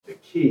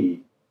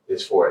key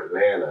is for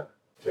Atlanta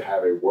to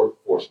have a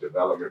workforce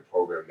development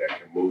program that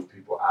can move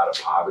people out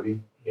of poverty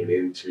and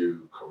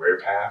into career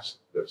paths,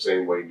 the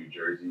same way New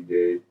Jersey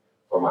did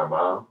for my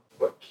mom,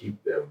 but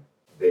keep them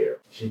there.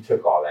 She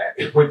took all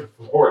that and went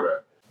to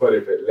Florida. But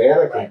if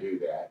Atlanta can do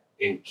that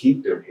and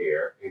keep them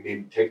here, and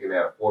then taking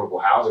that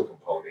affordable housing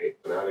component,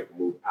 now they can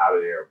move out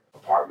of their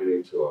apartment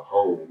into a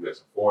home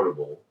that's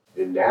affordable,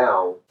 then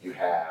now you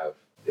have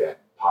that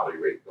poverty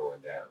rate going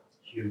down.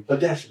 But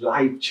that's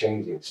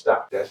life-changing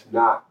stuff. That's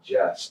not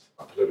just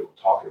a political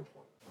talking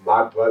point.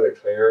 My brother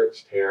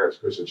Terrence,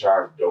 Christian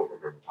Charles don't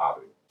remember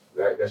poverty.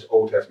 That's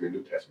Old Testament,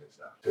 New Testament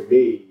stuff. To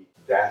me,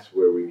 that's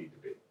where we need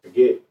to be.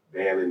 Forget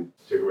banning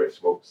cigarette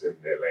smokes in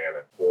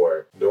Atlanta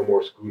or no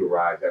more scooter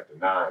rides after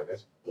 9.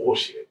 That's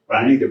bullshit.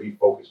 Right. We need to be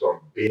focused on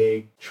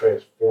big,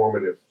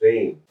 transformative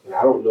things. And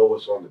I don't know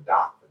what's on the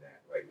dock for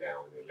that right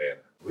now in Atlanta.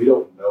 We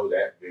don't know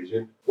that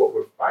vision, what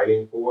we're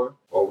fighting for,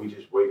 or we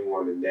just waiting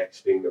on the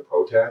next thing to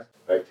protest.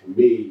 Like, to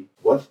me,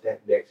 what's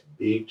that next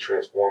big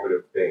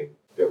transformative thing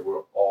that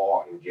we're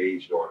all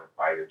engaged on and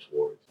fighting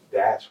towards?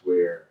 That's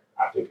where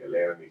I think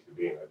Atlanta needs to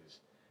be. And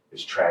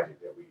it's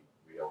tragic that we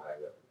don't have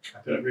that. I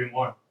couldn't agree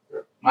more.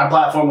 Yeah. My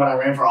platform when I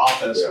ran for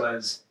office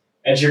was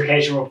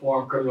education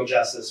reform, criminal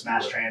justice,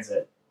 mass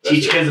transit.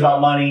 Teach kids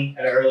about money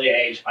at an early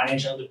age,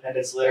 financial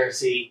independence,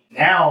 literacy.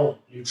 Now,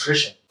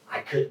 nutrition.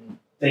 I couldn't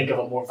think of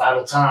a more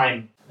vital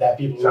time that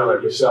people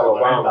really need to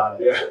learn about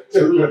it. Yeah.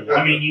 Truly.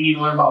 I mean, you need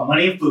to learn about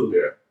money and food.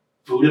 Yeah.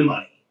 Food and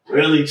money.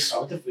 Really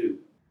start with the food.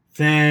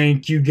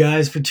 Thank you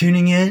guys for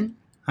tuning in.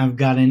 I've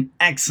got an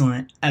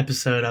excellent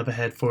episode up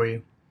ahead for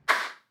you.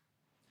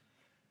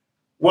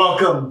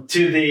 Welcome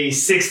to the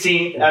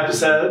 16th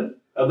episode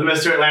of the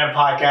Mr. Atlanta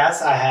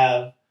podcast. I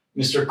have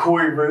Mr.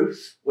 Corey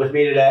Ruth with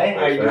me today.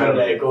 How you doing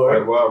today,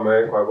 Corey? Quite well,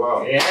 man. Quite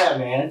well. Yeah,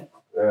 man.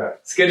 Yeah.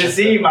 It's good to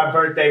see you, my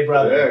birthday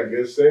brother. Yeah,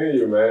 good seeing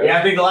you, man. Yeah,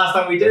 I think the last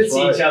time we did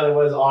see each other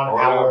was on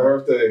our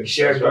birthday.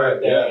 Shared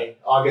birthday,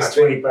 August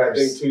 21st. I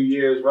think 2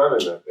 years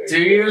running, I think.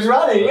 2 years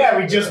running, yeah.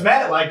 We just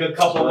met like a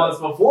couple months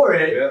before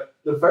it,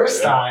 the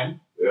first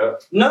time. Yeah.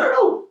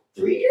 No.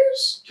 3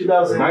 years?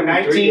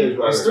 2019. It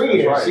was 3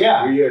 years, right.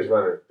 yeah. 3 years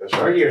running. That's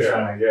right. 3 years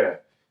running. Yeah.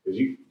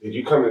 Did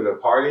you come to the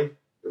party?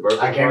 The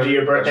birthday I came party? to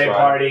your birthday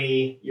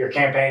party, your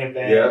campaign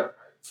event. Yeah.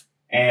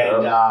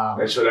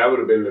 And so that would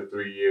have been the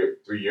 3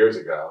 years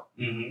ago.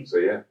 Mm-hmm. So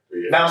 3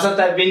 years. That was at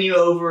that venue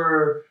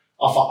over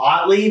off of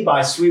Otley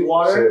by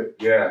Sweetwater.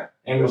 Yeah.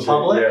 In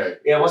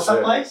Republic. Yeah. What's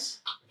that place?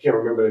 I can't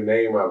remember the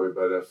name of it,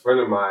 but a friend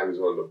of mine is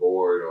on the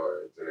board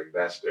or is an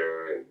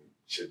investor and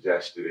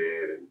suggested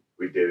it, and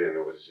we did it, and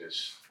it was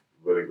just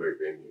really great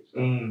venue. So,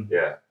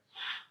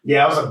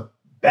 Yeah, it was a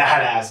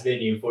badass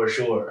venue for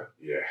sure.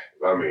 Yeah,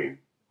 I mean,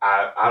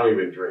 I don't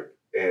even drink,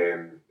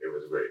 and it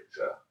was great.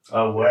 So.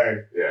 Oh,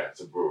 word. Yeah,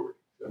 it's a brewery.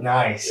 So,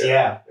 nice.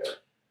 Yeah.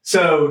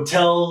 So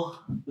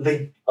tell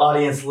the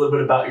audience a little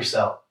bit about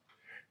yourself.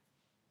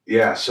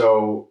 Yeah.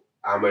 So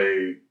I'm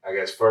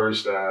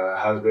first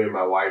husband.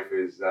 My wife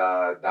is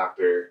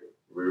Dr.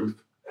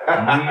 Ruth,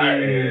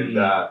 and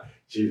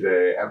she's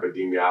an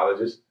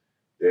epidemiologist.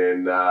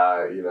 Then,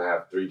 I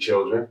have 3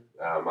 children.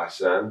 My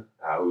son,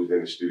 who's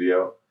in the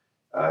studio,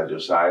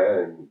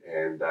 Josiah,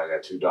 and I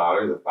got 2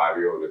 daughters, a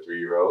 5-year-old and a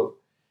 3-year-old.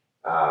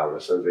 My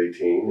son's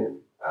 18,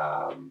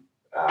 and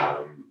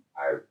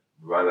I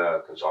run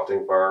a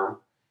consulting firm.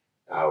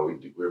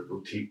 We're a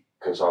boutique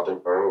consulting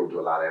firm. We do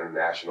a lot of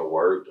international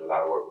work, do a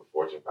lot of work with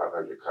Fortune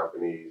 500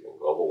 companies and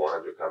Global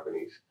 100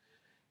 companies.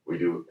 We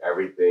do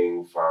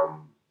everything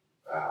from,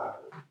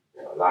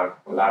 a lot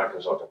of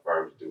consulting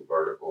firms do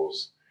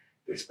verticals.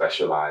 They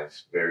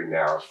specialize, very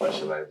narrow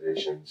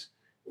specializations.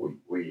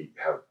 We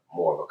have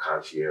more of a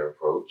concierge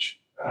approach.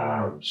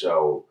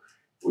 So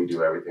we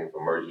do everything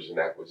from mergers and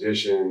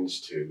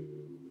acquisitions to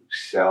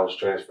sales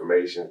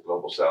transformations,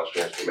 global sales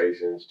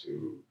transformations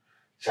to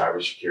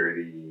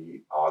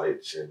cybersecurity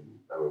audits. And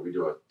we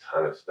do a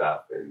ton of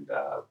stuff, and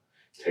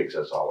it takes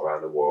us all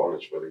around the world,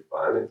 and it's really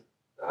fun.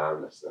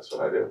 And that's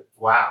what I do.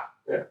 Wow.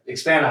 Yeah.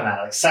 Expand on that,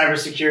 like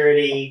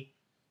cybersecurity.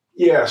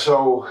 Yeah,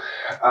 so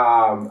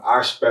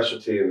our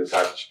specialty in the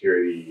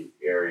cybersecurity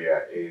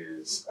area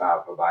is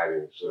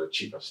providing sort of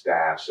chief of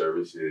staff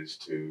services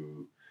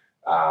to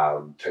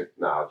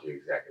technology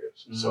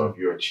executives. Mm-hmm. So if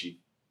you're a chief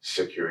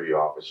security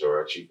officer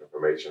or a chief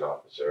information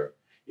officer,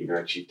 even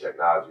a chief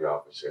technology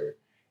officer,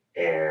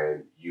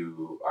 and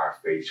you are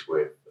faced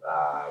with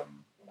a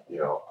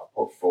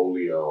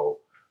portfolio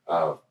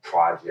of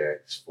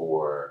projects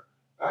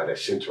that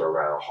center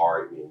around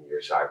hardening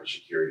your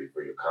cybersecurity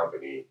for your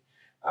company,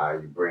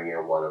 you bring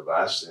in one of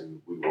us,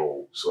 and we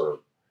will sort of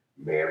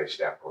manage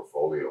that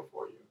portfolio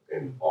for you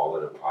and all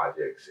of the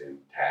projects and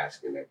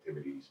tasks and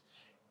activities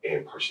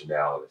and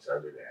personnel that's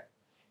under that,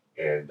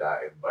 and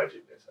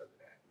budget that's under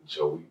that. And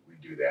so we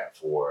do that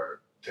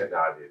for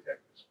technology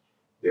executives.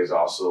 There's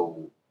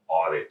also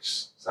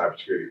audits,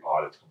 cybersecurity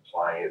audits,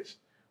 compliance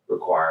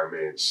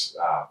requirements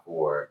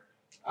for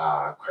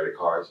credit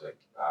cards. Like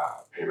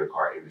payment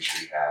card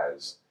industry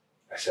has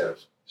a set of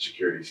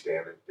security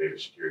standards, data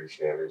security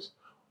standards,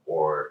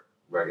 or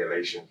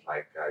regulations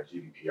like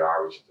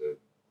GDPR,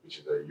 which which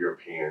is a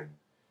European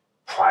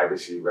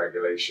privacy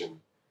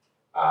regulation.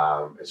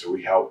 And so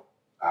we help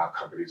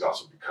companies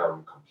also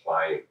become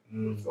compliant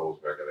with those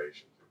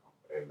regulations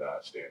and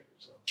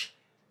standards.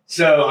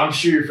 So I'm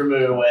sure you're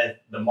familiar with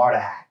the MARTA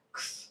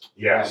hacks.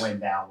 Yes. That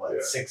went down,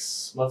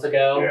 6 months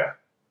ago?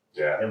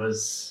 Yeah. It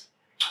was...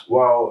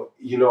 Well,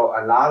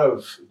 a lot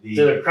of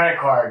the credit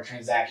card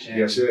transaction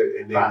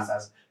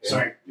process.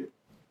 Sorry.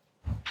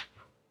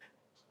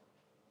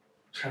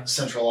 Turn the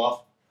central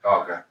off.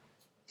 Oh, okay.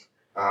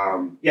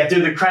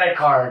 Through the credit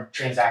card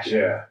transaction.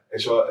 Yeah.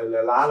 And so in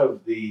a lot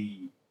of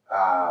the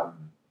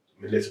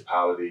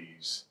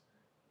municipalities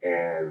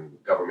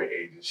and government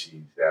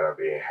agencies that are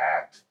being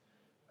hacked,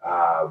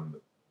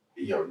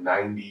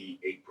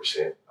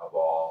 98% of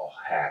all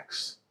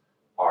hacks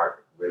aren't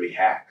really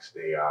hacks.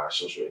 They are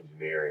social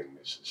engineering.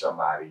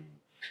 Somebody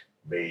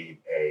made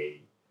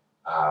a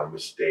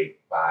mistake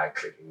by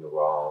clicking the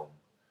wrong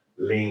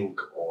link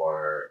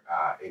or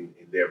and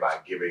thereby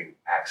giving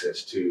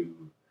access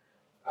to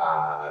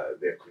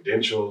their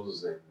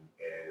credentials. And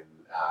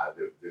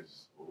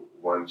there's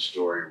one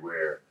story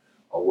where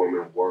a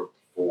woman worked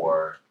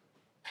for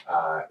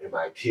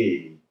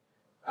MIT.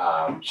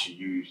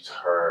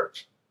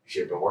 She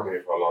had been working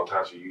there for a long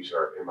time. She used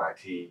her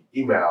MIT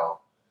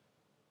email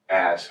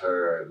as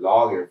her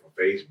login for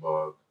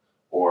Facebook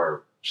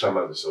or some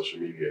other social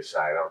media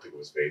site. I don't think it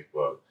was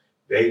Facebook.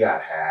 They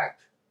got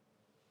hacked,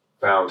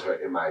 found her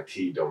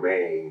MIT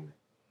domain,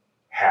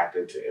 hacked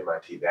into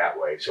MIT that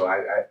way. So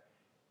a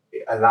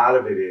lot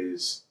of it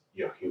is,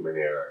 human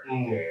error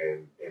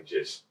and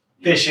just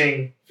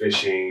phishing and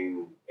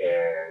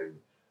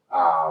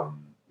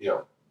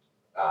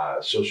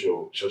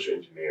social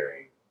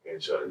engineering.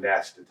 And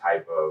that's the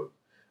type of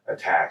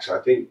attack. So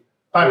I think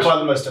by far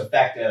the most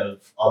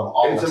effective of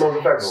all. It's the most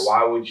effective.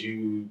 Why would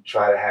you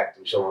try to hack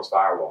through someone's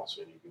firewalls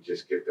when you can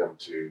just get them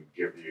to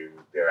give you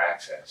their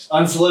access?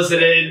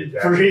 Unsolicited,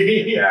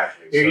 free.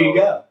 Exactly. Here you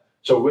go.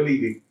 So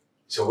really,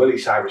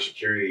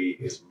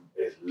 cybersecurity is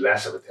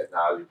less of a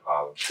technology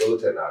problem. Still a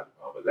technology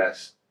problem, but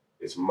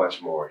it's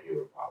much more a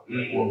human problem.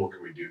 Like, what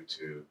can we do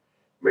to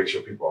make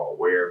sure people are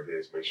aware of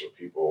this? Make sure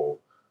people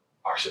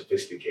are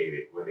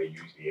sophisticated when they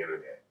use the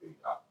internet.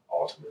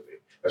 Ultimately,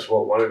 that's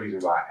one of the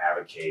reasons why I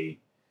advocate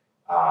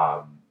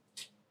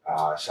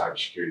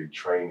cybersecurity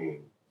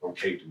training from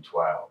K through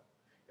 12.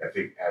 I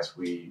think as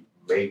we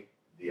make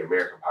the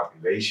American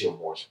population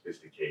more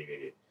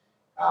sophisticated,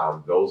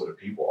 those are the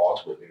people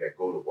ultimately that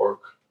go to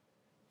work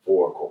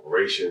for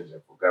corporations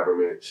and for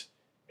governments,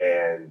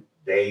 and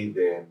they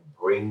then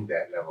bring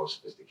that level of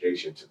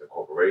sophistication to the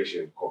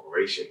corporation.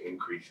 Corporation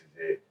increases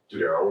it through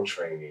their own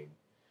training,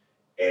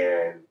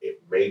 and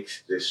it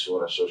makes this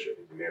sort of social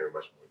engineering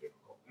much more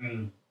difficult.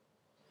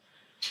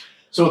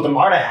 So with the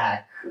MARTA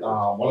hack,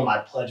 one of my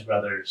pledge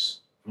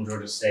brothers from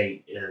Georgia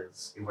State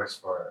he works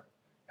for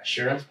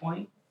Assurance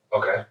Point.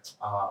 Okay.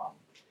 And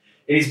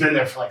he's been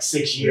there for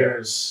 6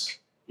 years.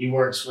 He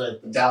works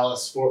with the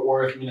Dallas-Fort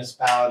Worth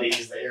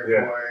municipalities, the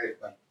airport,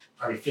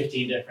 probably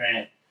 15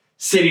 different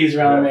cities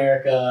around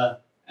America.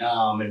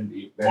 And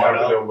they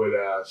helping them with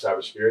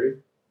cybersecurity?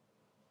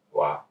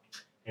 Wow.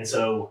 And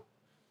so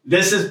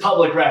this is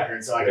public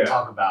record, so I can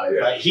talk about it.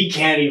 But he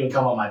can't even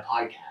come on my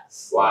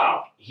podcast.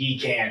 Wow. He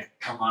can't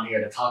come on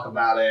here to talk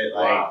about it.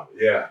 Wow.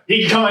 Yeah.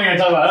 He can come on here and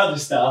talk about other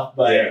stuff,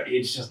 but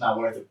it's just not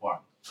worth it for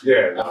him.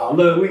 Yeah.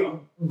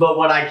 But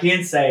what I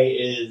can say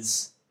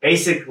is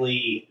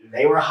basically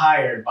they were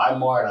hired by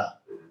MARTA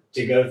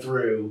to go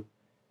through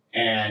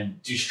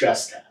and do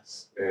stress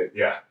tests.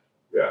 Yeah.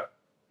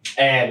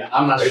 And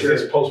I'm not sure.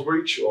 Is this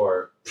post-breach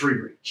or?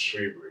 Pre-breach.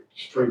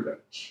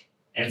 Pre-breach.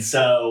 And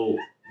so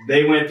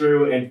they went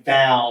through and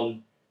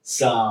found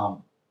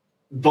some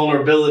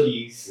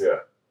vulnerabilities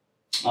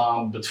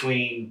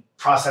between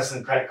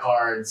processing credit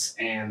cards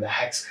and the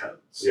hex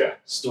codes. Yeah.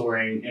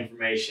 Storing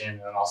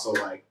information, and also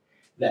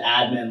the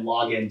admin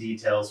login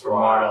details for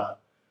MARTA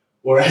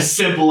were as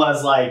simple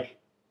as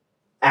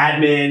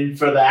admin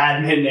for the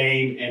admin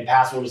name, and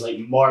password was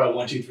MARTA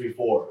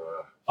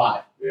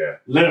 12345. Yeah.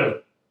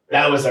 Literally.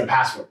 That was their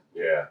password.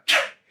 Yeah.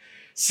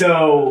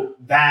 So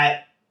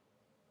that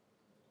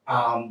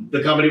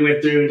the company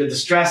went through and did the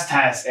stress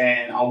test,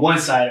 and on one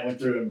side it went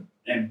through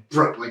and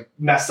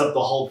messed up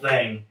the whole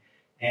thing.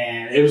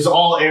 And it was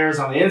all errors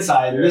on the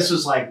inside. And this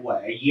was a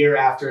year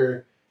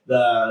after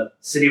the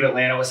city of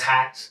Atlanta was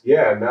hacked.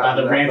 Yeah,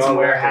 the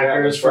ransomware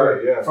hackers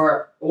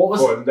for what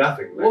was for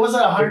nothing. What was it?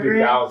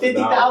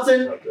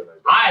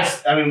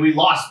 $50,000? I mean, we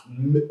lost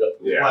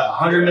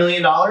 $100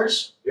 million.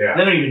 Yeah,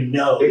 they don't even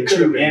know the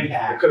true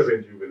impact. It could have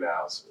been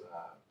juveniles,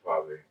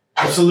 probably.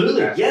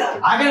 Absolutely, yeah.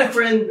 I got a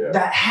friend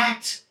that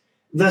hacked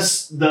the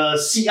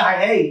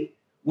CIA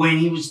when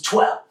he was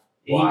 12.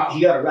 Wow. He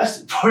got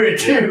arrested for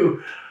it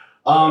too.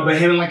 But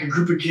him and a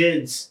group of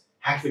kids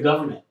hacked the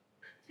government.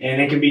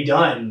 And it can be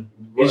done.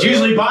 It's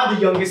usually by the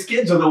youngest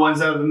kids, or the ones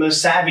that are the most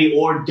savvy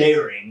or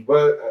daring.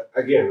 But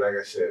again, like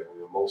I said,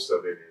 most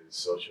of it is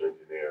social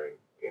engineering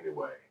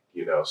anyway.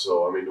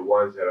 So the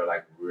ones that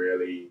are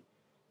really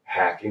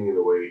hacking in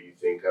the way that you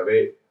think of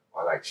it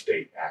are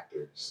state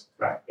actors,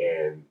 right?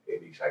 And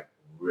these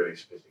really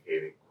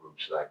sophisticated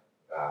groups like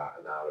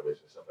Anonymous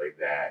and stuff like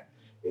that.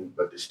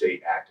 But the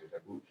state actors,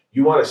 like,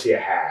 you want to see a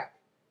hack.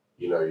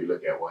 You know, you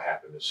look at what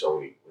happened to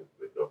Sony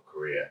with North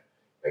Korea.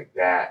 Like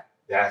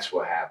that's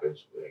what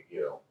happens with,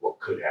 you know, what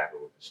could happen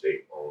with the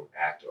state-owned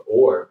actor,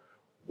 or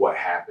what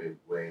happened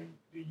when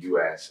the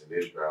U.S. and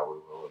Israel, we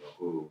don't know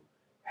who,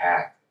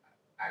 hacked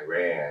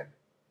Iran,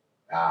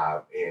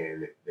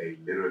 and they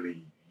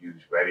literally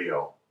used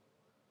radio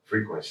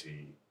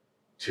frequency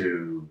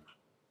to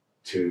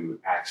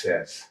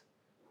access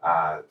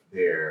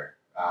their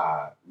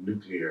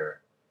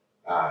nuclear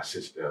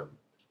system,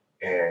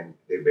 and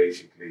they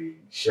basically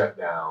shut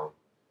down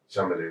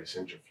some of their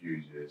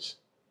centrifuges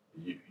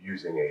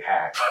using a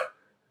hack.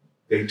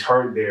 They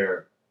turned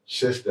their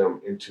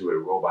system into a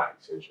robot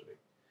essentially,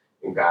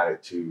 and got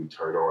it to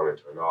turn on and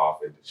turn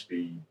off, and to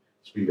speed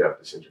up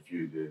the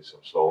centrifuges or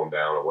slow them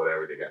down or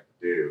whatever they got to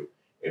do,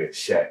 and it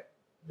set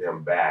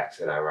them back,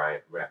 set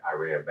Iran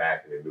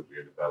back in the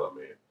nuclear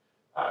development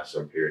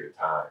some period of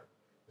time.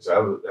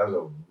 So that was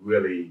a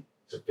really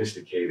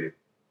sophisticated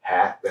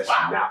hack. That's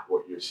not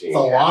what you're seeing. It's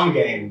a long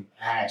game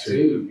hack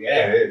too.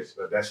 Yeah, it is,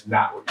 but that's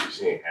not what you're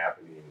seeing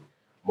happening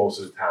most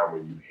of the time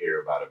when you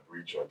hear about a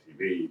breach on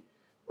TV,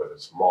 whether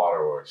it's Marta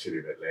or City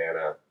of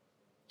Atlanta.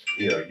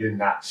 You know, you're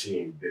not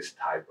seeing this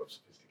type of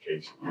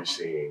sophistication. You're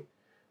seeing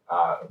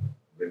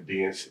when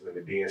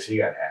the DNC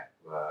got hacked,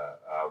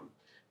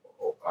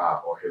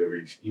 or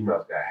Hillary's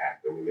emails got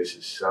hacked. I mean, this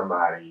is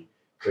somebody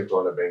clicked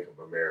on a Bank of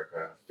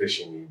America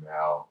phishing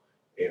email,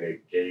 and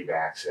it gave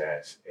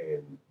access,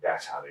 and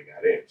that's how they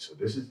got in. So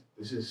this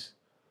is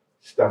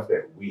stuff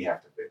that we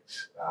have to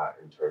fix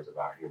in terms of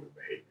our human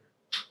behavior.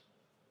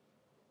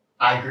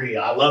 I agree.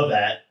 I love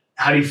that.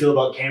 How do you feel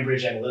about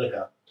Cambridge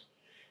Analytica?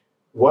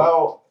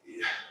 Well,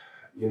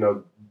 you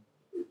know,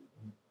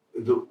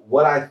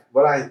 what I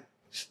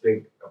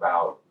think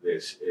about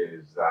this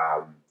is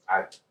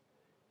I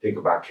think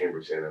about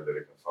Cambridge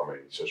Analytica from a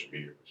social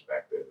media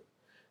perspective,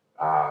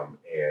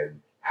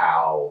 and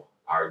how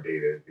our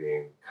data is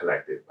being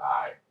collected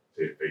by,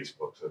 say, the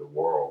Facebooks of the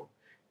world,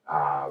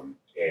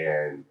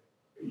 and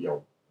you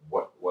know,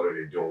 what are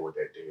they doing with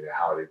that data?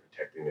 How are they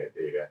protecting that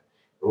data?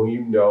 And when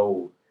you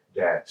know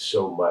that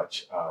so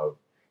much of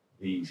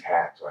these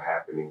hacks are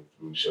happening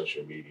through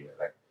social media,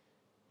 like,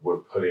 we're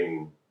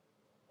putting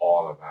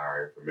all of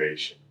our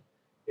information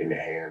in the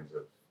hands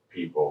of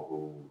people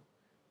who,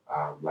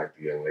 like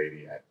the young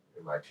lady at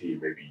MIT,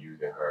 may be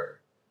using her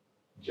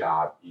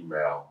job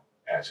email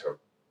as her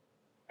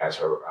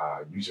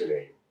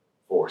username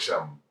for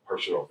some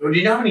personal thing. Do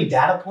you know how many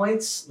data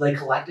points they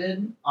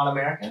collected on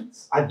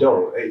Americans? I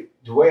don't.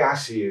 The way I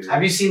see it,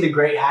 Have you seen The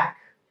Great Hack?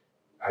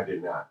 I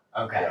did not.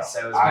 Okay, No.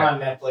 so it's been on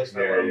Netflix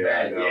for a little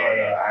bit.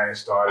 Yeah. I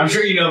started. I'm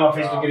sure you know about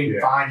Facebook getting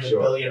fined $1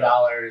 billion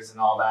and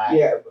all that.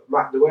 Yeah,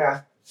 but the way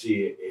I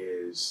see it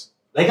is,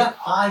 they got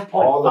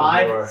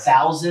 5.5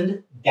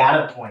 thousand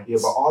data points. Yeah,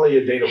 but all of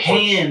your data points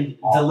hand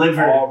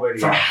delivered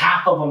for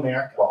half of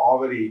America. But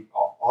already,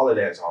 all of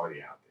that's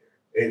already out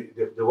there. And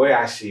the way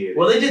I see it.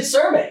 Well, they did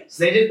surveys.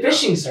 They did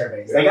phishing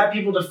surveys. Yeah. They got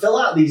people to fill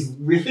out these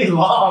really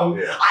long.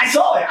 Yeah. I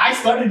saw it. I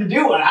started to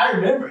do it. I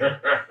remember.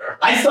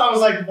 I was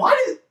like, why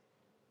did?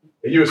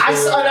 I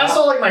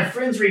saw like my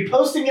friends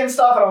reposting and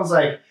stuff, and I was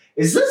like,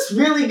 is this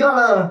really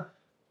gonna?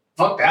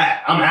 Fuck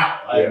that. I'm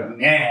out. Like,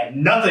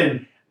 man,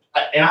 nothing.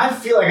 And I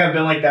feel like I've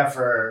been like that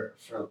for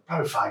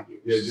probably 5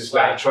 years. Yeah, just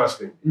like, not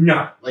trusting.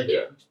 No,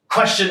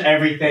 question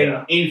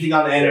everything, anything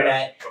on the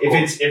internet.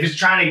 If it's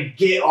trying to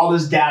get all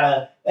this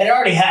data that it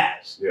already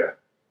has,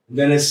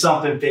 then it's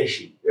something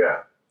fishy. Yeah.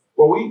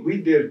 Well, we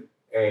did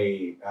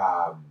a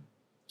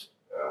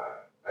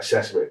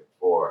assessment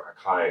for a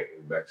client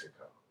in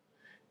Mexico,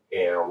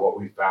 and what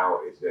we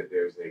found is that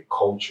there's a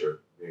culture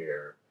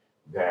there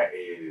that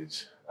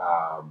is,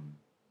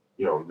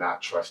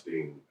 not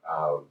trusting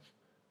of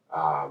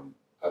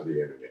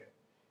the internet.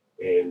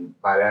 And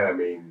by that, I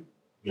mean,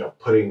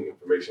 putting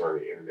information on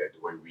the internet the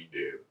way we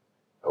do,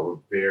 we're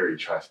very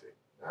trusting.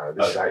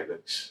 This site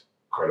looks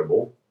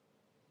credible.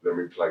 Let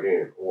me plug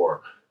in.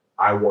 Or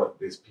I want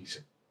this piece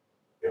of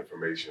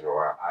information,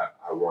 or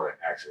I want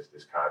to access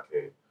this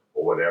content,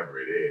 or whatever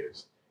it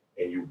is.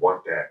 And you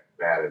want that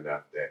bad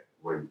enough that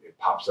when it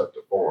pops up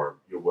the form,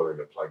 you're willing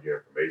to plug your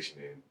information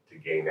in to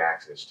gain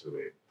access to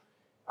it.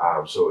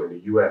 So in the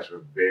U.S.,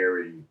 we're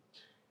very,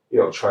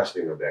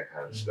 trusting of that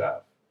kind of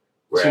stuff.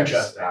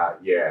 Whereas,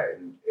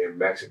 in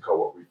Mexico,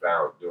 what we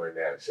found during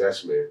that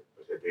assessment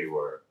was that they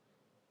were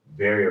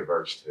very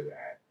averse to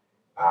that.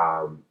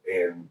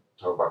 And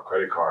talk about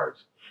credit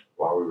cards.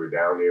 While we were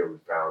down there, we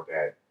found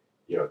that,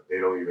 they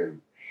don't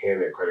even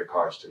hand their credit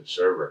cards to the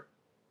server,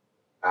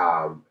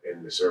 and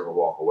the server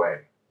walk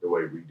away the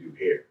way we do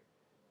here.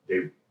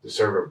 The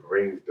server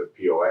brings the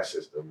POS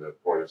system, the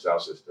point of sale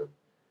system,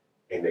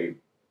 and they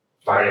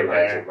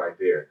finalize it right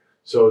there.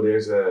 So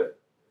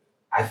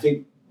I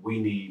think we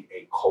need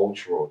a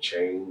cultural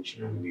change,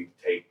 and we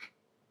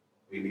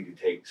need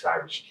to take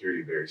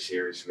cybersecurity very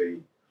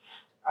seriously.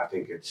 I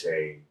think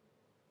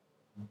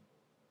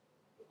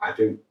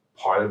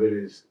part of it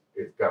is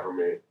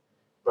government,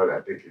 but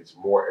I think it's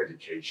more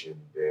education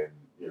than,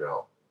 you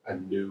know, a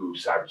new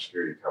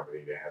cybersecurity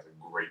company that has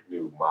a great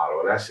new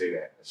model. And I say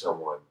that as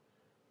someone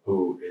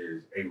who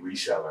is a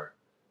reseller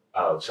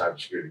of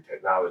cybersecurity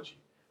technology.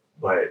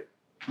 But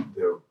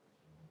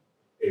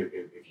if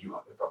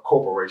a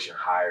corporation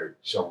hired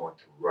someone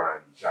to run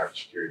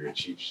cybersecurity, a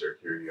chief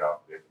security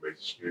officer,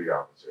 information security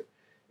officer,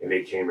 and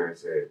they came in and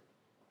said,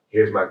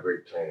 here's my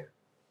great plan.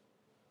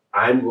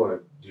 I'm going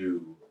to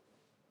do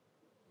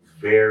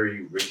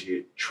very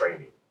rigid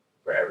training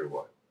for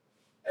everyone.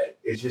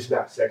 It's just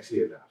not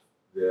sexy enough.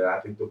 I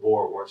think the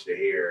board wants to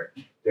hear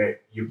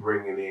that you're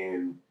bringing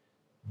in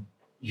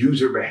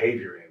user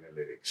behavior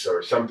analytics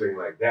or something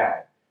like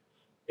that,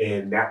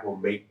 and that will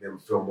make them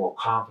feel more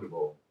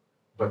comfortable.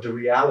 But the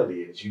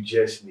reality is you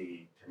just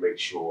need to make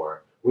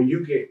sure when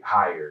you get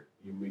hired,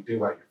 you think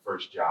about your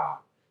first job,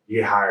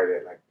 you get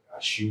hired at like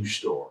a shoe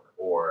store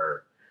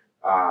or,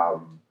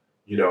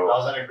 you know. I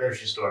was at a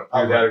grocery store.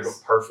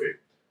 Perfect.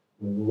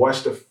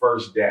 What's the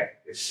first day?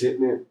 It's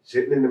sitting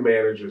in the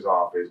manager's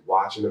office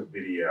watching a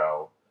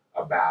video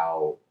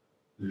about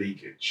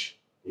leakage,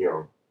 you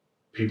know,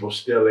 people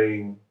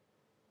stealing,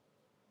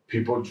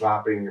 people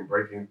dropping and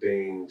breaking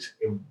things,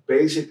 and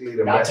basically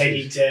the not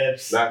taking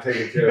tips. The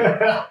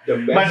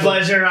message, My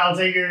pleasure. I'll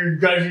take your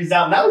groceries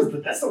out.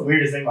 That's the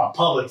weirdest thing about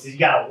Publix is you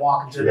gotta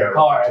walk into their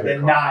car and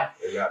then not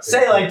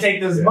say like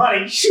take this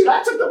money. Shoot,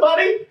 I took the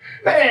money,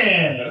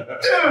 man,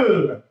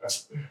 dude.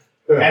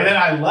 And then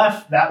I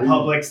left that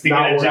Publix to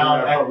get a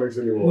job at Publix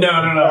anymore. No.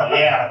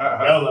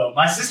 Yeah, YOLO.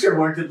 My sister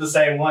worked at the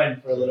same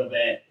one for a little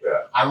bit.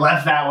 Yeah. I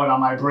left that one on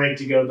my break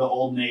to go to the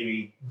Old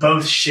Navy.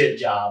 Both shit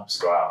jobs.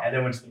 Wow. And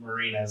then went to the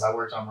marinas. I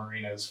worked on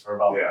marinas for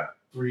about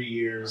 3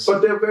 years.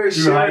 But they're very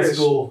through serious. high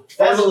school.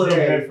 That's a little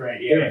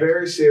different. Yeah. They're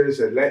very serious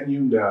at letting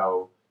you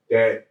know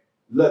that,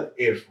 look,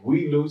 if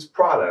we lose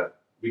product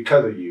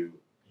because of you,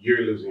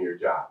 you're losing your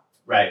job.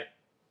 Right.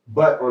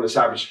 But on the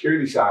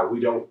cybersecurity side,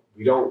 we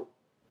don't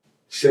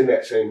send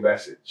that same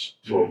message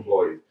to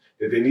employees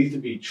that there needs to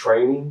be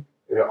training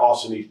and there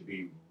also needs to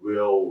be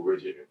real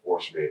rigid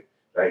enforcement.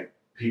 Like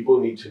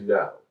people need to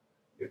know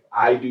if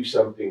I do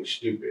something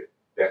stupid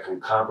that can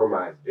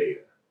compromise data,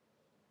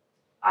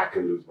 I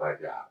can lose my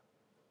job.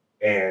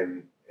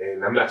 And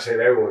I'm not saying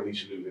everyone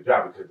needs to lose their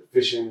job because the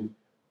phishing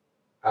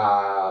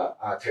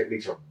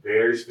techniques are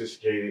very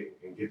sophisticated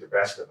and get the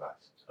best of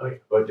us.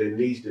 Okay. But there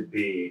needs to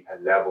be a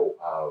level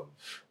of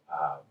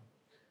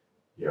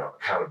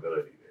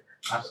accountability there.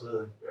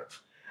 Absolutely. Yeah.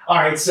 All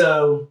right,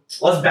 so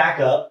let's back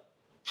up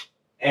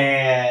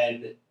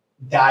and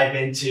dive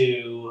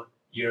into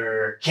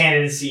your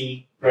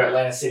candidacy for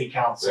Atlanta City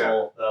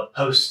Council, the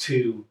post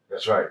 2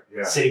 That's right.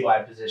 Yeah.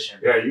 citywide position.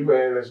 Yeah, you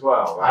ran as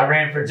well. Right? I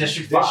ran for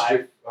District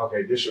 5.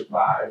 Okay, District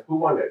 5. Who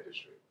won that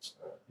district?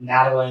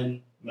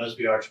 Nadalyn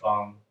Mosby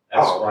Archibong,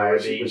 Esquire,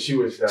 she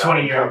was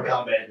 20-year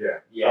incumbent.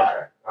 Yeah.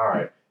 Okay. All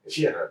right. And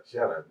she had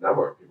a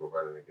number of people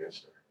running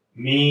against her.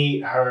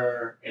 Me,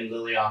 her, and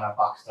Liliana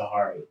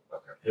Bakhtahari,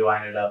 Okay. who I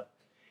ended up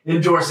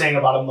endorsing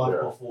about a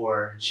month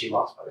before, and she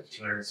lost by like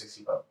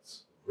 260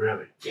 votes.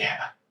 Really?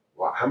 Yeah.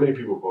 Wow. How many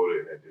people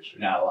voted in that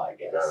district? Not a lot, I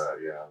guess.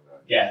 Yeah.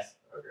 Yes.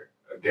 Okay.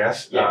 I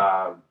guess.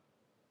 Yeah.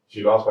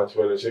 She lost by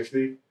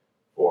 260,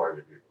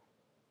 400 people.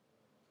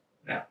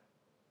 No.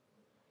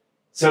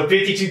 So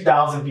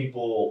 52,000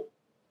 people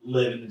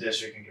live in the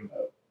district and can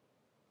vote.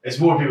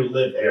 There's more people who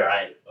live there,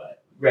 right?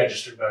 But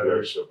registered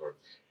voters.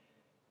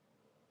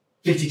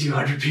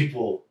 5,200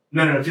 people.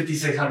 No,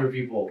 5,600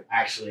 people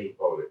actually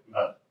voted.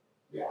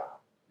 Yeah.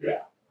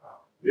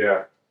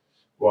 Yeah.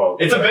 Well,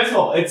 it's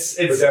abysmal. It's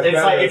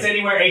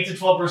anywhere 8 to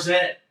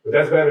 12%. But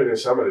that's better than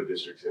some of the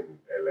districts in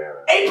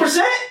Atlanta.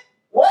 8%?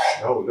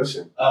 What? No,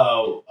 listen.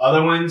 Oh,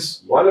 other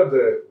ones? One of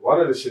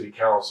the city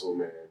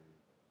councilmen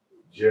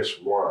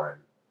just won,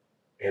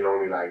 and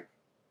only like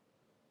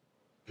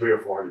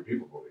 300 or 400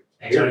 people voted.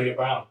 Antonio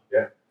Brown.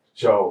 Yeah.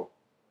 So.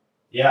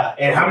 Yeah,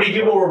 and how many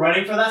people were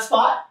running for that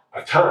spot?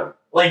 A ton.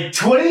 Like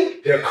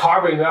 20? They're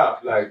carving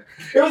up like.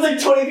 It was like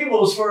 20 people.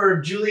 It was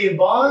for Julian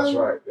Bond. That's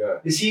right. Yeah.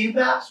 Is he who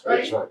passed?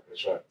 Right.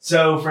 That's right.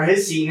 So for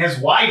his seat, his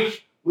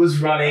wife was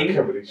running,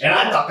 and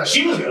I thought that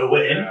she was going to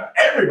win. Yeah.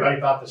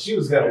 Everybody thought that she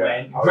was going to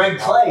win. Greg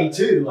Clay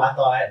too. I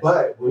thought,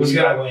 but when was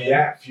going to win.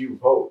 That few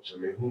votes. I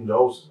mean, who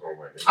knows who's going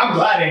to win? I'm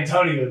glad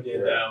Antonio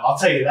did though. I'll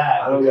tell you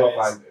that. I don't know if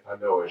I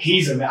know it.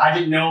 I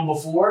didn't know him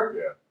before.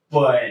 Yeah.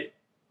 But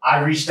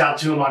I reached out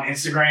to him on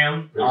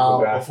Instagram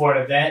before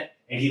an event,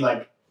 and he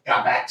got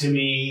back to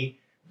me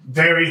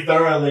very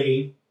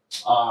thoroughly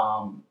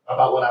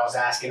about what I was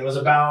asking. It was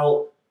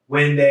about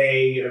when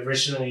they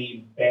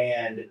originally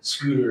banned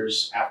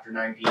scooters after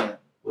 9 p.m.,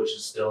 which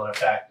is still in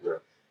effect. Yeah.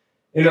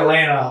 In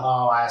Atlanta,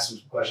 I asked him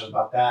some questions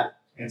about that.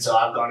 And so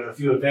I've gone to a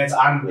few events.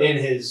 I'm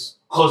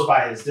close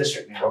by his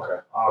district now.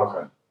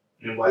 Okay.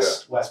 In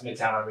West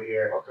Midtown over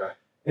here. Okay.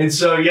 And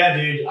so, yeah,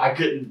 dude, I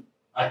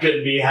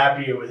couldn't be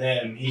happier with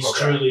him. He's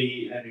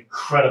truly an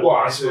incredible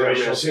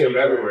inspirational. I see him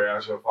everywhere. I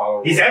should follow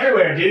him. He's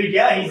everywhere, dude.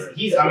 Yeah,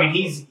 he's one of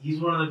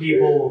the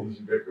people. Yeah, he's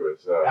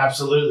ubiquitous.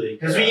 Absolutely,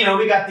 because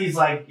we got these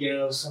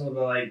some of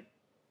the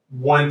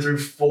 1 through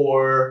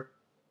 4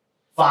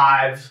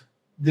 5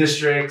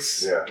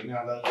 districts. Yeah. You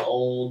know, those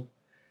old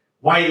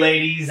white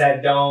ladies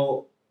that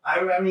don't.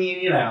 I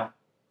mean, you know.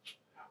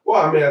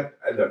 Well, I mean,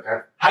 look,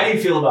 How do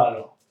you feel about it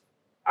all?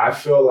 I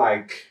feel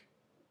like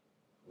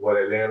what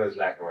Atlanta's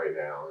lacking right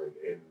now,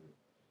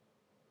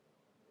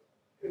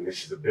 and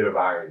this is a bit of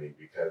irony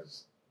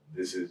because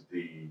this is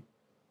the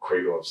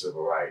cradle of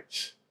civil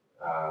rights,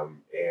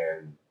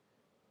 and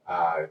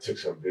it took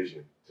some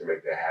vision to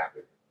make that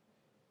happen,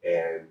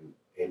 and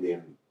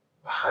then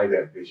behind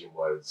that vision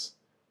was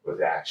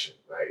action,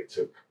 right? It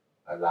took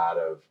a lot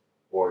of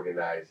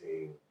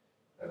organizing,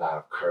 a lot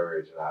of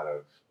courage, a lot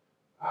of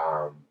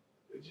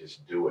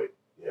just do it,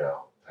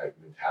 type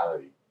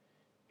mentality.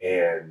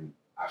 And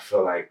I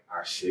feel like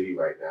our city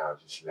right now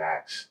just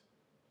lacks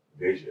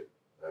vision.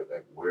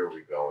 Like where are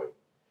we going?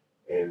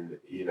 And,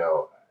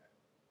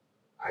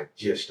 I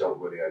just don't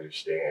really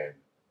understand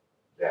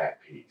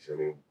that piece. I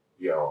mean,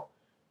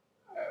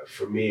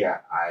 for me,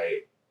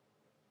 I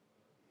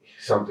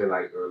something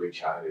like early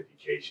childhood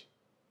education,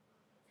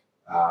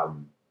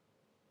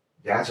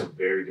 that's a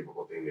very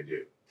difficult thing to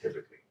do,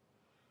 typically.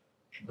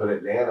 But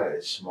Atlanta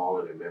is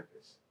smaller than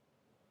Memphis.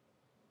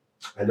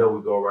 I know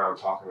we go around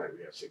talking like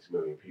we have 6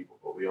 million people,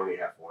 but we only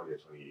have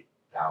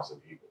 428,000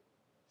 people.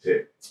 That's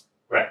it.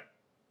 Right.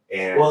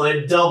 And well,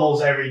 it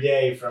doubles every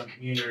day from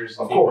commuters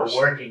and people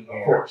working here.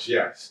 Of course,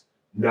 yes.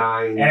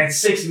 9. And it's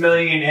 6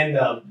 million in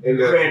the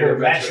greater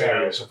metro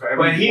area. So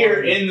but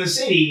here in the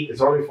city, it's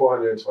only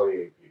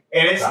 428 people.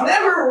 And it's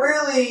never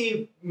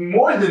really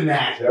more than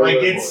that.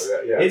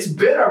 It's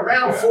been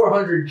around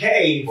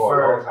 400K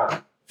for a long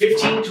time.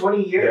 15,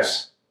 20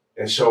 years.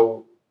 Yeah.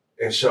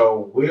 And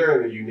so we're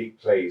in a unique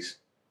place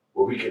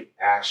where we can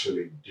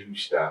actually do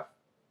stuff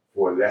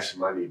for less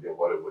money than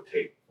what it would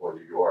take for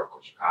New York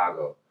or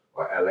Chicago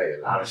or LA,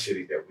 a lot of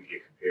cities that we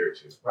get compared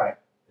to,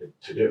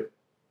 to do.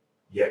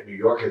 Yet New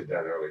York has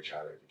done early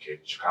childhood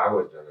education.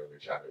 Chicago has done early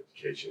childhood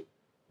education.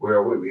 Where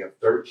are we? We have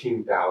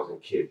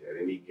 13,000 kids at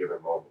any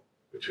given moment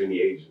between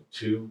the ages of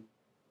 2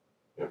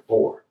 and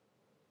 4.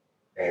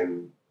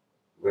 And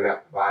we're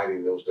not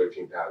providing those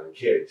 13,000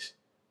 kids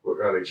with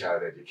early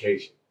childhood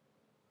education.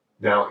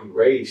 Now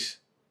erase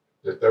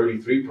the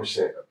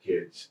 33% of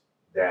kids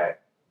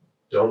that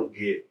don't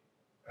get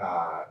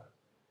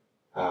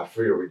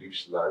free or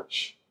reduced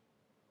lunch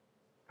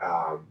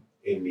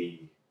in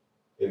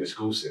the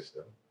school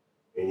system,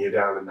 and you're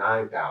down to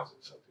 9,000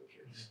 something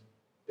kids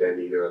that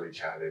need early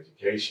childhood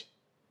education.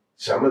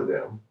 Some of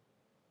them,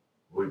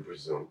 we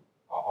presume,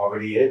 are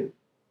already in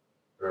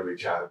early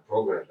childhood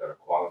programs that are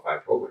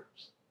qualified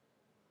programs.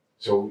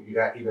 So you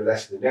got even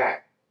less than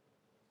that.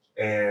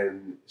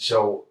 And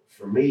so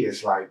for me,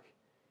 it's like,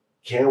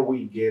 can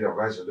we get a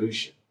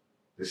resolution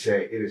to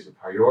say it is a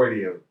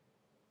priority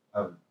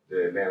of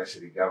the Atlanta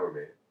city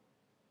government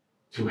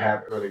to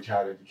have early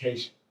childhood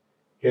education?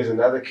 Here's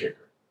another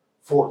kicker.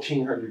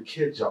 1,400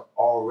 kids are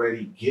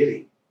already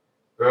getting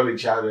early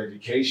childhood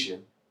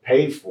education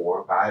paid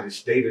for by the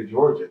state of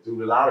Georgia through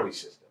the lottery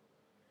system,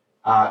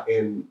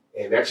 and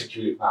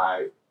executed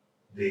by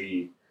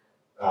the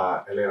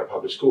Atlanta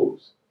Public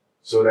Schools.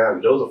 So now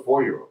those are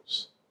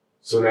 4-year-olds.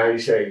 So now you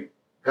say,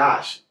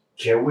 gosh,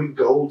 can we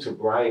go to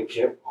Brian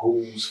Kemp,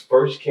 whose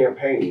first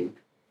campaign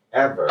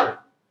ever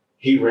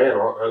he ran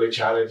on early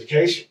childhood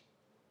education?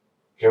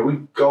 Can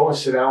we go and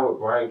sit down with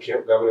Brian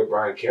Kemp, Governor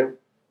Brian Kemp,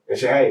 and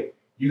say, hey,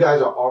 you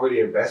guys are already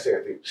investing,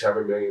 I think,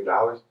 $7 million.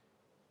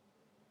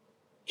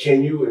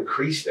 Can you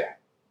increase that?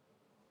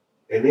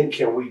 And then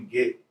can we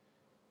get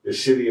the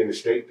city and the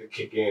state to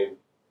kick in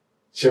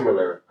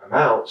similar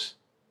amounts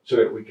so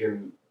that we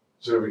can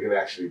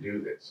actually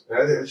do this?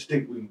 And I just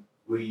think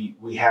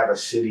we have a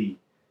city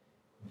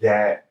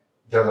that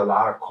does a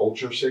lot of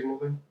culture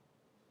signaling.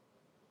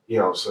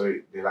 So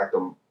they like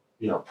to,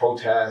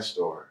 protest,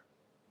 or,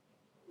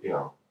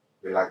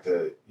 they like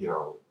to,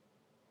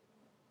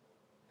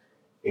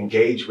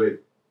 engage with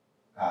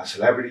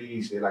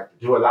celebrities. They like to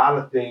do a lot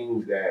of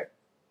things that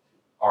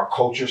are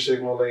culture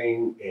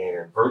signaling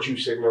and virtue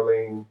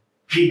signaling.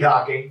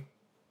 Peacocking.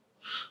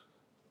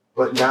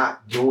 But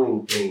not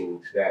doing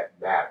things that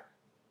matter.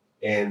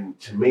 And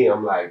to me,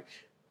 I'm like,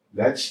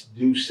 let's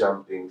do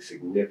something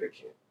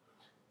significant.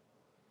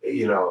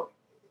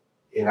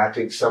 And I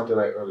think something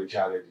like early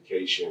childhood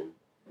education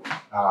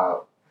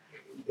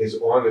is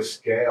on the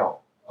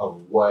scale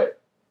of what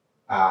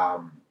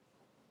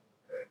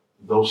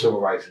those civil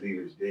rights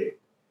leaders did.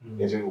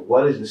 Mm-hmm. And so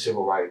what is the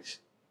civil rights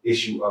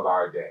issue of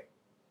our day?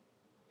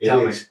 It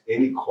is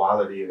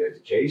inequality in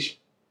education.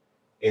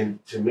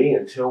 And to me,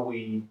 until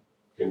we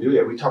can do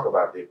that, we talk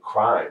about the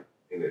crime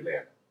in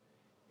Atlanta.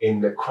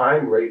 And the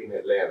crime rate in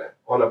Atlanta,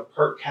 on a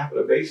per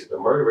capita basis, the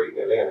murder rate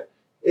in Atlanta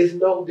is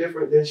no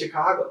different than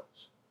Chicago's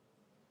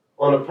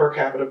on a per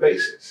capita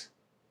basis.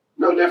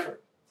 No different.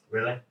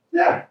 Really?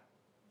 Yeah.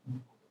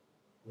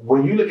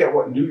 When you look at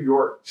what New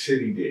York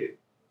City did,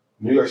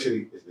 New York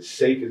City is the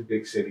safest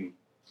big city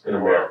in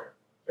America,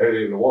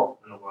 in the world.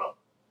 In the world.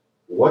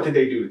 What did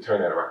they do to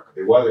turn that around?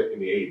 They wasn't in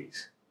the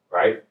 80s,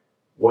 right?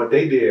 What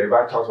they did,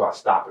 everybody talks about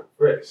stop and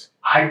frisk.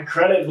 I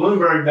credit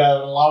Bloomberg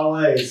though in a lot of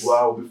ways.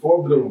 Well,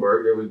 before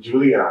Bloomberg, there was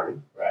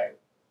Giuliani. Right.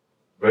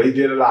 But he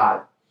did a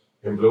lot,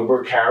 and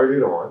Bloomberg carried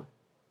it on.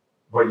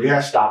 But you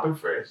had stop and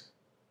frisk.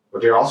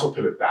 But they also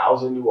put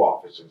 1,000 new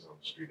officers on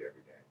the street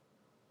every day.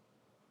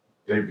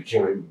 They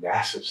became a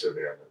massive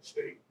surveillance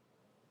state,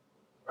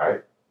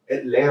 right?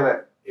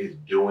 Atlanta is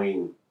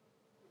doing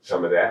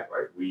some of that.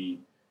 Like we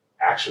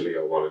actually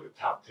are one of the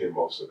top 10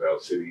 most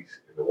surveilled cities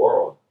in the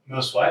world.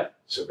 Most what?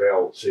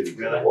 Surveilled cities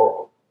in the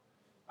world.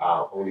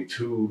 Only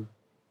 2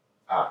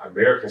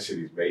 American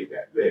cities made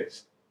that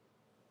list.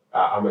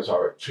 I'm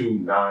sorry, 2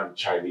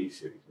 non-Chinese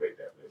cities made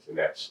that list, and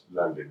that's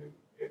London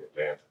and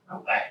Atlanta.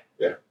 No way.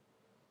 Yeah.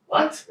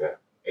 What? Yeah.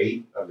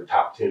 8 of the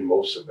top 10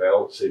 most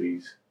surveilled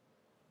cities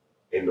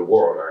in the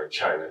world are in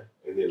China,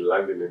 and then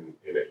London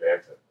and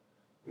Atlanta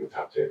in the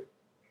top 10.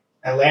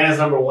 Atlanta's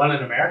number 1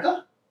 in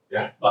America?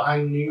 Yeah.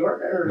 Behind New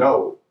York? Or?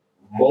 No,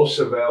 most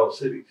surveilled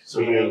cities.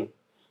 Meaning,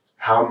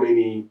 how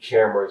many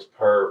cameras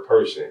per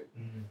person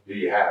do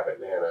you have?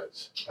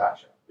 Atlanta's.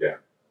 Gotcha. Yeah.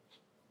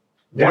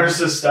 Where's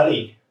this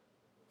study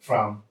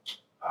from?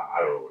 I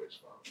don't know where it's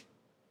from.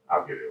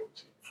 I'll get it over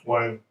to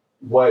you.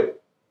 What?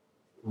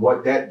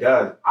 What that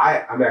does,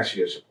 I'm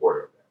actually a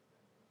supporter of that.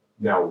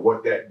 Now,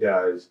 what that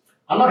does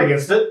I'm not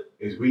against it.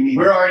 is we need.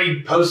 We're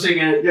already posting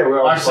it we're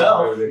already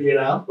ourselves, posting you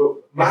know?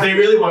 But If they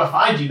really want to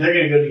find you, they're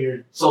going to go to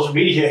your social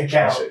media account.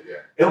 that's it, yeah.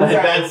 And we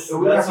got- That's and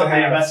we got what to the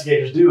have-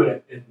 investigators do in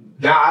it.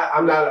 Now,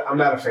 I'm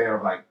not a fan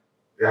of like.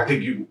 I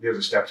think there's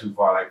a step too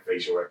far, like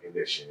facial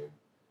recognition.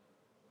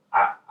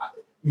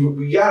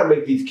 We got to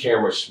make these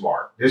cameras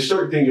smart. There's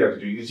certain things you have to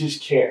do. You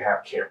just can't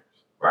have cameras,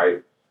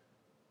 right?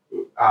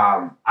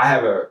 I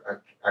have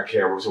a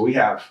camera, so we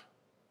have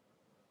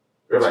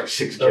like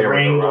 6 The cameras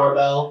Ring around.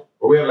 doorbell.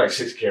 But we have like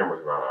 6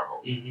 cameras around our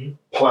home, Mm-hmm.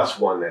 plus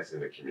 1 that's in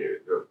the community,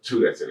 2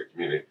 that's in the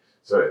community.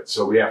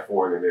 So we have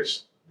 4, and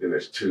then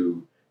there's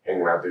 2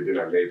 hanging out there. Then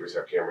our neighbors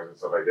have cameras and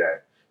stuff like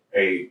that.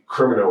 A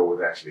criminal was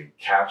actually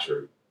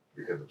captured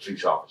because the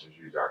police officers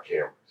used our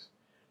cameras.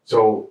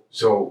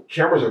 So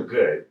cameras are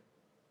good,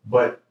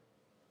 but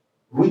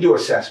we do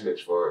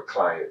assessments for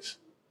clients,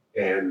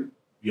 and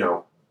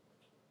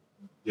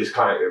this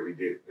client that we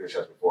did an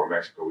assessment for in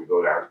Mexico, we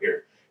go down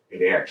here and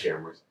they have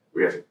cameras.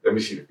 We have to, let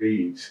me see the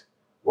feeds.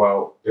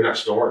 Well, they're not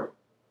storing them.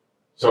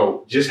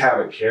 So just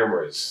having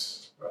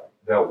cameras,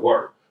 they'll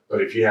work.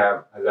 But if you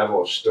have a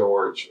level of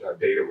storage,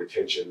 data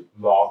retention,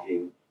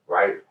 logging,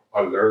 right,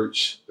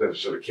 alerts,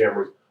 so the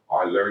cameras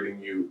are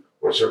alerting you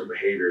when certain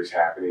behavior is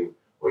happening,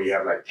 or you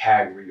have like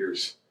tag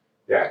readers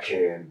that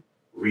can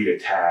read a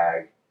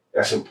tag,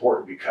 that's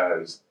important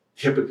because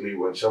typically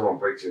when someone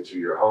breaks into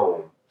your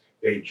home,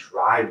 they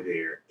drive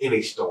there in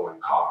a stolen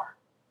car.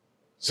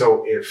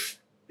 So if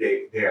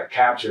they are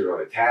captured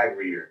on a tag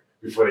reader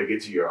before they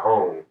get to your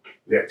home,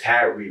 that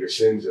tag reader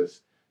sends a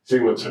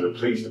signal to the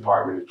police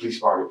department. The police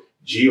department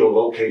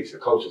geolocates the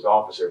closest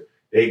officer.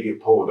 They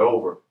get pulled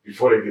over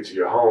before they get to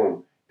your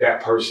home.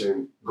 That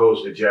person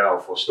goes to jail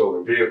for a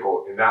stolen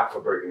vehicle and not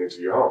for breaking into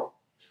your home.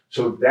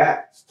 So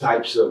those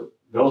types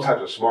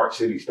of smart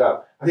city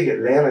stuff, I think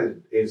Atlanta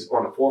is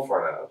on the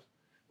forefront of.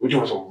 We're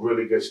doing some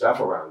really good stuff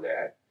around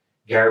that.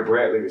 Gary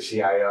Bradley, the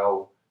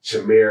CIO,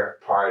 Samir,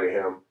 prior to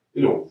him,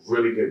 they're doing a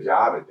really good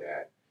job at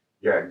that.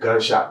 You got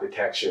gunshot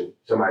detection.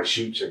 Somebody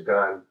shoots a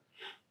gun.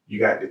 You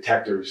got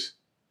detectors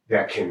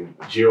that can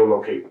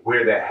geolocate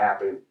where that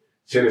happened,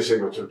 send a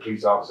signal to the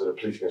police officer, the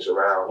police can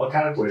surround. What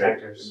kind of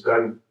detectors?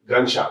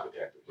 Gunshot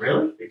detectors.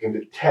 Really? It can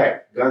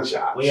detect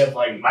gunshots. We have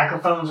like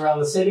microphones around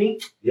the city?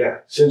 Yeah,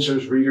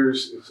 sensors,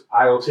 readers, it's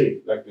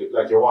IoT,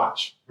 like your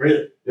watch.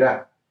 Really?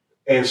 Yeah.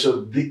 And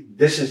so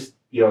this is,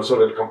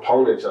 sort of the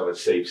components of a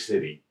safe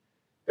city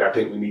that I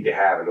think we need to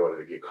have in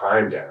order to get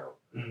crime down.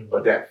 Mm-hmm.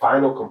 But that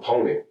final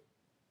component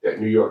that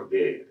New York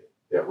did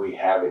that we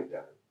haven't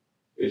done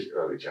is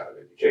early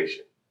childhood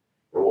education.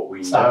 And what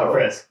we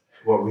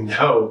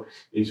know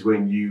is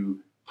when you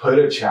put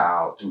a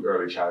child through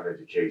early childhood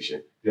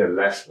education, they're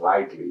less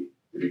likely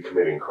to be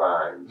committing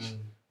crimes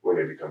when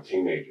they become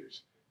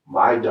teenagers.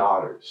 My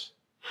daughters,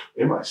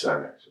 and my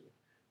son actually,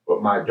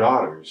 but my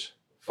daughters,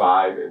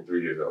 5 and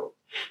 3 years old,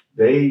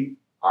 they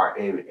are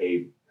in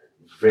a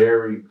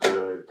very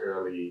good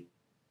early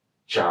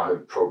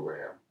childhood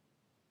program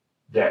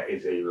that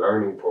is a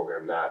learning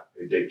program, not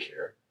a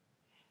daycare.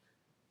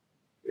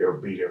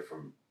 They'll be there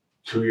from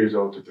 2 years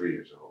old to 3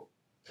 years old,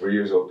 3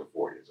 years old to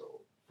 4 years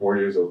old, 4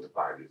 years old to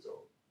 5 years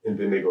old, and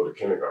then they go to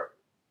kindergarten.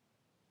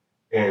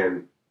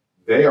 And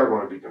they are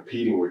going to be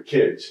competing with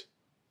kids,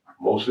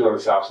 mostly on the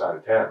south side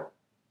of town,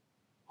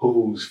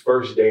 whose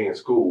first day in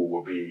school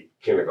will be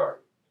kindergarten.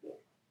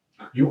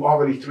 You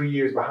already 3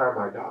 years behind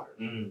my daughter.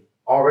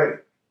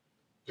 Already.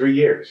 3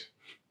 years.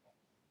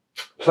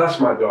 Plus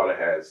my daughter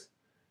has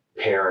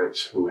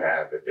parents who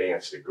have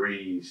advanced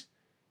degrees.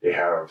 They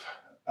have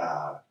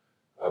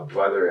a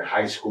brother in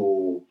high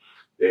school.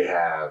 They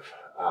have,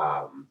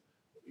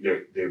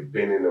 they've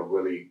been in a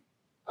really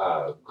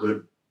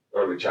good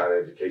early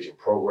childhood education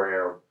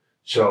program.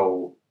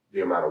 So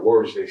the amount of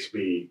words they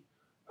speak,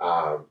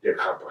 their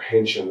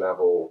comprehension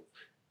level,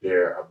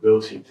 their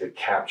ability to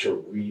capture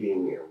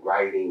reading and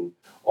writing,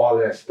 all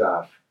that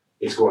stuff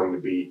is going to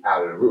be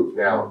out of the roof.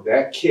 Now,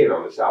 that kid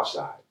on the South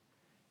Side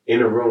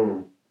in a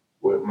room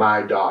with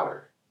my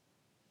daughter,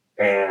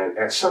 and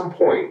at some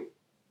point,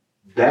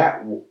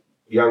 that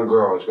young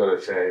girl is going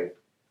to say,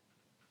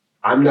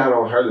 I'm not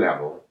on her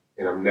level,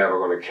 and I'm never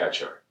going to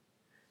catch her.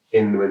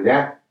 And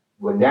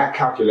when that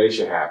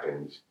calculation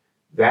happens,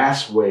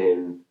 that's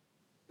when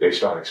they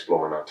start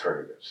exploring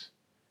alternatives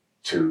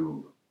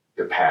to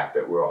the path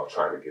that we're all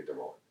trying to get them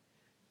on.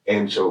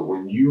 And so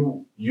when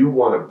you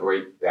want to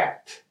break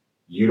that,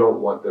 you don't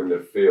want them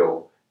to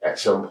feel at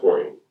some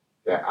point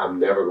that I'm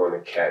never going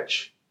to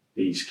catch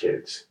these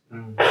kids.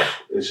 Mm-hmm.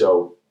 And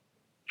so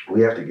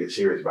we have to get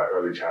serious about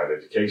early childhood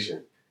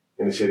education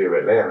in the city of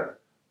Atlanta,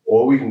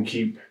 or we can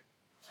keep,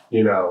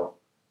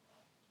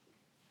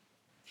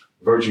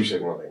 virtue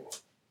signaling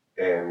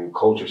and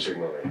culture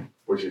signaling,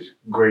 which is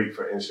great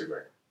for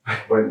Instagram,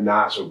 but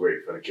not so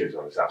great for the kids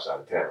on the South Side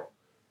of town.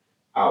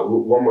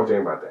 One more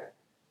thing about that.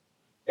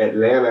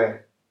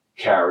 Atlanta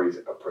carries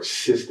a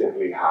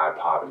persistently high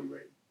poverty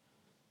rate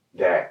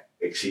that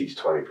exceeds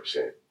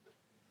 20%.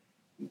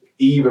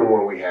 Even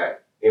when we had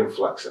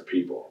influx of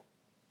people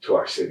to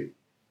our city,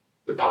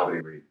 the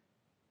poverty rate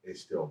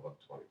is still above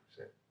 20%.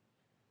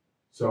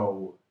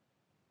 So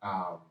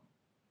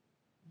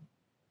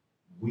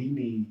we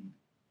need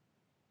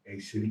a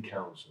city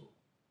council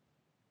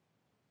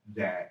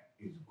that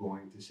is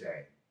going to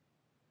say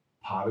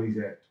poverty's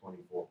at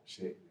 24%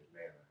 in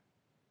Atlanta.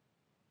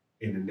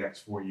 In the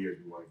next 4 years,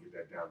 we want to get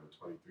that down to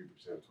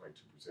 23%,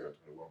 22%, or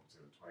 21%, or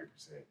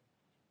 20%,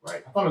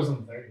 right? I thought it was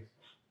in the 30s.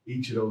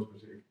 Each of those,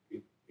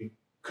 it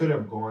could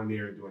have gone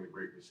there during the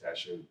Great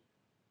Recession.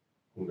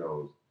 Who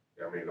knows?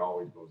 I mean, it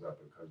always goes up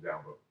and comes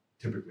down, but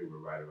typically we're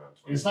right around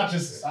 20%. It's not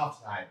just the South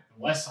Side. The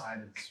West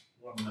Side is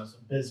one of the most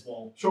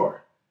abysmal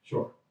Sure.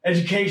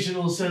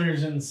 educational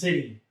centers in the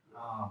city.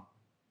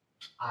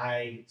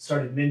 I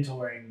started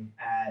mentoring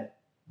at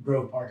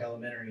Grove Park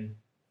Elementary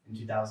in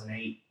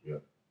 2008. Yeah.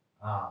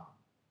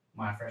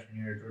 My freshman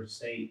year at Georgia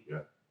State.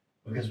 Yeah.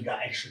 Because we got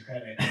extra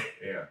credit.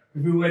 Yeah.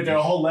 We went through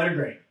a whole letter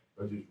grade.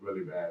 But it's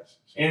really bad.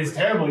 And it's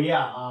terrible,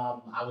 yeah.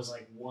 I was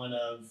like one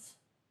of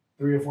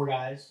 3 or 4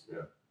 guys.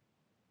 Yeah.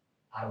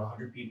 Out of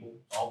 100 people,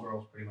 all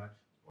girls pretty much.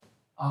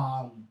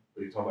 But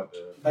you're talking about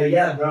But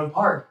yeah, Grove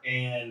Park.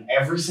 And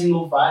every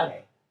single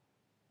Friday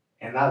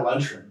in that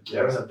lunchroom,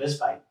 there was a fist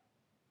fight.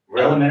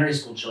 Really? Elementary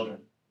school children,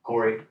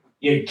 Corey.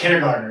 You had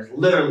kindergartners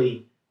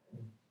literally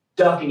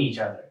ducking each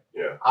other.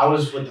 Yeah. I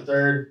was with the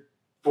 3rd,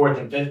 4th,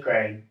 and 5th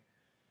grade,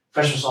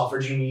 freshman, sophomore,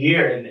 junior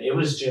year, and it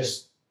was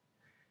just,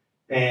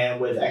 and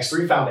with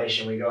X3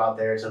 Foundation, we go out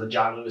there to the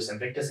John Lewis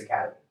Invictus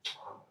Academy.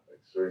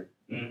 X3.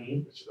 Mm-hmm.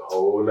 Which is a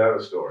whole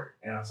nother story.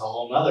 And it's a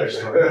whole nother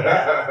story.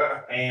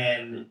 Yeah.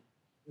 And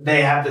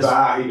they have this.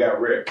 He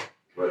got ripped.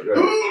 But, I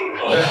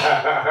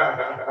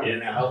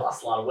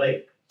lost a lot of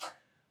weight.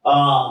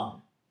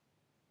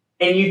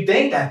 And you'd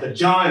think that the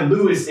John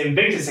Lewis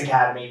Invictus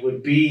Academy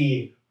would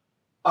be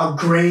a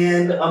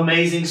grand,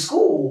 amazing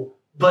school,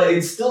 but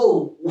it's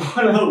still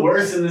one of the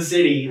worst in the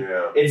city.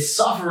 Yeah. It's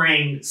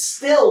suffering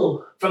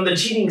still from the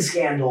cheating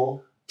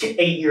scandal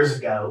 8 years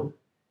ago,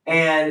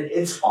 and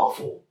it's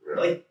awful. Yeah.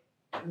 Like,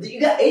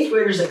 you got 8th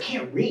graders that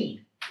can't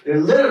read.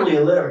 They're literally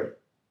illiterate.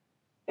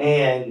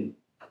 And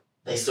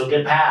they still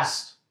get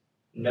passed.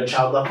 No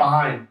child left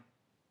behind.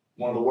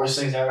 One of the worst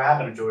things that ever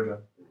happened in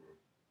Georgia.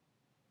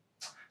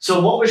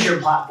 So what was your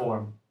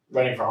platform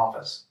running for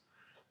office?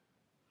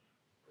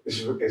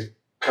 It's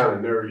kind of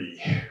nerdy,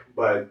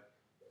 but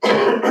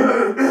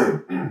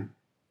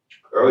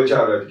early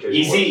childhood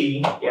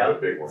education was a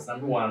big one. That's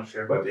number 1, I'm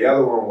sure. But the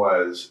other one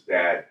was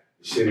that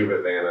the city of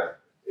Atlanta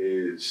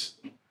is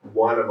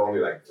one of only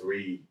like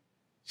 3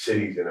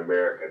 cities in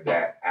America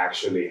that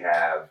actually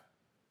have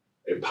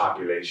a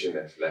population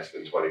that's less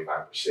than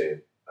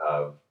 25%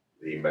 of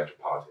the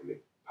metropolitan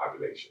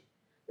population.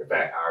 In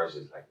fact, ours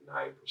is like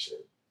 9%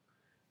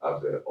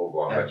 of the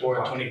overall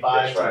metropolitan.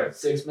 25 to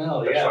 6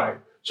 million. That's right.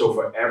 So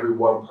for every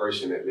 1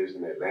 person that lives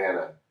in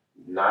Atlanta,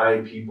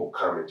 9 people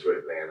come into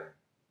Atlanta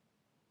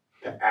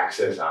to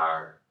access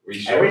our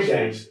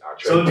resources.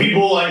 So the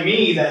people like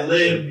me that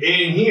live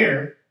in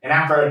here and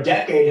after a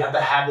decade have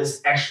to have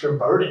this extra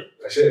burden.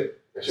 That's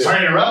it. Sorry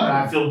to interrupt, but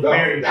I feel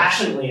very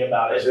passionately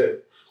about it. That's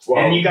it.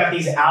 Well, and you got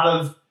these out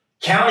of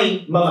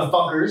county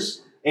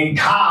motherfuckers in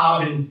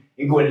Cobb and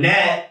in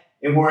Gwinnett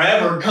and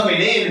wherever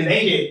coming in, and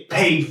they get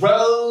paved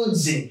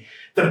roads and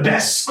the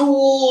best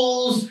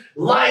schools,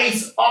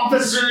 lights,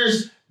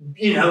 officers,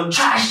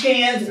 trash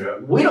cans. Yeah.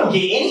 We don't get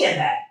any of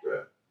that.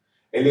 Yeah.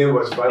 And then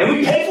what's funny? And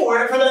we pay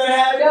for it for them to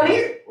have it down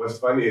here. What's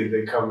funny is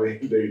they come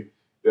in,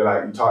 they're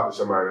like, you talk to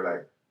somebody, they're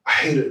like, I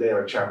hate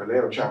Atlanta traffic.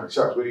 Atlanta traffic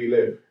sucks. Where do you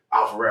live?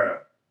 Alpharetta.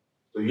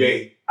 So you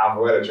hate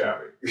Alpharetta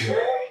traffic.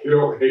 You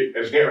don't hate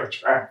Atlanta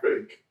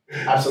traffic.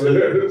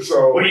 Absolutely.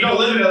 So when you don't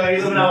live in Atlanta,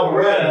 you live in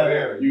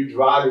Alpharetta. You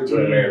drive into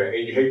Atlanta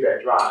and you hate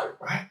that drive.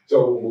 Right.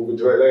 So moving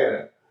to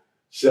Atlanta.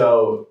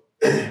 So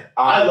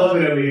I love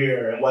it over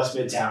here in West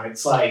Midtown.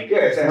 It's like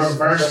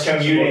reverse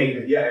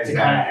commuting to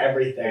kind of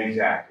everything.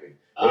 Exactly.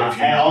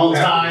 At all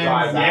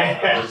times,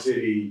 drive out of the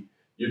city,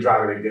 you're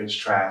driving against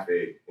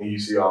traffic, and you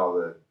see all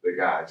the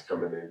guys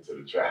coming into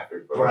the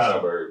traffic from the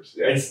suburbs.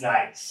 Yeah. It's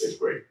nice. It's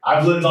great.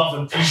 I've lived off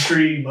of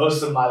Peachtree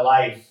most of my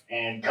life,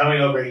 and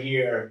coming over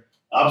here,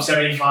 up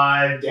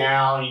 75,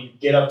 down, you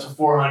get up to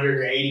 400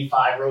 or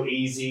 85 real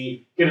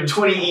easy. Get a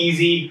 20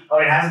 easy.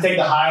 I have to take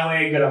the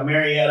highway, go to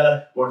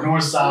Marietta or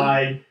North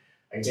Side.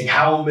 I can take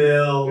Howell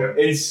Mill.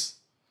 Yeah.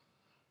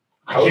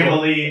 I can't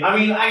believe. I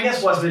mean, I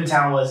guess West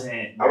Midtown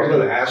wasn't. I was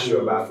going to ask you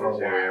about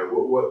this area.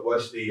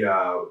 What's the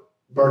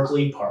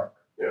Berkeley Park?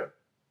 Yeah.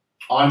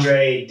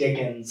 Andre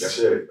Dickens. That's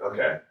it.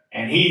 Okay.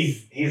 And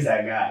he's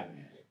that guy,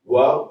 man.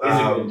 Well, he's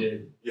a good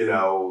dude. You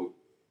know,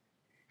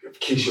 if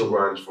Keisha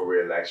runs for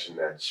re-election,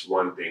 that's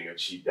one thing. If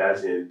she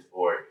doesn't,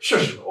 or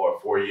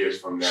 4 years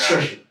from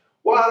now,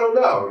 well, I don't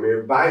know. I mean,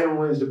 if Biden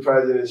wins the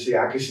presidency,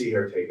 I could see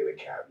her taking a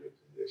cabinet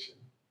position.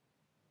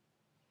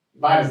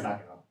 Biden's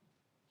not gonna.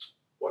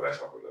 Well, that's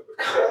not another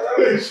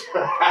conversation.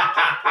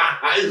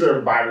 I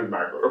said Biden's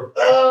not gonna.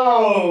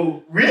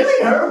 Oh,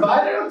 really? Her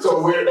Biden?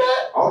 So weird.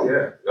 Oh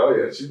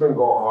yeah. She's been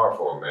going hard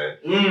for him, man.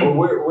 But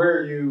where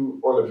are you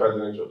on the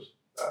presidential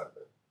side?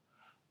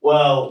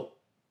 Well,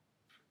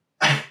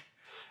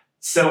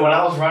 so when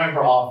I was running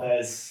for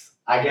office,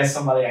 I guess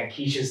somebody on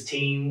Keisha's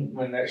team,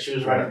 when she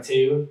was running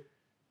too,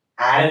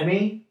 added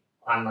me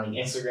on like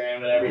Instagram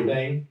and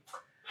everything.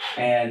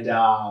 And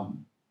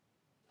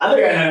I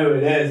think I know who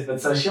it is,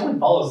 but so she only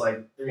follows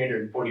like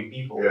 340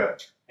 people. Yeah.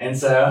 And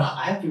so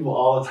I have people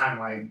all the time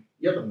like,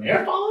 yo, the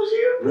mayor follows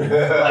you?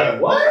 Like,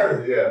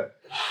 what? Yeah.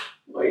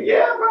 Like,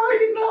 yeah, bro,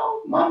 you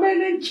know, my man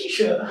named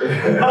Keisha.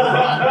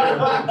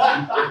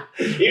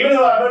 Even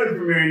though I voted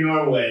for Mary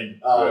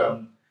Norwood,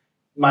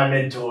 my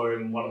mentor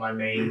and one of my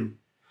main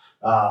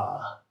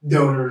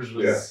donors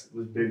was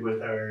big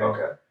with her.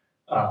 Okay.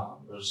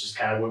 It was just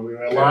kind of where we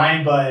were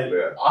aligned, but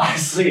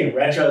honestly, in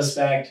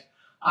retrospect,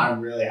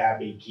 I'm really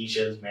happy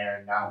Keisha's mayor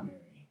and not Mary.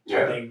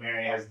 Yeah. I think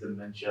Mary has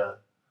dementia,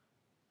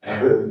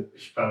 and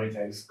she probably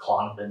takes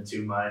Klonopin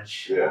too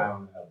much. Yeah. I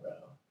don't know, bro.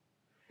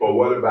 But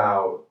what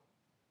about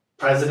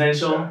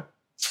presidential?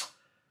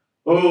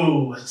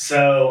 Ooh,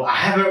 so I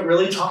haven't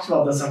really talked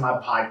about this on my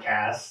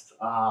podcast,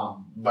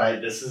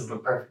 but this is the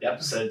perfect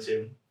episode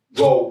too.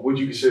 Well, would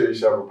you consider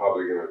yourself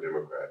Republican or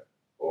Democrat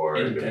or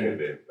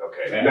independent?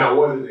 Okay. Yeah. Now,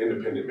 what does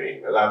independent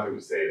mean? A lot of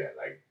people say that,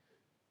 like,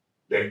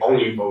 they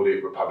only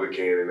voted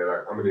Republican and they're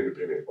like, I'm an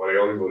independent. Or they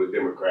only voted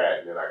Democrat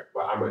and they're like,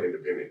 well, I'm an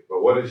independent.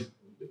 But what is,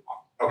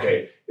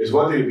 okay, it's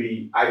one thing to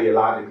be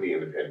ideologically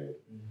independent,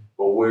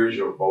 but where's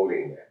your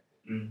voting at,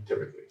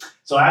 typically?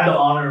 So I have the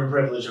honor and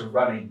privilege of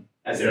running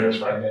as an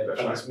independent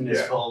for this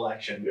municipal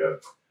election, Yeah.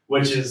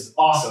 which is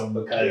awesome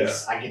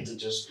because I get to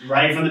just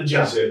right from the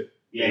jump. That's it.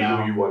 You know?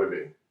 Who you want to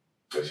be.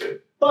 That's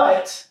it.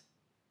 But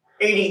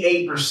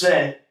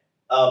 88%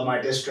 of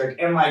my district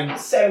and like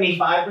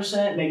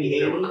 75%, maybe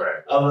 80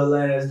 Democrat. of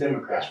Atlanta is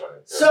Democrat. That's right.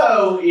 Yeah.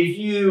 So if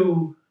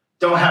you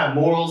don't have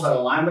morals that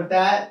align with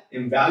that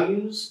and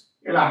values,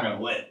 you're not going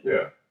to win.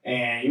 Yeah.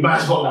 And you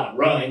might as well not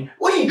run.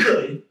 Well, you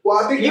could.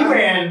 Well, I think you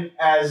ran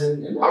as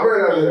an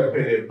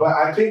independent, but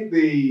I think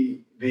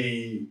the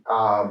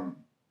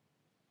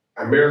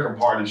American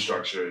party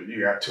structure,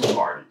 you got two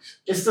parties.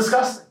 It's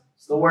disgusting.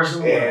 It's the worst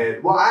in the world.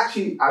 And well,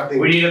 actually, I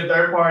think we need a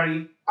third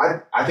party.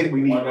 I think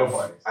we need no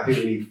parties. I think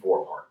we need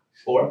 4 parties.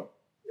 4?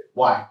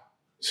 Why?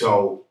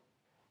 So,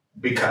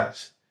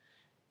 because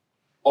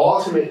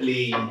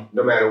ultimately,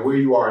 no matter where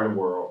you are in the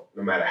world,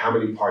 no matter how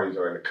many parties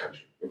are in the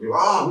country, if you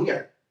we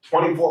got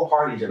 24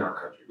 parties in our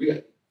country, we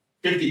got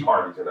 50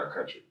 parties in our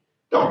country.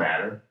 Don't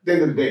matter. At the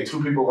end of the day,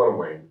 2 people are going to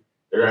win.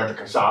 They're going to have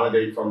to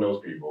consolidate from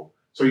those people.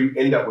 So you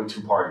end up with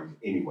 2 parties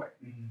anyway.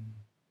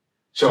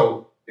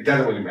 So it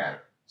doesn't really matter.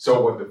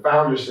 So what the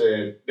founders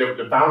said,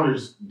 the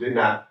founders did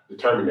not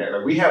determine that.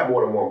 Like, we have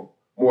more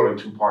than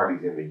 2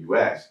 parties in the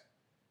U.S.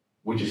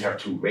 We just have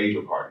 2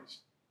 major parties.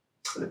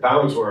 The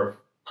founders were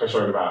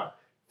concerned about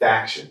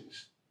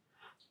factions.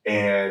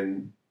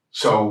 And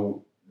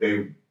so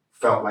they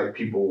felt like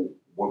people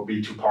would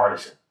be too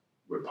partisan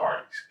with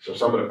parties. So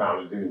some of the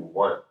founders didn't even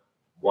want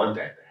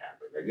that to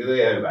happen. Like,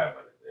 everybody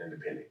wanted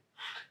independent.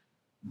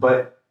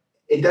 But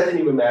it doesn't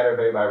even matter if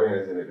everybody ran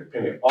as an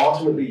independent.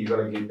 Ultimately, you're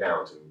going to get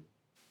down to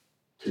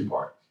 2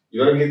 parties.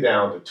 You're going to get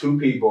down to 2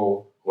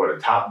 people who are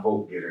the top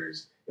vote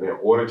getters. And in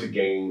order to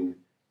gain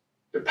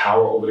the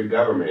power over the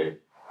government,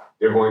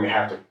 they're going to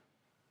have to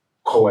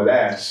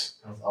coalesce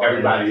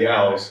everybody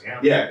else.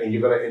 Yeah, and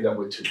you're going to end up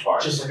with 2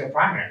 parties. Just like a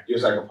primary.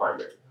 Just like a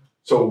primary.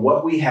 So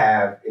what we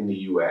have in the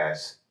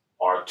U.S.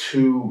 are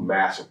 2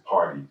 massive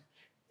parties.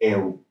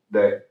 And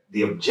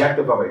the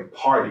objective of a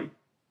party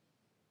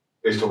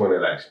is to win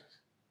elections.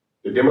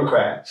 The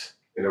Democrats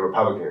and the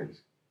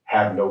Republicans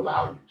have no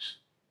values.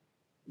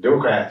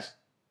 Democrats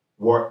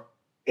were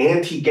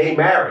anti-gay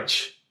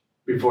marriage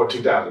before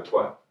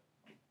 2012.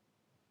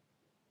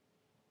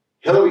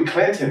 Hillary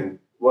Clinton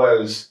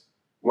was,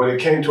 when it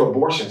came to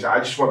abortions, I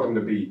just want them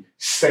to be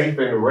safe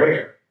and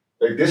rare.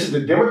 Like, this is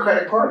the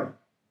Democratic Party.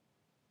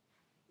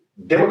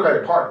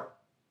 Democratic Party.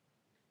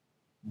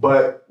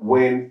 But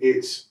when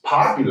it's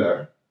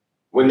popular,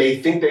 when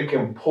they think they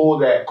can pull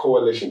that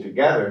coalition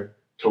together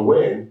to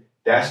win,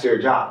 that's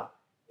their job.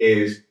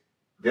 Is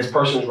this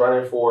person's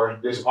running for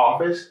this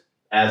office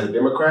as a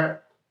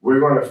Democrat, we're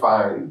going to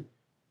find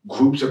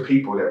groups of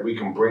people that we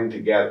can bring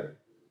together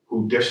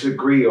who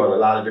disagree on a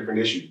lot of different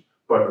issues,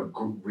 but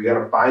we're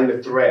going to find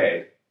a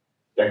thread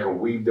that can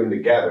weave them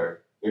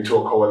together into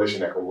a coalition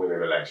that can win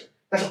an election.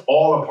 That's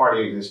all a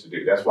party exists to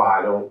do. That's why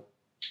I don't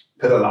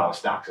put a lot of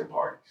stocks in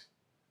parties.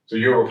 So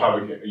you're a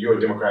Republican, you're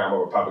a Democrat, I'm a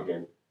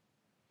Republican.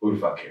 Who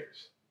the fuck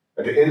cares?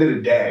 At the end of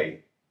the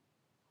day,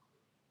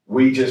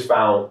 we just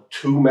found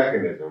two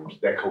mechanisms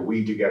that can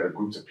weave together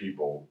groups of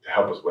people to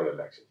help us win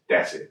elections.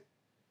 That's it.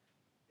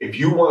 If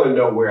you want to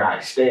know where I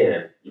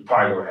stand, you're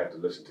probably going to have to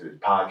listen to this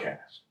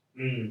podcast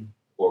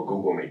or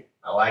Google me.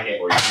 I like it.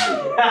 Or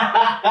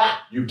YouTube.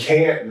 You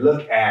can't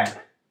look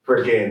at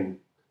freaking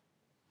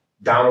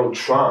Donald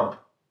Trump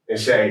and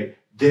say,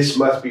 this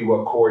must be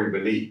what Corey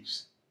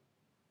believes.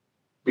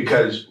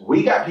 Because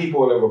we got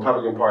people in the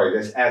Republican Party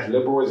that's as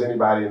liberal as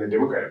anybody in the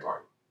Democratic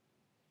Party.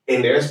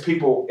 And there's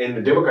people in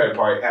the Democratic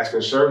Party as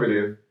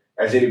conservative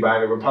as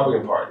anybody in the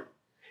Republican Party.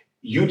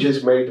 You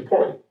just made the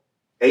point.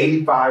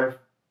 85%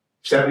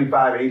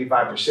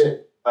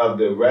 of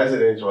the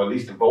residents, or at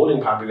least the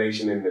voting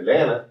population in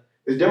Atlanta,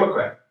 is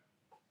Democrat.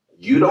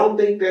 You don't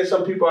think there's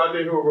some people out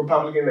there who are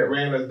Republican that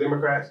ran as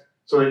Democrats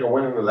so they can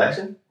win an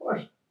election? Of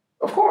course.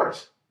 Of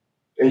course.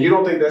 And you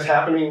don't think that's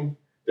happening?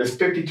 There's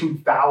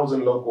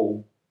 52,000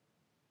 local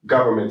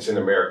governments in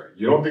America.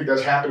 You don't think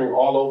that's happening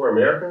all over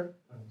America?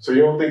 So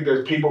you don't think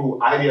there's people who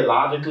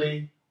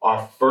ideologically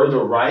are further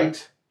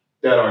right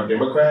that are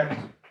Democrats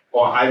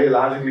or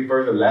ideologically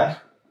further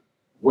left?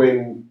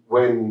 When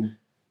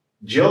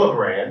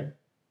Gillibrand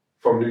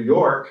from New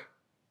York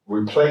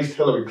replaced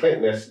Hillary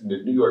Clinton as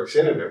the New York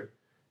senator,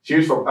 she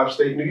was from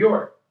upstate New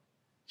York.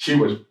 She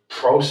was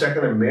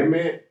pro-Second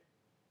Amendment.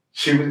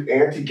 She was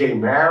anti-gay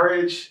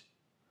marriage,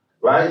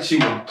 right? She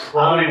was I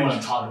don't even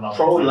want to talk about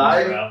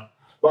pro-life.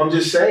 But I'm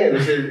just saying,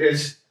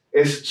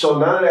 it's so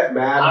none of that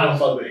matters. I don't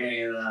fuck with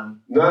any of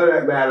them. None of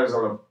that matters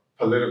on a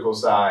political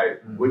side,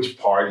 which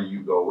party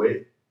you go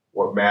with.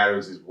 What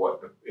matters is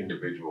what the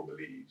individual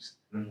believes.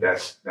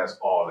 That's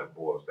all it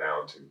boils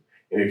down to.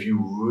 And if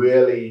you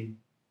really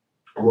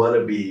want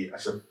to be a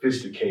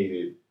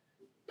sophisticated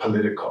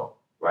political,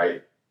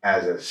 right,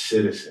 as a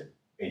citizen,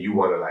 and you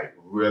want to like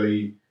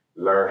really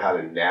learn how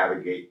to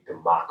navigate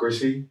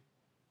democracy,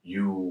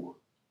 you're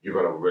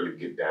going to really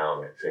get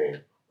down at saying,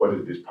 what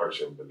does this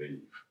person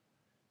believe?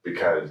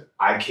 Because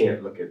I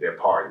can't look at their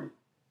party.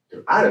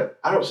 I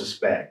don't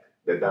suspect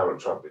that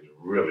Donald Trump is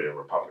really a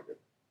Republican,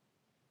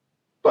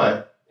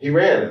 but he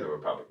ran as a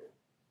Republican.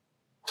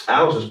 I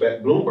don't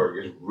suspect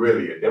Bloomberg is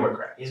really a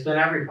Democrat. He's been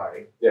every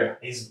party. Yeah.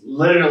 He's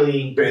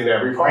literally been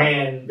every party.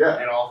 Ran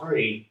in all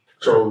three.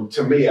 So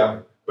to me,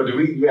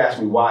 you asked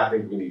me why I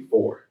think we need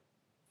four.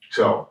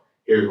 So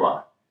here's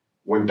why.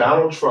 When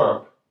Donald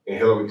Trump and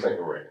Hillary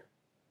Clinton ran,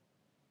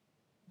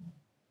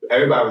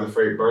 everybody was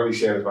afraid Bernie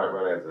Sanders might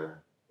run as an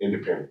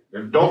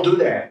independent. Don't do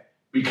that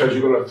because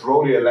you're going to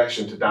throw the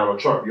election to Donald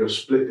Trump. You'll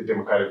split the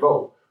Democratic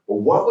vote. But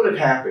what would have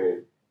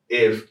happened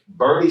if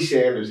Bernie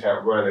Sanders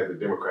had run as a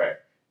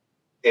Democrat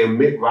and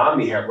Mitt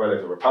Romney had run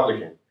as a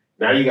Republican?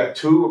 Now you got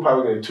two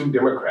Republicans and two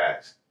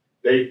Democrats.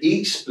 They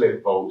each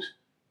split votes.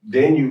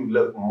 Then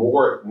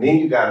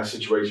you got a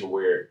situation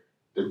where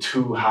the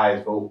two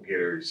highest vote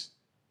getters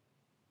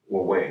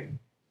will win.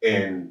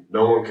 And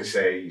no one can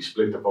say you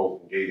split the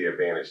vote and gave the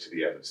advantage to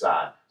the other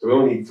side. So we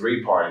don't need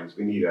three parties.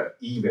 We need an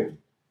even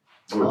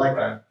group. I like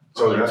that.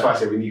 So that's why I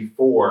said we need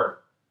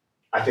four.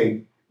 I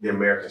think the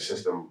American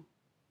system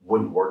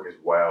wouldn't work as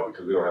well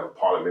because we don't have a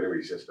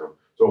parliamentary system.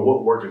 So it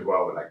wouldn't work as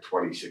well with like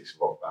 26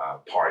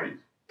 parties,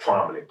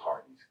 prominent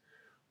parties.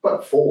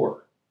 But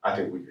four, I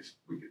think we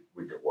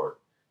could work.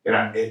 And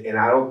I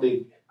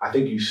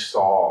think you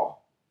saw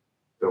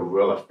the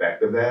real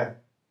effect of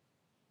that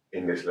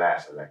in this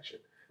last election.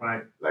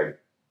 Right. Like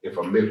if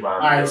a Mitt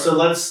Romney. All right, so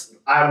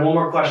I have one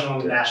more question on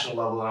the national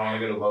level and I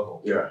want to go to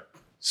local. Yeah.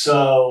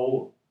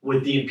 So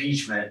with the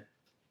impeachment,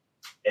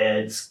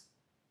 it's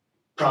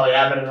probably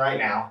happening right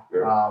now.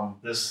 Yeah.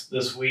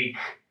 This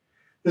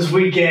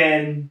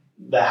weekend,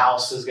 the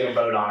House is going to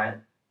vote on it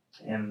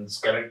and it's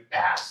going to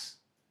pass.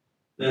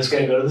 Then it's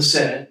going to go to the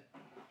Senate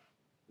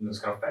and it's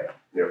going to fail.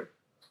 Yep.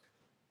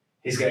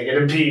 He's going to get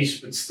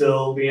impeached but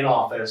still be in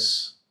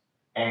office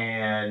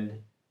and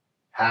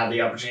have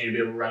the opportunity to be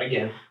able to run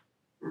again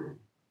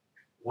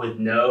with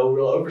no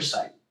real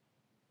oversight.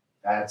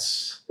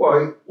 That's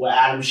what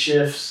Adam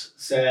Schiff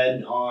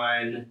said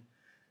on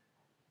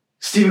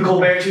Stephen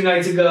Colbert 2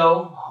 nights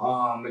ago.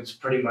 It's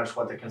pretty much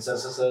what the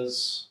consensus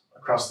is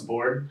across the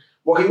board.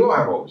 Well, he will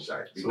have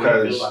oversight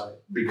So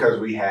because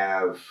we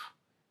have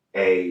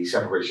a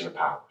separation of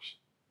powers.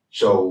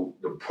 So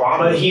the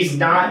problem, but he's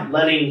not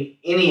letting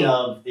any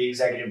of the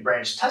executive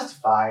branch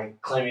testify,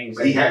 claiming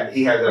he has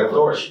that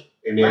authority.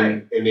 And then,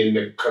 Right. and then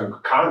the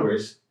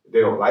Congress, if they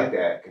don't like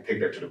that, can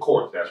take that to the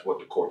courts. That's what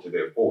the courts are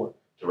there for,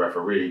 to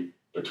referee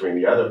between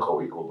the other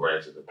co-equal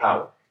branches of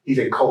power. He's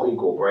a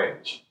co-equal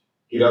branch.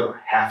 He doesn't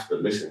have to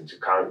listen to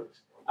Congress.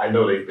 I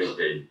know they think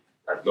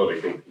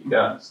he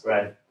does,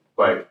 Right.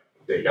 but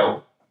they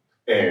don't.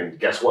 And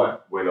guess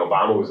what? When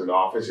Obama was in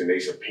office and they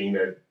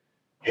subpoenaed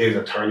his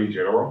attorney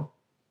general,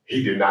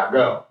 he did not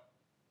go.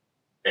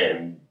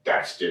 And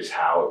that's just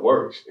how it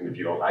works. And if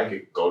you don't like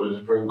it, go to the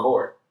Supreme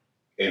Court.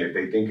 And if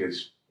they think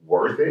it's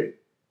worth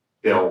it,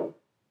 they'll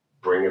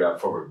bring it up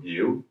for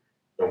review,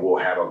 and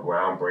we'll have a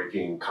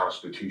groundbreaking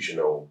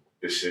constitutional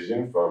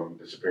decision from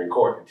the Supreme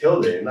Court.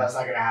 Until then, That's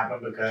not going to happen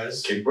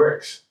because. kick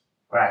bricks.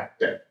 Right.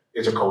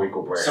 It's a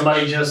co-equal branch.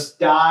 Somebody just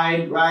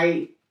died,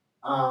 right?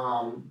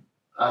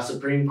 A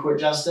Supreme Court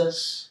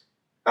justice.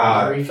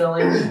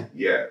 Refilling?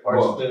 Yeah.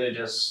 Or did they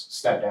just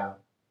step down?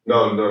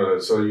 No.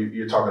 So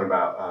you're talking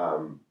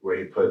about where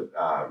he put,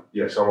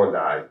 someone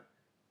died,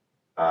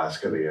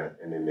 Scalia,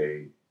 and then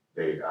they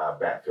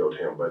backfilled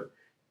him. But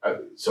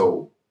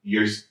so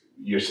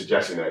you're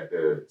suggesting that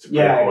the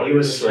Supreme Court he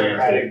was a slanted.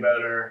 Democratic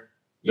voter.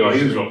 No,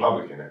 he was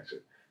Republican,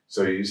 actually.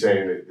 So you're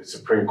saying that the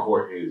Supreme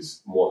Court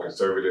is more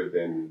conservative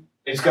than...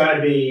 It's got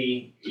to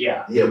be,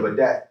 yeah. Yeah, but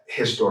that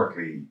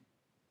historically,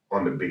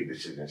 on the big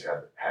decisions,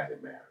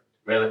 hasn't mattered.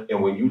 Really?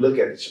 And when you look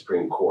at the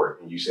Supreme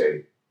Court and you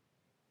say,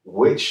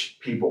 which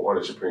people on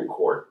the Supreme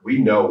Court, we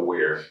know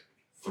where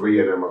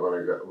 3 of them are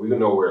going to go. We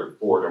know where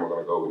 4 of them are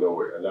going to go. We know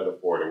where another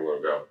 4 of them are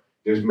going to go.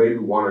 There's maybe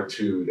 1 or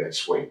 2 that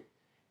swing.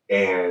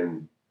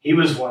 And he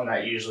was one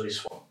that usually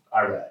swung.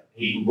 I read.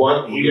 He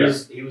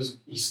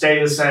stayed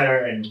in the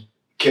center and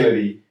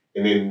Kennedy,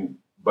 and then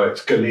but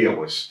Scalia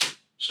was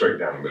straight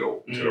down the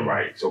middle to the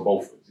right. So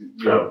both,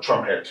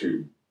 Trump had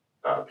 2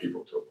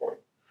 people to a point.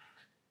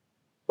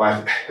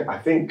 But I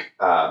think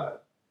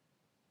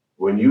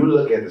when you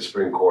look at the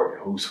Supreme Court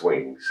and who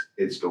swings,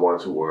 it's the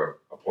ones who were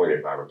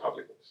appointed by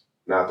Republicans,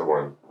 not the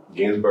one.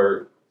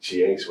 Ginsburg,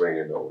 she ain't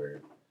swinging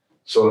nowhere.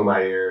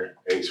 Sotomayor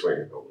ain't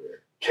swinging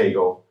nowhere.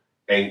 Cagle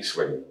ain't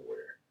swinging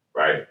nowhere,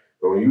 right?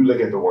 But when you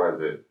look at the ones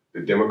that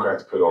the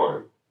Democrats put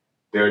on,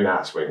 they're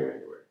not swinging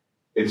anywhere.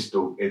 It's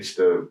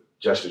the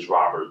Justice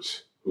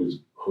Roberts who's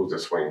a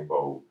swing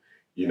vote.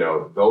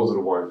 Those are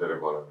the ones that are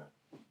going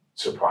to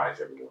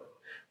surprise everyone.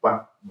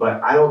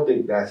 But I don't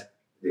think that's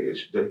the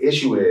issue. The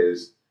issue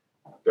is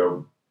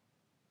the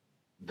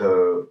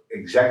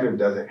executive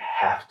doesn't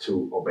have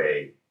to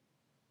obey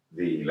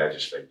the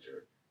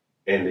legislature,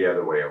 and the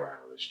other way around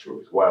is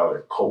true as well.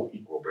 They're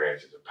co-equal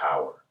branches of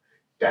power.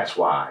 That's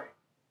why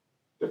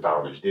the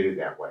founders did it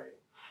that way.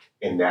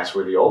 And that's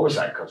where the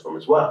oversight comes from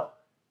as well.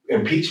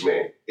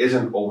 Impeachment is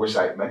an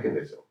oversight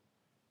mechanism.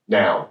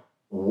 Now,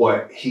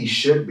 what he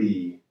should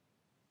be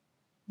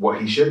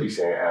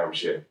saying, Adam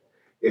Schiff,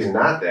 is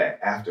not that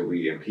after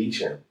we impeach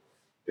him,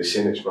 the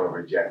Senate's going to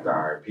reject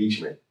our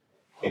impeachment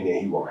and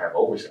then he won't have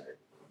oversight.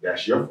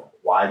 That's your fault.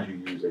 Why did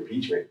you use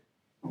impeachment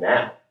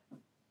now,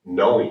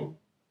 knowing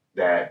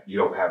that you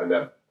don't have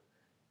enough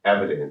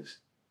evidence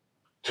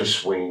to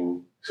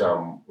swing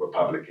some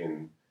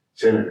Republican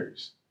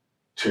senators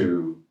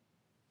to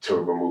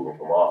remove him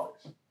from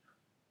office?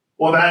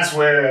 Well, that's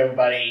where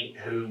everybody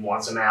who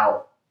wants him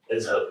out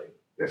is hoping.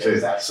 That's is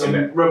it. that some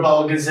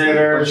Republican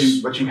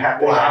senators but you have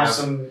to will have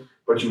some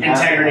but you have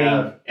integrity to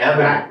have and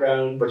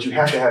background. But you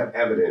have to have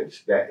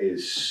evidence that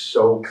is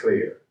so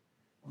clear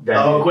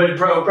that quid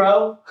pro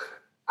quo?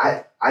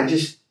 I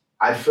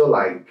feel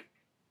like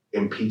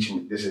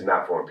impeachment, this is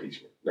not for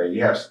impeachment. Now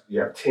you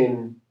have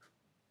 10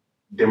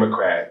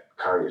 Democrat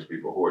Congress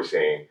people who are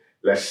saying,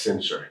 let's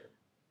censure him,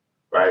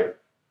 right?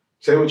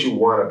 Say what you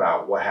want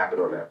about what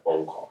happened on that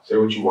phone call. Say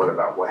what you want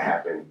about what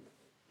happened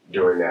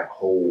during that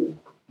whole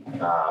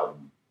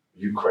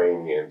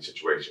Ukrainian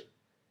situation.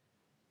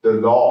 The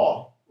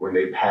law, when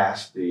they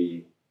passed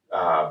the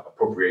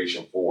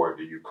appropriation for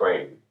the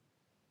Ukraine,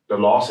 the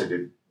law said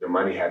that the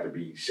money had to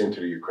be sent to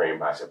the Ukraine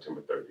by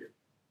September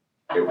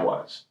 30th. It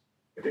was.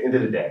 At the end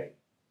of the day,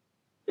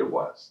 it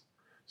was.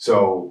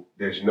 So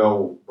there's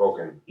no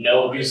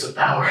no abuse of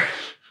power.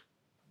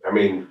 I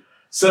mean,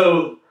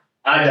 so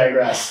I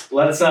digress.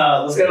 Let's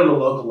go to the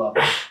local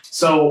level.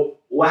 So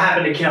what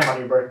happened to Kim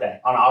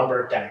on our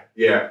birthday?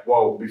 Yeah,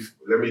 well,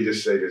 let me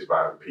just say this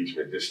about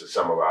impeachment, just to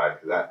summarize,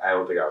 because I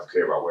don't think I was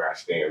clear about where I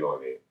stand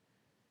on it.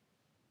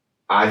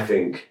 I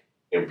think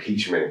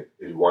impeachment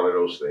is one of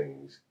those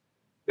things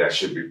that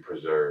should be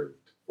preserved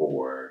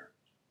for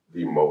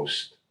the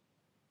most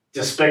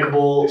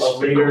despicable of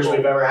leaders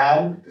we've ever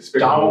had.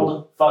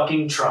 Donald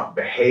fucking Trump.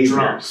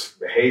 Behaviors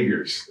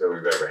that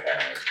we've ever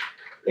had.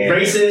 And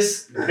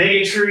racist,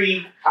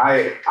 bigotry.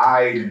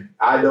 I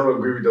don't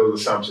agree with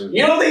those assumptions.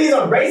 You don't think he's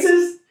a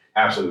racist?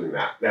 Absolutely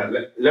not. Now,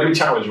 let me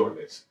challenge you on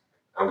this.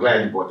 I'm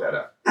glad you brought that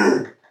up.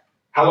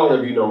 How long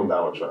have you known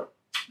Donald Trump?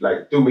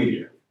 Like, through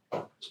media?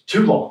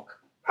 Too long.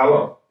 How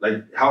long?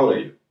 Like, how old are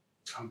you?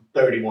 I'm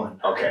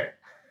 31. Okay.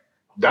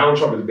 Donald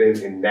Trump has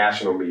been in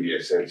national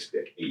media since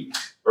the 80s,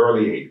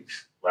 early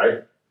 80s,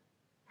 right?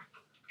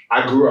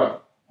 I grew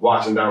up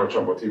watching Donald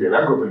Trump on TV, and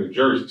I grew up in New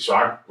Jersey, so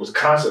I was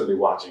constantly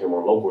watching him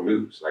on local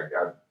news.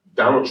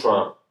 Donald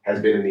Trump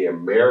has been in the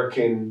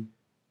American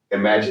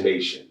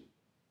imagination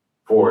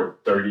for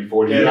 30,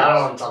 40 years. Dude, I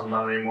don't want to talk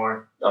about it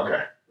anymore.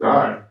 Okay. All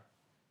right.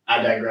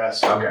 I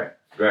digress. Okay.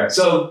 Go ahead.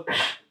 So,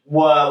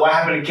 what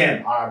happened to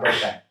Kim on our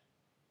birthday?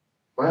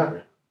 What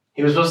happened?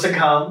 He was supposed to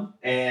come,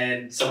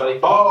 and somebody.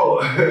 Oh,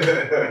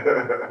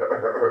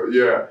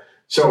 yeah.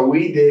 So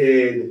we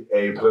did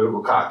a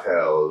political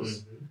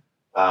cocktails.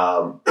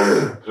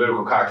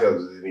 Political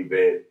cocktails is an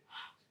event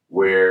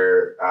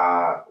where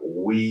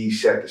we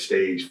set the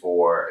stage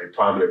for a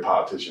prominent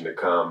politician to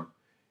come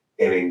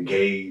and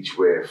engage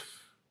with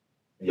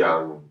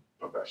young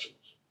professionals.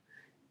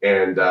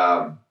 And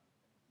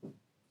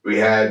we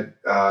had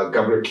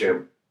Governor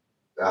Kemp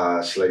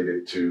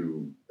slated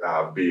to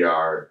be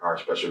our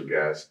special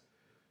guest,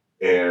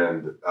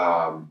 and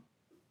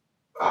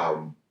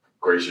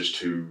gracious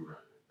to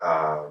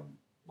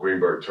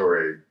Greenberg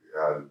Torrey,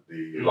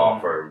 the law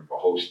firm, for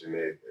hosting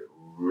it.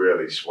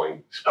 Really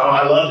swing. Oh,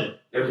 I loved it.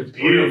 It was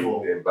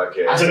beautiful. In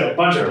Buckhead. I took a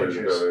bunch of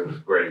pictures. It was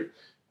great.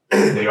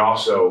 They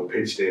also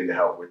pitched in to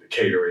help with the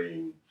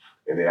catering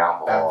and the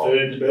alcohol. That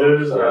food,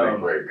 booze. Really Oh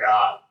great. my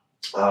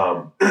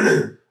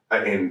God.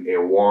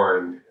 And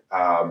Warren,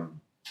 I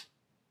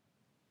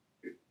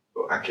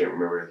can't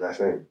remember his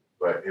last name,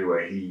 but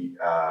anyway,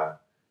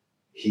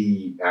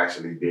 he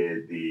actually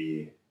did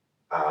the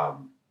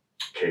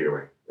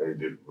catering. He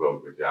did a real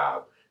good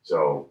job.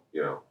 So,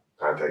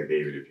 contact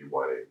David if you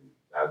want it.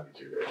 I'll get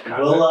you there.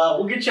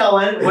 We'll get y'all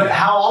in.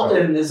 How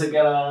often is it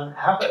gonna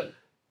happen?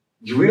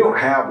 We don't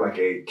have like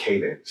a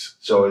cadence,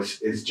 so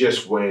it's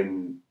just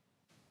when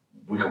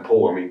we can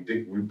pull. I mean,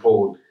 we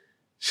pulled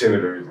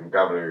senators and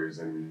governors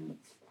and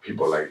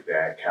people like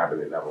that,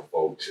 cabinet level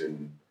folks,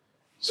 and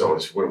so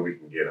it's when we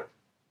can get them.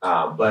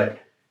 But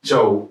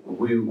so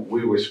we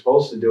were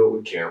supposed to do it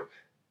with Kemp,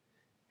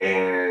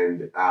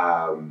 and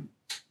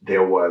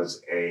there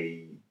was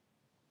an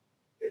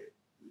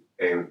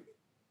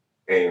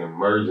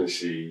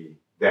emergency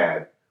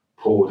that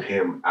pulled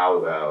him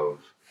out of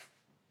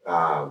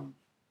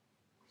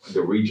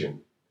the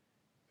region.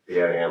 He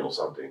had to handle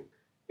something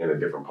in a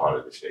different part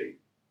of the state.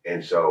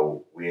 And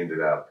so we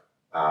ended up,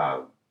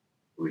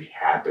 we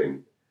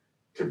happened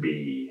to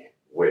be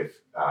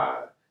with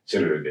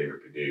Senator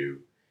David Perdue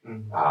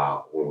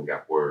when we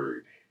got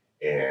word,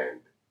 and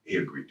he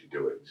agreed to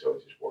do it. So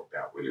it just worked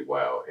out really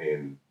well.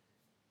 And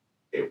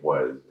it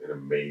was an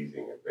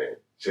amazing event.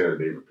 Senator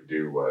David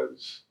Perdue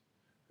was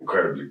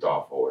incredibly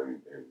thoughtful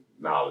and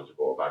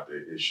knowledgeable about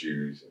the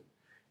issues. And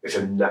it's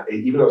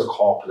even though it's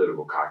called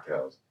political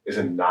cocktails, it's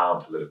a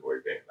non-political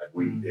event.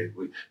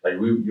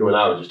 You and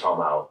I were just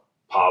talking about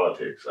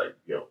politics,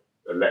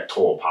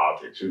 electoral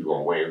politics, who's going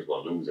to win, who's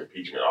going to lose,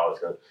 impeachment, all this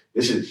stuff.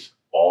 This is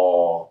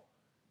all,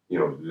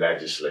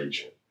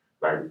 legislation,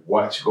 like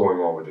what's going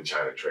on with the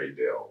China trade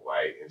deal,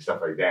 right, and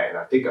stuff like that. And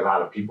I think a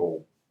lot of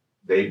people,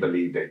 they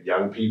believe that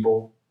young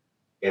people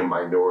and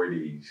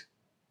minorities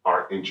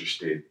aren't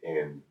interested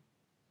in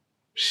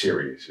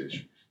serious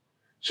issues.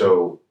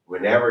 So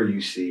whenever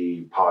you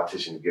see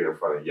politicians get in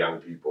front of young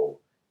people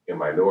and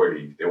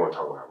minorities, they want to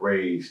talk about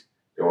race,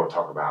 they want to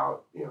talk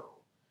about,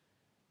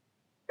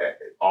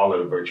 all of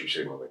the virtue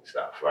signaling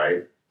stuff,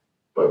 right?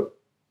 But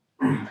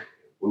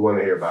we want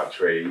to hear about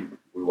trade.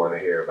 We want to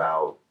hear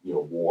about,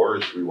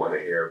 wars. We want to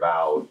hear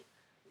about,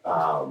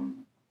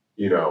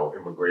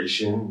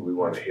 immigration. We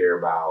want to hear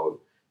about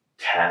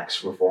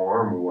tax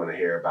reform. We want to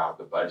hear about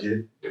the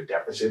budget, the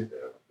deficit,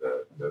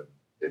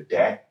 the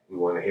debt. We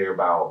want to hear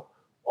about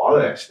all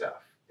of that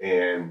stuff,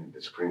 and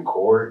the Supreme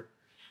Court.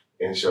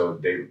 And so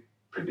David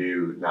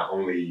Perdue not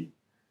only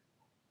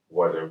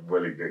was a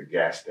really good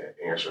guest at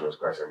answering those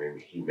questions, I mean,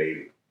 he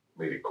made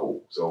it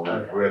cool. So it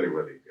was really,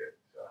 really good.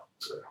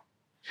 So.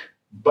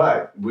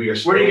 But we are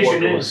still. Where do you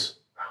get your news?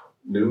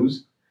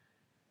 News?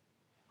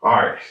 All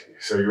right.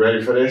 So you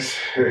ready for this?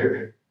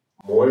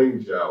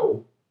 Morning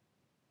Joe.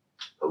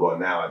 Well,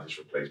 now I just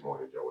replaced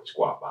Morning Joe with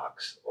Squawk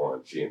Box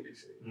on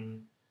CNBC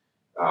in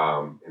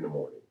the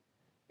morning.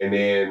 And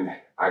then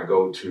I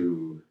go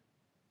to,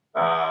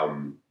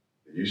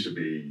 it used to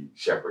be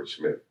Shepard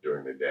Smith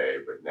during the day,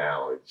 but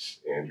now it's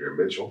Andrea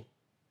Mitchell.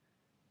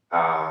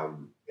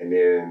 And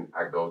then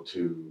I go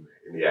to,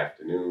 in the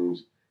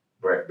afternoons,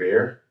 Brett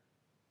Baier.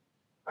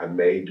 I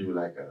may do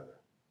like a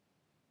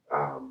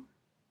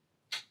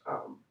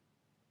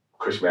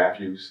Chris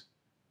Matthews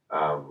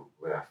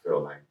when I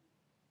feel like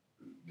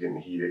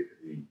getting heated.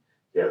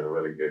 He has a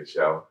really good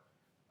show.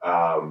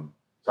 So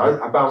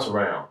I bounce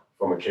around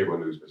from a cable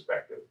news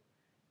perspective.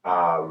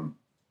 And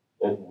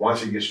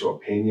once it gets to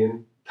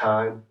opinion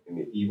time in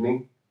the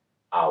evening,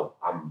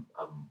 I'm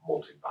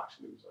multi-Fox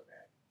News on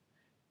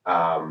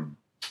that.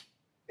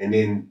 And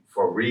then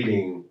for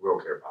reading Real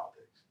Clear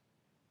Politics,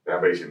 and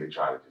I basically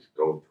try to just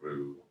go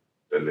through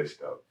the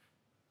list of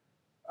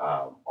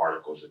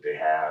articles that they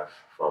have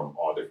from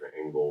all different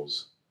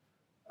angles.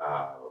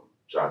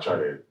 So I try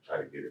to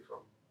get it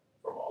from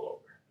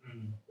all over.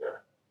 Yeah.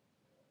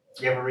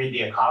 You ever read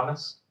The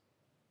Economist?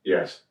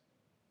 Yes,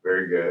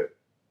 very good,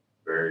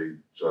 very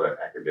sort of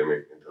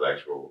academic,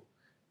 intellectual.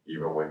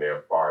 Even when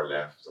they're far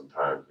left,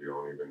 sometimes you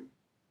don't even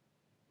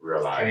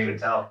realize. Can't even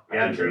tell.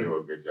 I think they do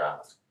a good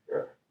job.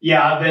 Yeah.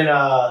 Yeah, I've been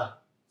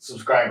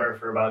subscriber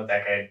for about a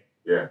decade.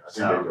 Yeah, I think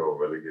So- they do a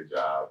really good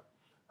job.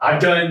 I've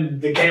done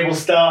the cable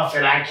stuff,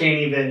 and I can't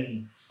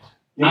even.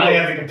 I don't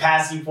have the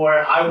capacity for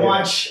it. I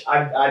watch.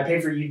 I pay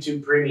for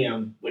YouTube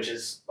Premium, which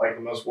is like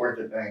the most worth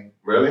it thing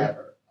Really?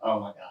 ever. Oh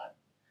my god!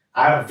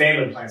 I have a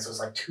family plan, so it's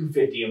like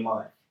 $250 a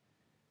month,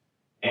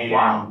 and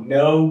Wow.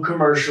 no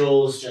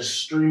commercials, just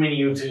streaming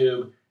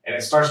YouTube, and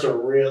it starts to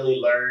really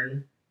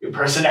learn your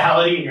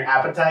personality and your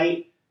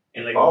appetite.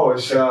 And like, Oh,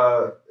 it's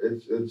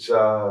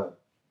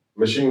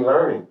machine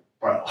learning.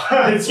 bro,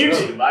 it's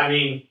YouTube. I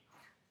mean,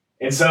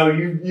 and so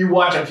you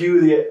watch a few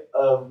of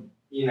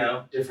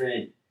the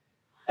different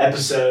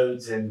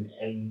episodes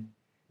and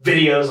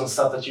videos on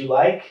stuff that you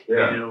like,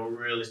 Yeah. and it'll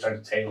really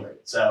start to tailor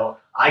it. So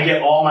I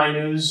get all my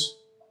news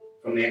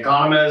from The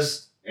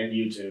Economist and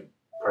YouTube,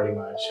 pretty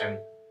much, and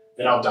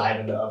then I'll dive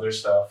into other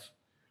stuff.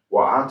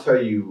 Well, I'll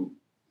tell you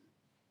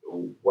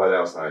what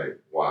else I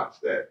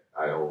watch that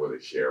I don't really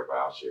share, but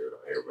I'll share it on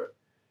here. But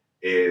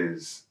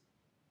is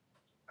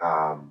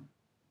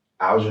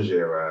Al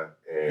Jazeera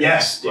and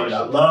Yes, dude, I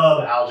Russian,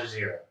 love Al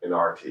Jazeera. and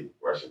RT,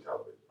 Russian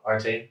television.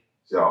 RT?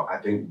 So I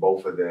think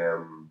both of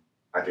them.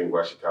 I think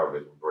Russian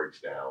television breaks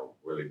down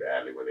really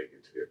badly when they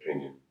get to the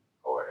opinion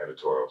or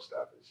editorial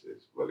stuff.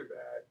 It's really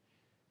bad.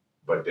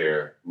 But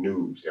their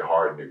news, their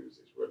hard news,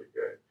 is really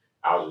good.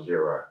 Al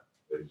Jazeera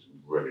is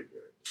really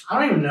good. I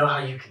don't even know how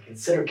you can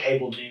consider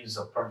cable news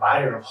a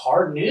provider of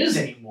hard news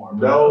anymore,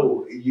 bro.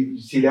 No, you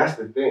see, that's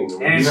the thing.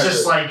 And it's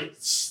just like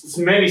it's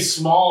maybe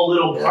small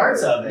little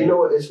parts of it. You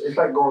know, it's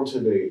like going to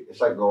the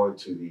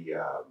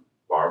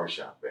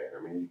barbershop, man.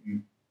 I mean,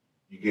 you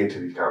get into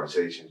these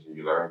conversations and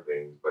you learn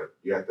things, but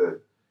you have to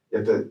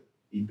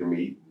eat the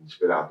meat and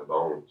spit out the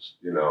bones,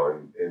 you know.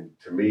 And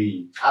to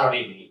me, I don't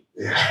eat meat.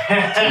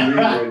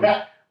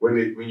 to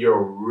me, when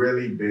you're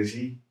really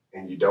busy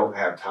and you don't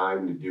have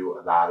time to do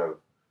a lot of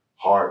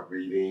hard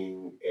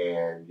reading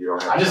and you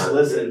don't have I just time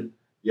listen.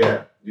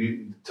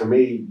 to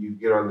me,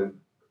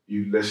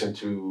 you listen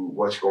to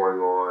what's going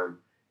on,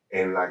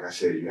 and like I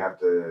said, you have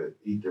to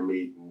eat the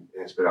meat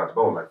and spit out the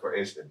bone. Like for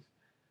instance,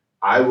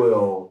 I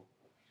will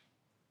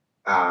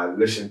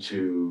listen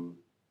to,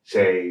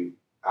 say,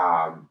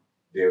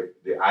 the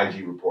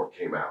IG report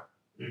came out,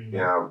 Mm-hmm.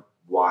 and I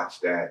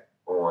watched that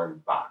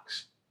on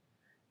Fox,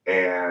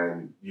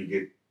 and you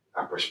get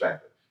a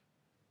perspective,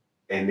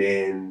 and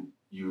then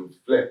you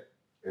flip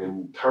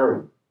and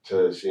turn to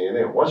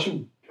CNN.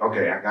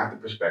 I got the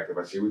perspective,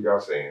 I see what y'all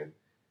saying.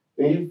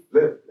 Then you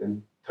flip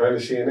and turn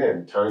to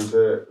CNN, turn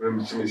to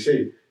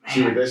MSNBC,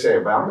 see what they're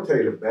saying. But I'm gonna tell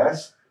you the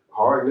best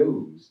hard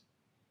news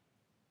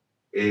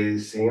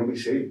is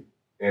CNBC.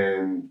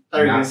 And I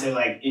thought you were gonna say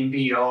like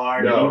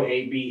NPR, No.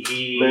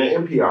 WABE,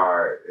 man,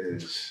 NPR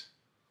is,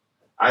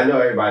 I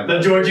know everybody the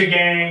knows Georgia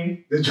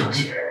Gang. the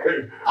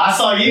Georgia. I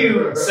saw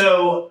you,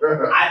 so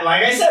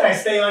like I said, I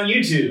stay on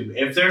YouTube.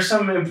 If there's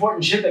some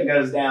important shit that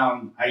goes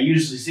down, I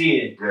usually see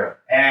it. Yeah.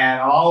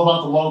 And all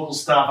about the local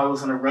stuff. I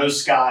listen to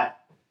Rose Scott,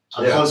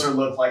 A Yeah. Closer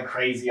Look Like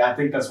Crazy. I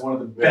think that's one of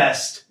the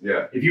best.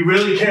 Yeah, If you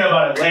really care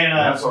about Atlanta,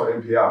 that's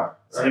on NPR.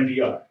 it's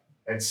NPR.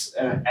 It's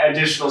an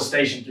additional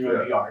station through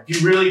Yeah. NPR.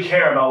 If you really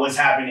care about what's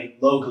happening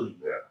locally,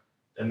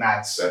 then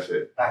that's That's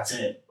it.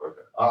 it.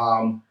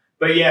 Okay.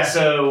 But yeah,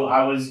 so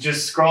I was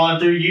just scrolling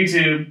through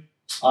YouTube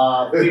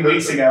a few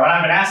weeks ago, and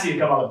I've been asking you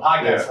to come on the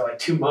podcast Yeah. for like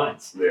 2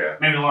 months, Yeah.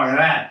 maybe longer than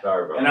that.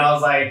 Sorry about And I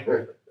was like,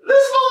 this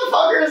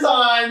motherfucker's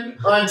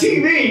on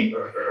TV,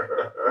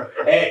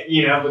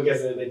 and,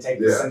 because they take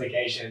the Yeah.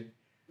 syndication.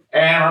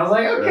 And I was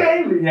like,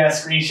 okay,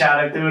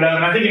 screenshot it, threw it up,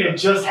 and I think it had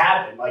just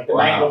happened, like the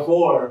night Wow.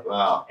 before.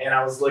 Wow. And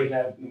I was looking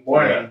at it in the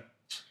morning.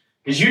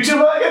 Because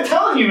YouTube, like I'm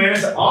telling you, man,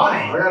 it's on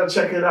I it. gotta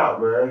check it out,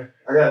 man.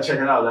 I gotta check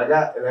it out.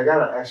 And I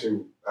gotta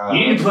actually You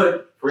need to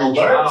put free alerts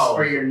trial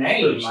for your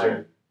name. Like,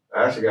 subscription.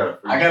 I actually got a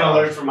free I got trial.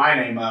 alerts for my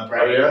name up,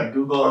 right? Oh, yeah? Like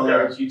Google Okay.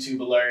 alerts, YouTube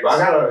alerts. But I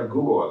got a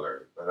Google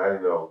alert, but I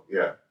didn't know.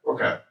 Yeah.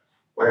 Okay.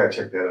 I gotta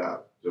check that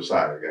out.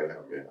 Josiah gotta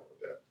help me out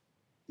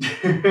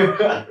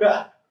with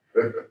that.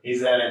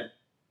 He's in it.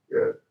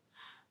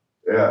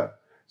 Yeah.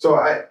 So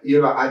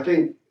I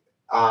think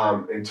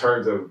in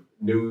terms of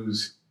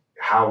news,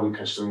 how we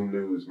consume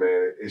news,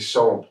 man, it's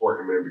so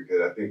important, man,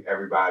 because I think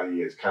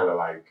everybody is kind of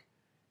like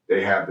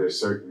they have their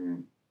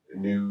certain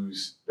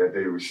news that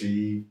they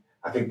receive.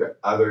 I think the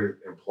other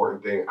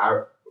important thing,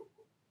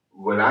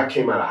 when I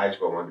came out of high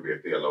school, I wanted to be a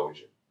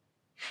theologian.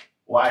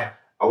 Why?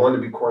 I wanted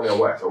to be Cornel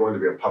West. I wanted to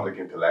be a public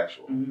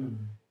intellectual.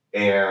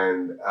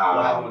 And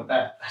What happened with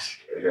that?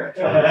 yeah,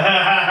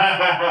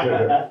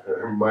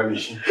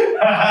 money.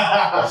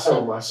 I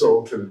sold my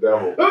soul to the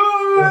devil.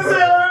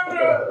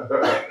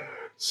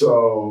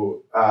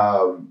 So,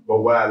 but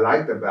what I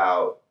liked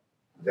about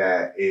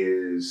that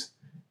is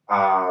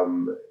I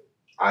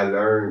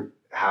learned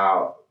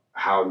how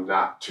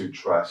not to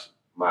trust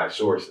my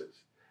sources.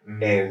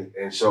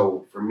 And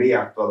so for me,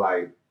 I feel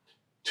like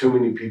too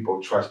many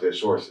people trust their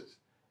sources.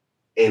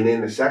 And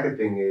then the second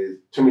thing is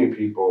too many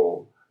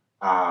people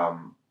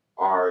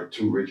are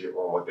too rigid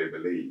on what they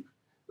believe.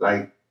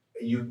 Like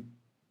you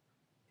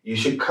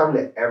should come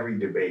to every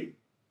debate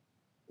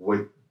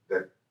with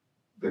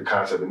the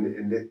concept,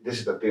 and this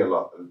is a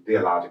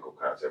theological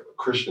concept, a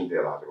Christian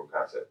theological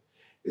concept,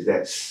 is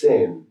that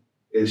sin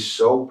is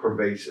so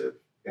pervasive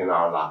in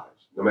our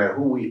lives, no matter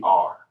who we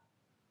are,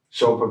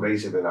 so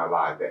pervasive in our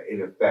lives that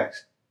it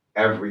affects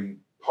every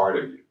part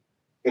of you,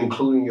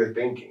 including your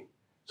thinking.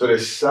 So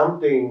there's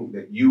something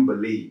that you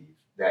believe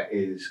that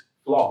is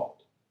flawed.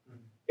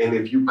 And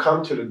if you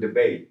come to the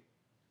debate,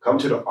 come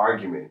to the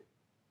argument,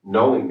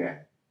 knowing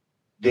that,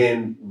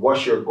 then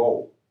what's your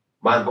goal?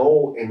 My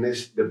goal in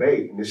this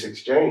debate, in this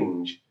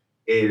exchange,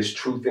 is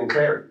truth and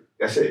clarity.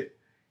 That's it.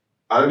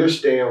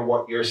 Understand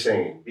what you're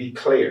saying. Be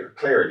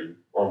clarity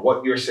on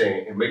what you're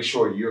saying, and make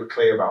sure you're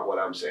clear about what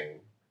I'm saying.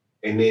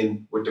 And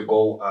then with the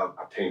goal of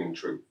obtaining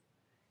truth.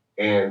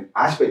 And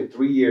I spent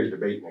 3 years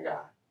debating a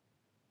guy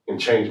and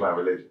changed my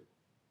religion.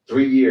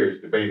 3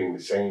 years debating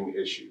the same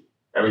issue.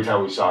 Every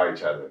time we saw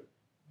each other,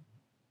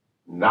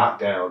 knocked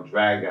down,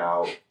 dragged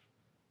out,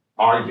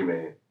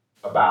 argument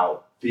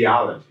about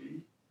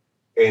theology.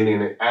 And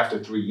then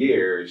after 3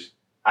 years,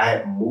 I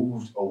had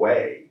moved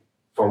away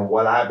from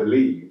what I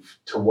believe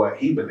to what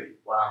he believed.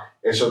 Wow.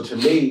 And so to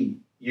me,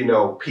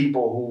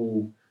 people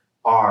who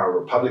are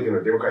Republican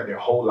or Democrat their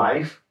whole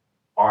life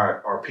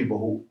are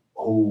people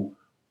who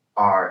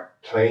are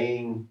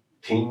playing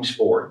team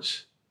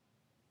sports,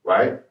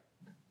 right?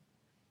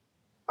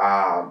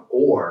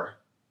 Or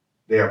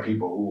they are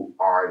people who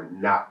are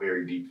not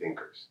very deep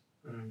thinkers,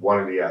 one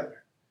or the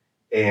other.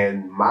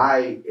 And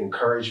my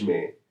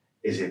encouragement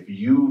is, if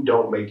you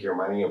don't make your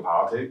money in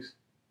politics,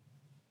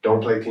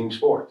 don't play team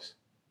sports.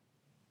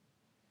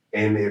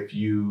 And if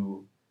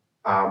you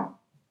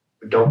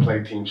don't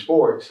play team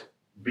sports,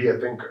 be a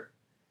thinker.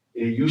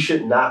 You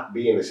should not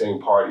be in the same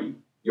party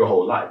your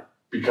whole life,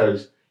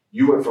 because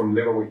you went from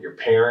living with your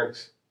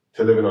parents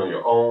to living on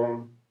your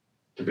own,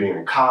 to being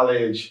in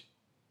college,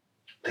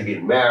 to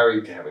getting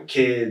married, to having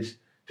kids,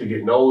 to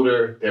getting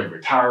older, to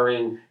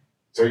retiring.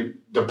 So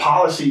the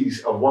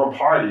policies of one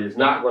party is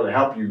not going to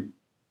help you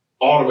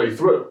all the way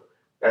through.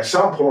 At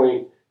some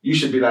point, you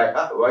should be like,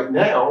 right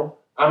now,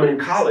 I'm in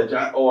college,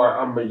 or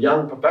I'm a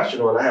young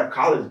professional and I have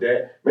college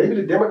debt. Maybe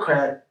the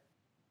Democrat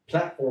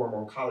platform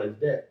on college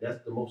debt,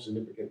 that's the most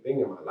significant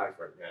thing in my life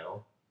right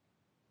now,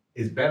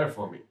 is better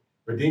for me.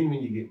 But then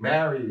when you get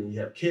married and you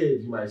have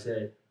kids, you might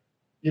say,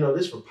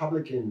 this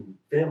Republican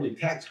family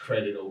tax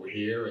credit over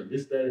here and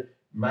this, that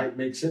might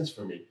make sense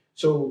for me.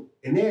 So,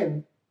 and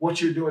then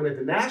what you're doing at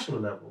the national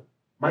level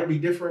might be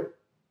different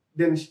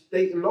than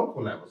state and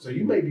local level. So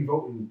you may be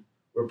voting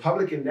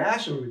Republican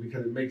nationally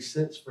because it makes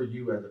sense for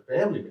you as a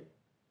family man.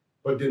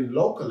 But then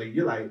locally,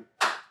 you're like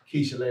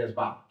Keisha Lance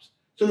Bottoms.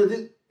 So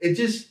it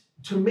just,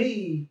 to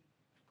me,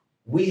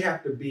 we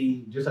have to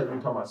be, just like we're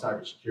talking about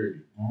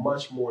cybersecurity,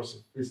 much more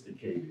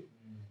sophisticated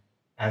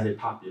as a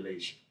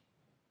population.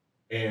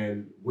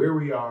 And where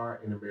we are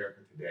in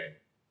America today,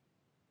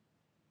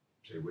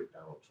 say with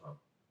Donald Trump,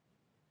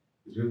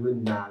 is really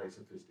not a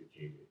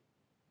sophisticated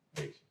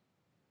nation.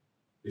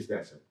 It's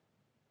that simple.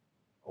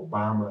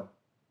 Obama,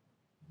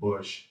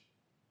 Bush,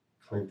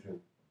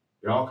 Clinton,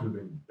 they all could have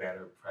been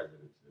better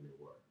presidents than they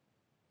were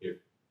if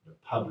the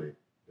public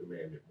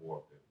demanded more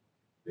of them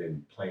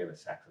than playing a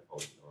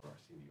saxophone on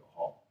Arsenio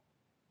Hall.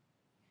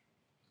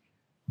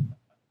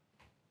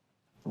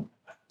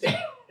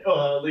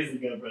 Well, at least the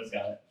GoPro's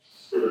got it.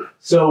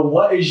 So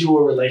what is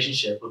your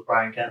relationship with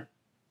Brian Kemp?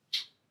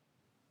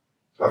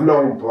 I've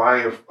known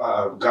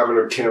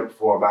Governor Kemp,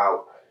 for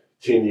about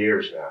 10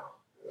 years now.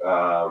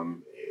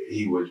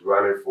 He was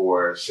running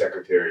for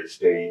Secretary of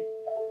State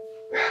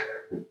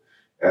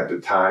at the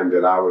time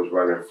that I was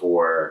running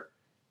for,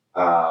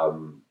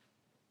 walking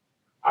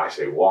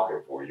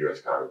for U.S.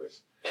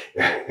 Congress.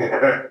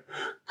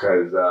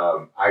 Because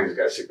I just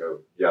got sick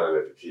of yelling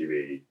at the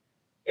TV,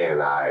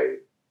 and I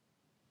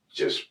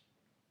just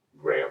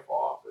ran for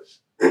office.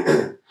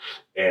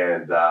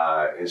 And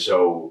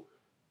so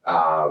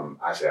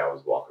I said I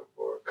was walking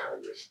for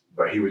Congress,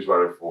 but he was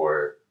running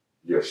for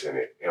U.S.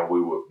 Senate, and we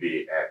would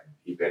be at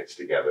events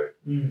together.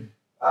 And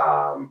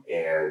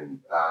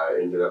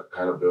ended up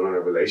kind of building a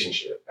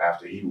relationship.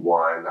 After he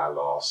won, I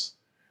lost.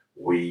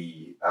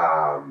 We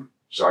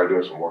started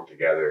doing some work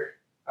together,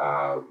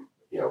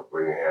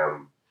 bringing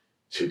him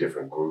to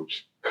different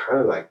groups, kind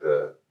of like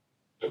the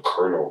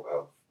kernel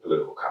of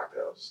political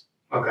cocktails.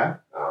 Okay.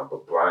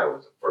 But Brian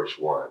was the first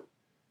one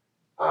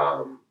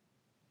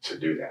to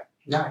do that.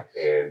 Nice.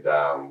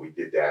 And we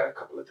did that a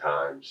couple of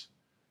times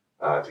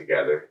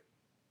together.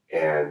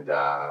 And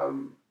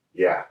and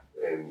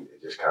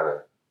it just kind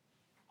of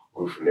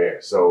grew from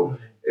there. So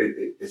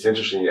it's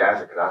interesting you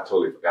asked it, because I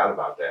totally forgot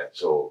about that.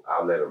 So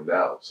I'll let him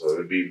know. So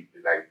it'd be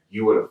like,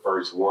 you were the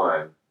first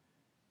one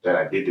that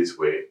I did this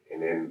with.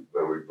 And then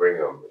when we bring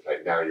him, it's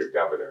like, now you're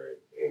governor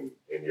and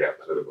you're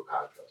at political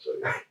cocktail. So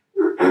yeah.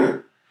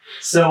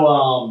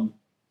 So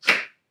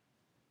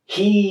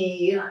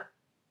he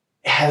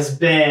has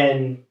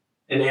been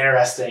an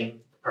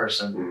interesting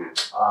person.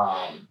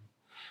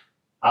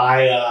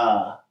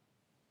 I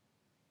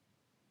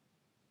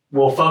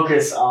will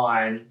focus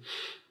on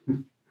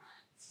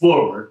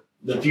forward,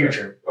 the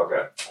future.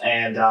 Okay.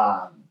 And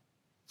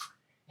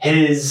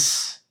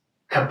his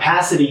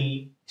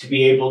capacity to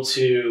be able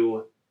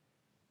to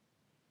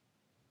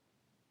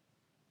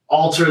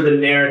alter the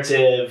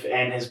narrative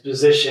and his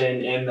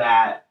position in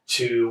that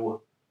to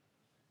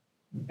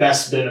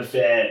best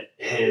benefit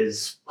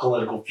his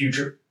political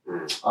future,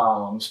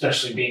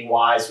 especially being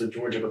wise with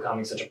Georgia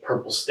becoming such a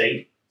purple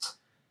state.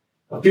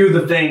 A few of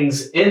the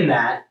things in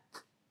that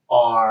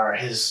are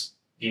his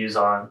views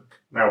on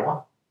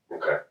marijuana.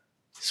 Okay.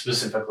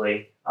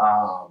 Specifically,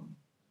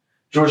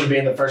 Georgia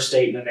being the first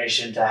state in the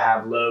nation to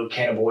have low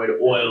cannabinoid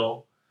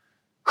oil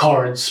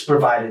cards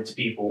provided to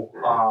people,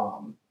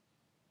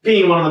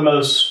 being one of the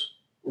most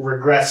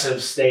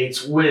regressive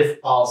states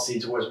with policy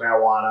towards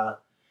marijuana,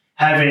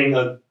 having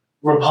a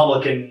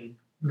Republican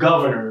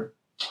governor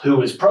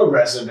who is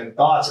progressive in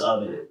thoughts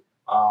of it.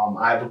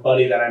 I have a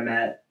buddy that I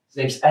met. His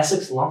name's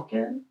Essex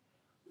Lumpkin.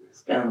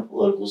 He's been in the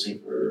political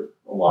scene for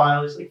a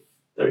while. He's like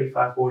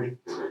 35, 40.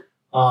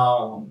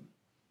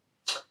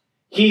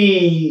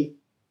 He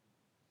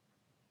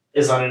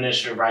is on an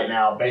initiative right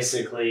now.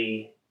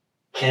 Basically,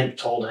 Kemp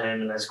told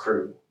him and his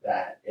crew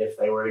that if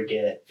they were to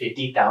get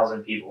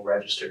 50,000 people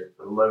registered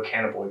for low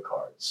cannabinoid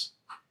cards,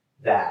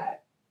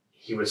 that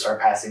he would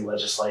start passing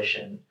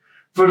legislation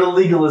for the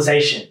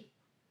legalization.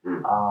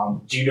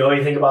 Do you know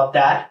anything about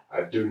that?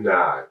 I do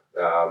not.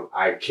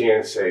 I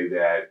can say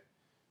that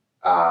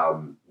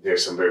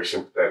there's some very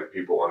sympathetic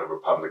people on the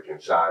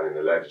Republican side in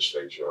the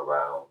legislature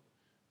around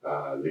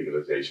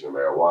legalization of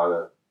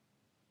marijuana.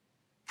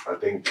 I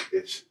think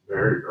it's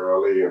very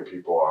early and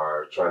people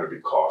are trying to be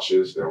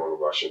cautious. They don't want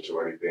to rush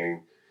into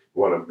anything.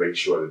 Want to make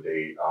sure that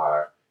they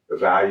are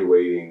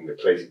evaluating the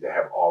places that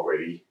have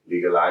already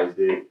legalized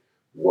it.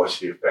 What's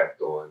the effect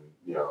on,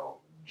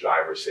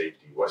 driver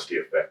safety? What's the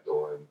effect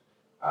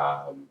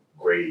on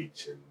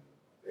grades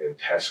and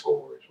test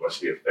scores? What's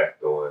the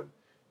effect on,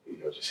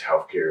 just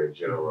healthcare in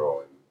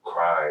general and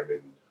crime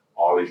and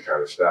all these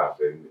kind of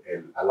stuff? And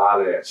a lot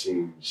of that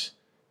seems,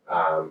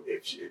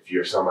 if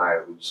you're somebody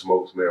who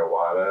smokes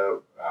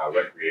marijuana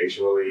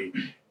recreationally,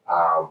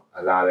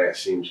 a lot of that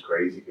seems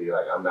crazy because you're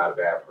like, I'm not a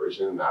bad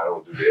person. I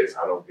don't do this.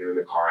 I don't get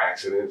into car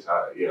accidents.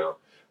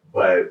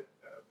 But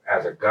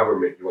as a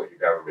government, you want your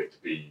government to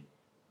be,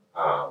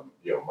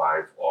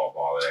 mindful of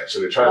all of that. So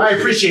they're trying. I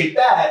appreciate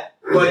that,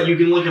 but you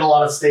can look at a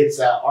lot of states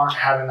that aren't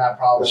having that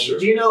problem.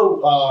 Do you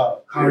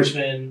know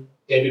Congressman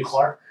David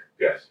Clark?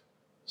 Yes.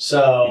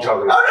 So.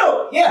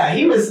 Yeah,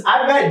 he was.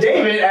 I met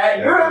David at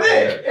your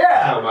event.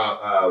 Yeah. Talking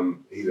about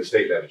he's a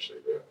state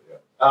legislator.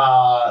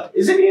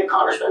 Isn't he a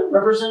congressman,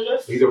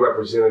 representative? He's a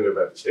representative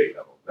at the state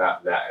level,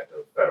 not at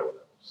the federal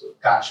level. So.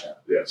 Gotcha.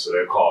 Yeah, so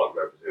they're called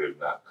representative,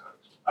 not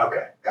congressman.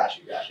 Okay, got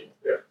you.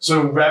 Yeah.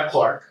 So Rep.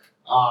 Clark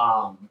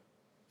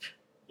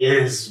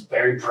is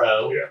very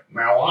pro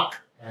marijuana,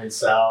 and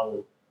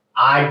so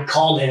I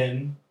called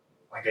him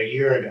like a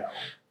year ago,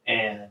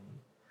 and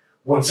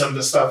when some of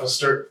the stuff was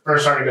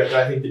first starting to go through,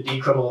 I think the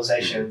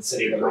decriminalization in the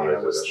city of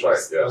Atlanta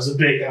was a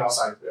big thing. I was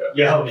like,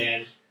 yo,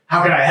 man,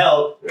 how can I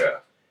help? Yeah.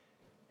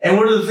 And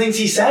one of the things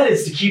he said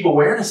is to keep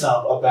awareness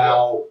up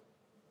about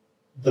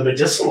the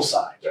medicinal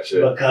side. That's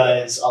it.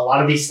 Because a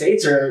lot of these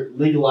states are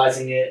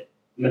legalizing it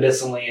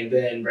medicinally and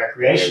then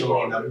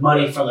recreationally, and the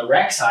money from the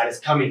rec side is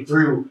coming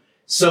through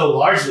so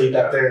largely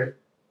that they're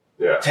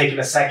taking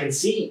a second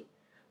seat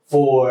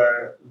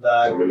for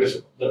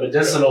the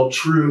medicinal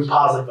true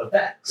positive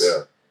effects.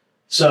 Yeah.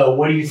 So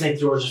what do you think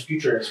Georgia's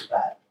future is with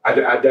that? I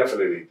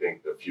definitely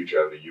think the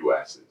future of the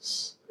U.S.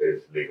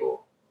 is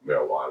legal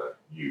marijuana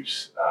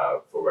use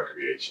for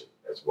recreation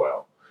as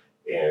well.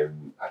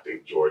 And I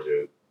think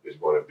Georgia is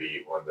going to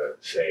be on the,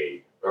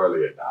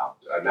 early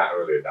adopter, not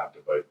early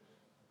adopter, but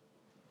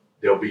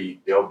they'll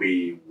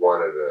be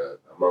one of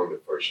among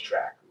the first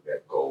track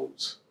that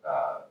goes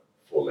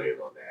full in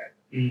on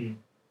that. Mm.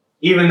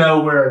 Even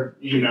though we're,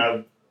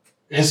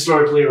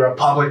 historically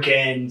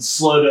Republican,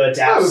 slow to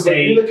adapt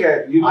state. You look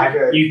at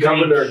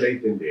Governor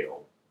Nathan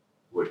Deal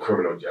with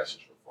criminal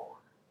justice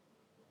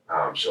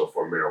reform. So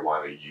for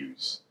marijuana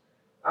use,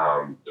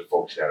 the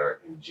folks that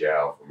are in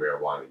jail for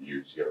marijuana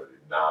use, the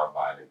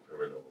non-violent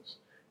criminals,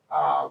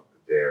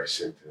 their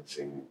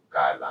sentencing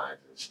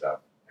guidelines and stuff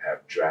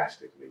have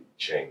drastically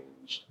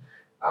changed.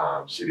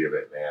 City of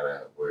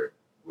Atlanta,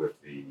 with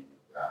the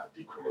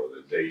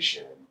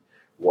decriminalization.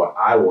 What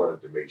I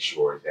wanted to make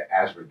sure is that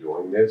as we're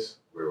doing this,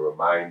 we're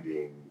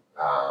reminding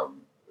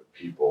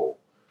people,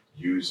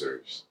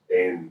 users,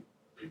 and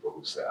people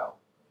who sell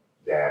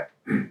that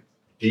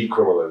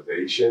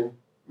decriminalization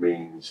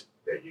means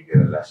that you get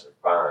a lesser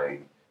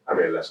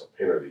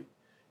penalty.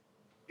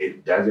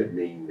 It doesn't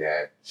mean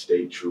that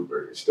state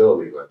trooper is still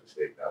illegal at the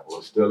state level.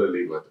 It's still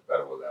illegal at the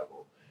federal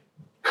level.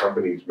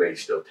 Companies may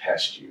still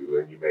test you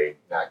and you may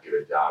not get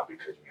a job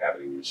because you have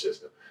it in your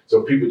system.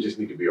 So people just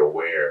need to be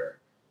aware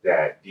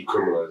that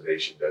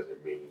decriminalization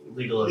doesn't mean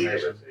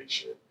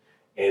legalization.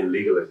 And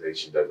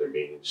legalization doesn't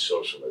mean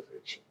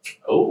socialization.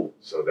 Oh.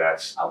 So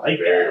that's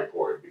very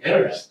important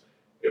because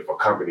if a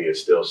company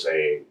is still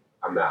saying,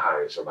 I'm not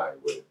hiring somebody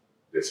with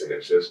this in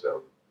their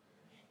system,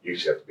 you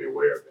just have to be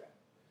aware of that.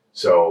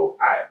 So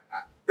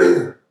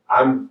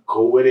I'm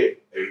cool with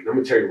it. Let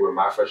me tell you where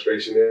my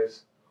frustration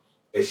is.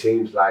 it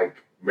seems like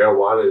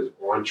marijuana is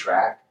on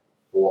track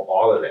for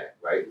all of that,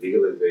 right?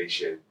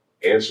 Legalization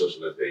and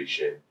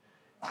socialization.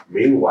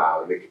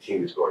 Meanwhile,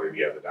 nicotine is going in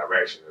the other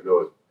direction. I know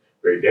it's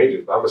very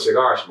dangerous, but I'm a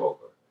cigar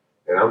smoker.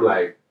 And I'm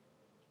like,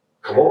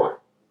 come on,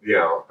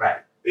 Right.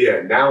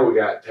 Yeah, now we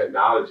got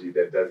technology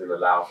that doesn't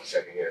allow for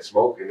secondhand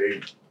smoke, and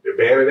they're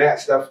banning that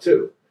stuff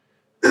too.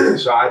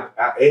 So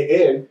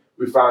and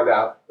we found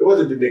out it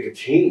wasn't the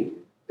nicotine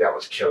that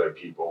was killing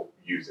people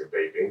using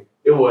vaping.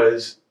 It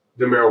was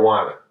the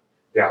marijuana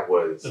that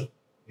was,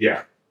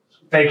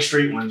 Fake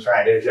street ones,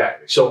 right?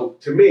 exactly. So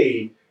to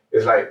me,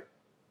 it's like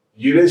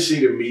you didn't see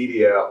the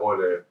media or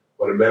the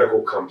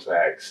medical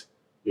complex,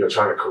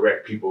 trying to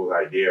correct people's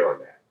idea on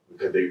that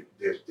because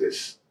there's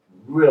this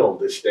real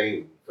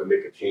disdain for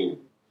nicotine.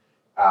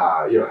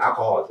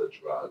 Alcohol is a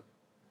drug.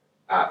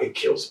 It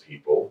kills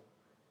people.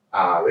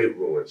 It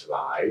ruins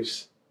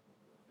lives.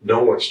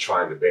 No one's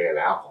trying to ban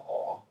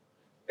alcohol.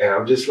 And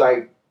I'm just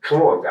like,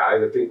 come on,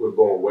 guys. I think we're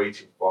going way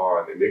too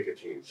far on the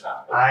nicotine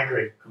side. I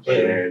agree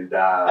completely. And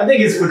I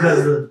think it's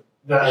because of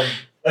the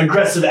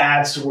aggressive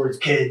ads towards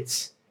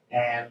kids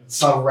and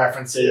some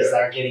references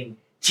that are getting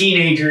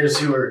teenagers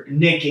who are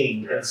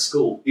nicking in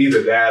school.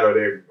 either that or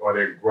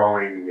they're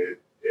growing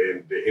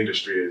and the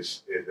industry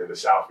is in the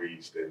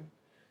Southeast and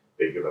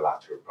they give a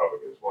lot to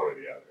Republicans, one or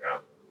the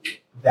other.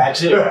 That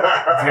too.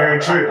 Very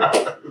true.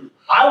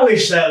 I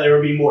wish that there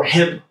would be more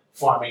hemp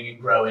farming and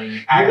growing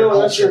that's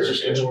agriculture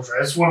interesting. in Georgia.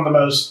 It's one of the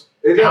most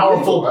Is that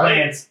powerful legal, right?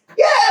 plants.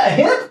 Yeah,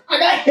 hemp. I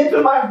got hemp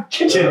in my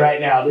kitchen right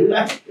now, dude.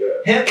 Yeah.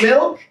 Hemp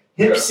milk,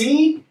 hemp Yeah.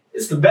 seed.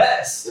 It's the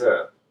best.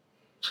 Yeah.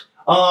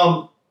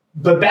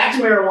 But back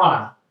to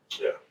marijuana.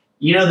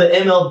 Yeah. The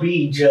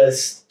MLB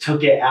just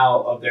took it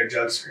out of their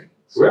drug screens.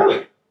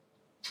 Really?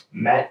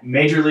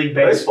 Major League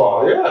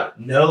Baseball Yeah.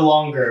 no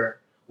longer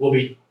will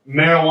be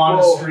marijuana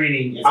Well,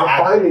 screening. It's I'm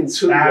active. finding It's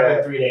too active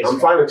that 3 days I'm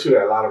ago. finding too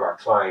that a lot of our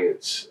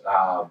clients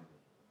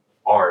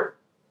aren't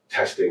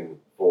testing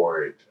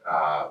for it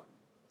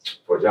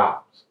for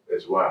jobs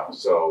as well.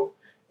 So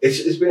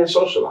it's being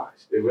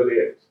socialized. It really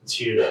is. It's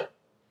huge. Yeah.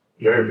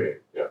 Very big.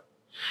 Yeah.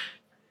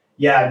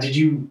 Yeah, did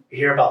you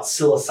hear about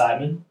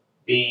psilocybin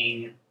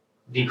being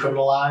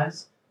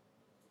decriminalized?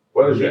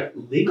 What is that?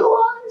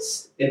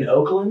 Legalized in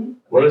Oakland?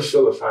 What is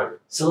psilocybin?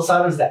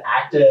 Psilocybin is the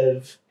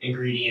active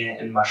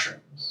ingredient in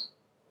mushrooms.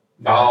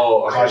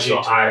 Oh, okay. Cause you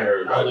So to I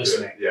heard about this.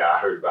 hallucinate. Yeah, I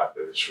heard about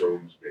the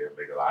shrooms being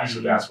legalized. So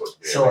Mhm. that's what's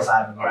being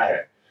Psilocybin, Okay. right.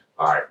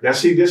 All right. Now,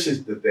 see, this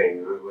is the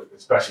thing,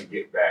 especially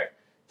getting back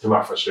to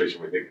my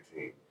frustration with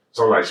nicotine.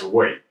 So I'm like, so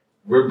wait,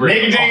 we're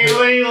bringing Nicotine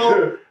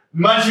illegal,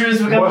 mushrooms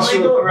become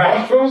illegal, right?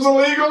 Mushrooms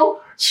illegal?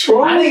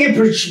 Shrooms? I think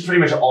it should pretty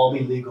much all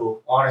be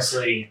legal.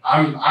 Honestly,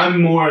 I'm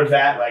more of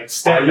that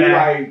step Are you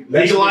back, like,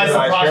 let's legalize the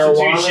legalize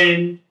marijuana?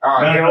 prostitution. No,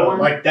 Heroin?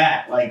 like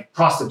that. Like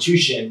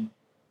prostitution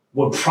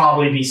would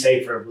probably be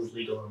safer if it was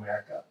legal in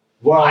America.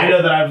 Well, I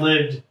know that I've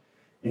lived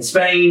in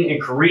Spain,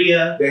 in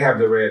Korea, they have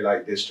the red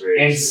light district.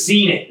 and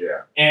seen it,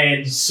 Yeah.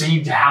 and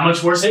seen how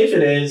much more safe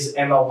it is,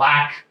 and the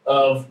lack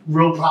of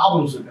real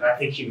problems with it. I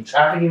think human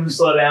trafficking would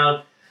slow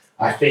down.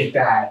 I think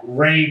that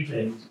rape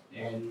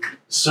and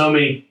so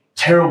many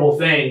terrible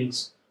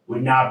things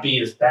would not be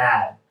as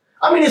bad.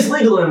 I mean, it's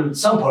legal in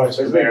some parts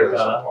of It's legal in America.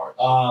 some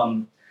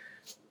parts.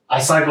 I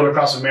cycled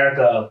across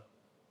America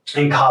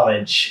in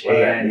college, What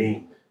does that and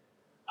mean?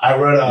 I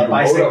rode a You rode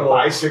bicycle a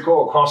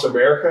bicycle across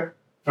America?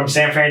 from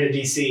San Fran to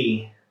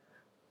DC.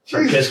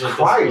 For Jesus kids with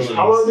Christ,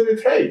 how long did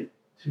it take?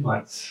 2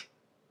 months.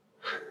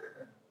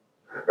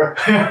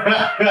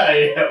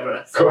 Yeah,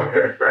 bro. Go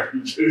ahead,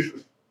 man.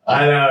 Jesus.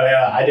 I know,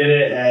 yeah. I did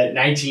it at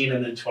 19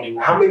 and then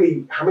 21. How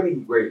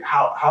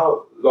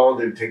long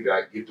did it take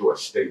to get to a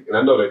state? And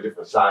I know they're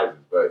different sizes,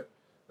 but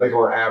like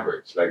on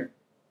average, like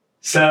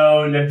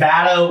So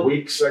Nevada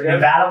weeks, I guess?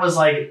 Nevada was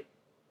like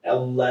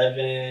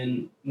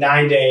 9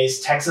 days.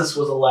 Texas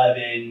was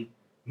 11.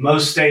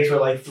 Most states were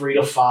like 3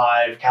 to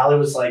 5. Cali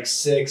was like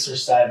 6 or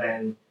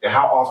 7. And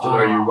how often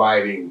are you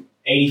riding?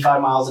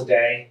 85 miles a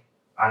day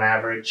on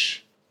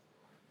average.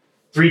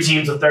 3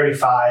 teams of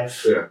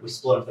 35. Yeah. We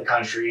split up the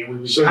country and we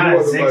would So kind you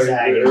of wasn't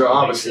zigzag.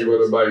 obviously you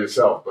wasn't by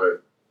yourself,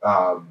 but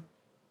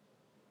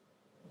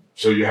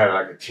so you had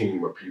like a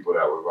team of people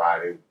that were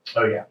riding.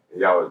 Oh yeah.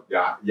 And y'all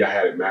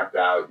had it mapped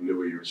out. You knew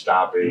where you were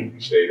stopping. Mm-hmm.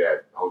 You stayed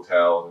at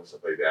hotels and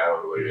stuff like that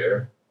on the way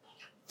there.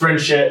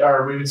 Friendship,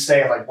 or we would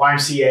stay at like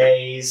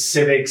YMCA's,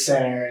 Civic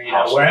Center,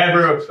 Hostels,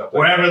 wherever stuff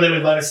like that. they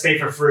would let us stay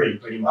for free,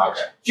 pretty much.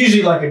 Okay. It's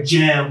usually like a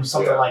gym,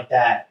 something Yeah. like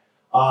that.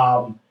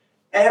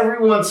 Every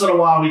once in a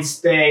while, we'd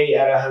stay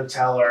at a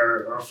hotel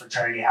or a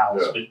fraternity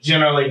house, Yeah. but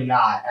generally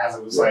not, as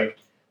it was Yeah. like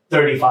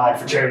 35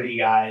 fraternity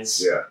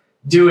guys Yeah.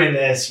 doing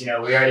this. We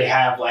already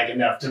have like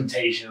enough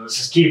temptation. Let's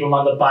just keep them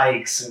on the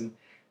bikes, and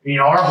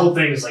our whole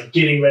thing is like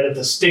getting rid of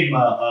the stigma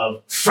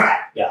of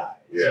frat guys.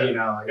 Yeah.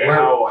 Like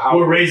And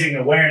we're raising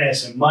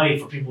awareness and money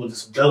for people with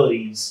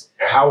disabilities.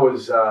 And how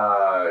was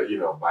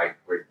bike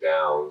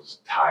breakdowns,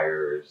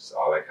 tires,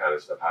 all that kind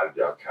of stuff? How did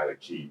y'all kind of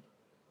keep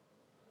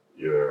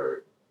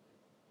your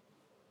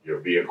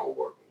vehicle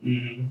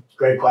working?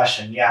 Great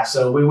question. Yeah,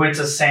 so we went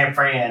to San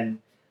Fran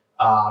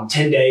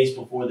 10 days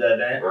before the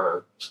event Uh-huh.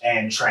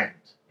 and trained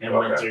and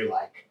went Okay. through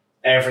like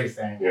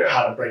everything, Yeah.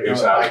 how to break down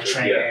the Inside bike the-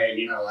 train, yeah.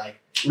 you know, like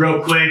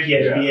real quick, you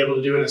had to be able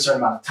to do it in a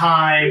certain amount of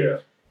time. Yeah.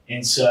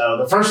 And so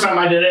the first time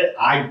I did it,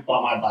 I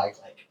bought my bike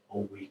like a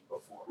week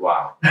before.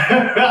 Wow.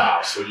 I, Wow.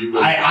 So you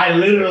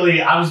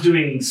really, I was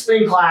doing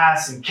spin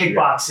class and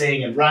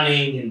kickboxing and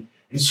running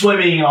and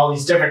swimming and all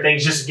these different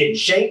things just to get in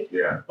shape.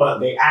 Yeah. But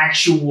the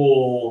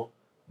actual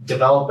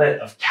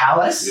development of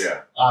callus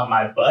Yeah. on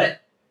my butt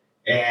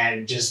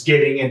and just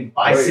getting in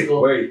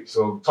bicycle. Wait.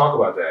 So talk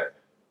about that.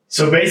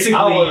 So basically,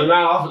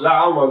 Now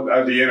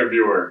I'm the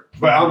interviewer,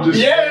 but I'm just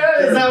yeah,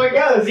 that's how it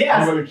goes. I'm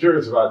Yeah. really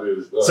curious about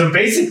this. So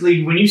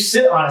basically, when you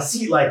sit on a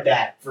seat like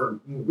that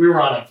we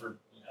were on it for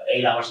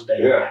 8 hours a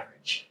day on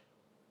average.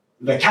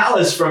 The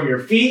callus from your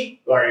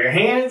feet or your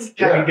hands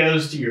kind of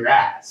goes to your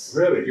ass.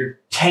 Really? Your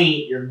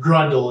taint, your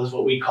grundle is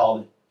what we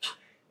called it.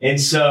 And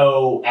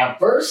so at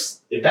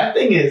first, if that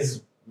thing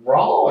is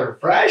raw or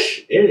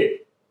fresh,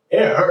 it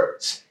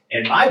hurts.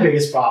 And my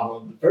biggest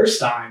problem the first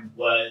time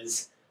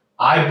was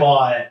I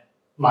bought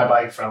my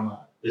bike from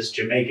this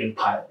Jamaican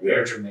pilot,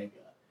 Air Jamaica.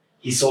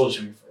 He sold it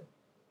to me for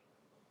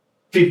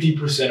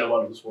 50% of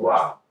what it was worth.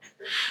 Wow.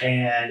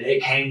 And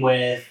it came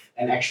with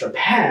an extra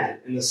pad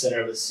in the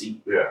center of the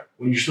seat. Yeah.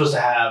 When you're supposed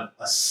to have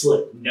a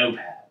slip, no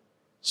pad.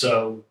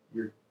 So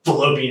your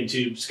fallopian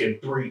tubes can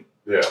breathe.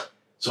 Yeah.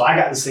 So I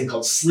got this thing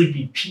called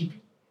Sleepy Pee-Pee,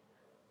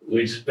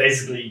 which is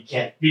basically you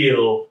can't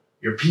feel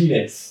your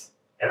penis.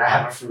 And I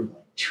have it for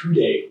like 2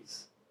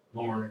 days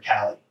when we're in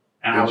Cali.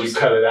 And Did you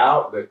cut it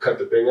out? Cut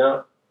the thing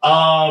out?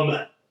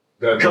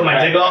 Cut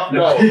my dick off?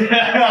 No.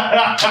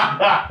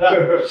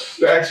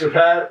 The extra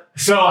pad?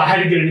 So I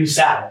had to get a new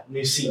saddle,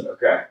 new seat.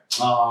 Okay.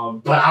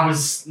 But I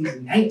was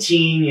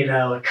 19,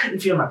 I couldn't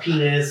feel my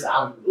penis.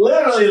 I'm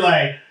literally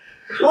like,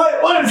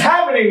 what is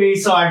happening to me?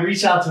 So I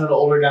reached out to an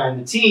older guy in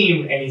the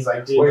team, and he's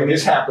like, dude. Wait,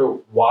 this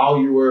happened while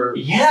you were...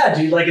 Yeah,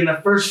 dude, like in the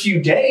first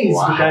few days,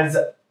 Wow. because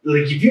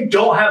like if you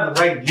don't have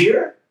the right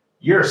gear,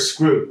 you're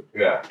screwed.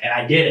 Yeah. And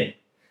I didn't.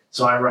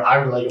 So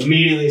I like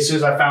immediately, as soon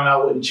as I found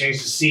out I wouldn't change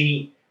the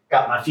seat,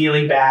 got my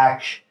feeling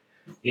back,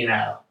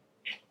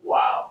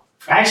 Wow.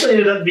 I actually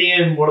ended up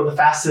being one of the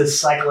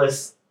fastest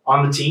cyclists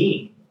on the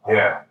team.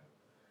 Yeah.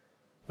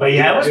 But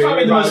yeah, it was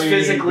probably the most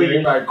physically. Did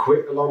anybody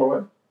quit along the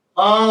way?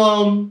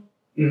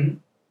 Mhm.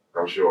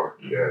 I'm sure.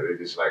 Yeah, they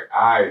just like,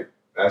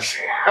 that's...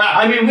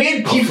 I mean, we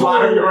had I'm people.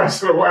 flying the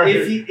rest of the way.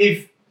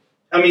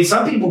 If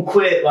some people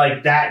quit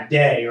like that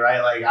day,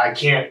 right? Like I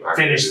can't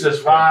finish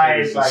this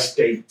ride, like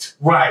state.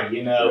 right,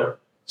 Yeah.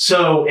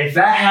 So if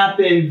that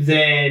happened,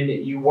 then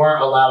you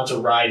weren't allowed to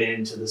ride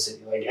into the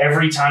city. Like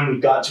every time we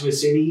got to a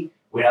city,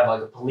 we'd have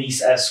like a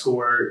police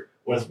escort.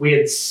 We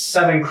had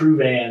 7 crew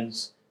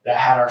vans that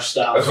had our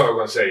stuff. That's what I was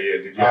gonna say. Yeah,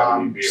 did you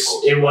have any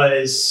vehicles? It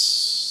was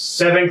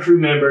 7 crew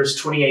members,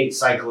 28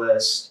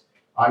 cyclists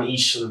on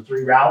each of the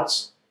 3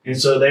 routes. And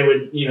so they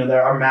would,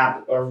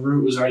 our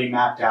route was already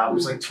mapped out. It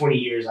was like 20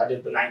 years. I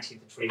did the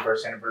 19th and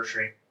 21st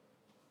anniversary.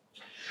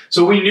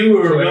 So we knew we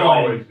were So they going.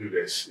 always do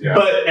this. Yeah.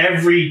 But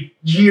every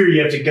year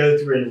you have to go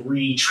through and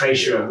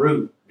retrace your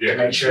route yeah, to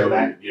make sure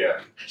that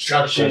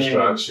construction,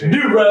 new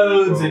new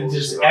roads, and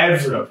just all that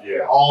everything, stuff.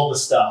 Yeah. all the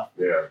stuff.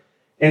 Yeah.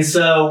 And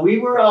so we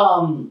were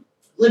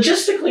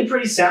logistically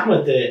pretty sound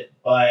with it,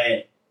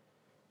 but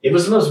it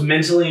was the most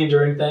mentally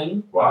enduring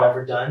thing I've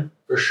ever done,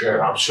 for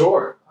sure. I'm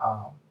sure.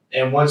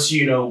 And once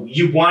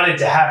you wanted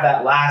to have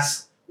that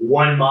last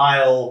 1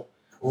 mile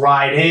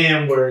ride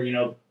in where,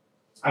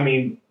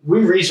 we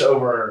reached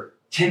over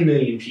 10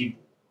 million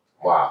people.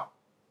 Wow.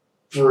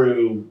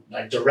 Through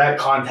like direct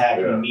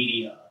contact with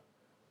media.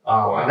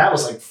 And that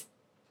was like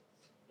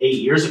 8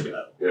 years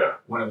ago. Yeah.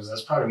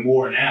 That's probably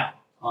more now.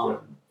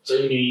 So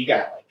you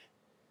got like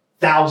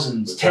tens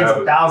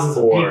of thousands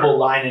of people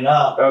lining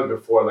up. That was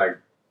before like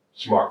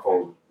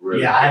smartphones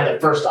really. Yeah, I had the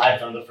first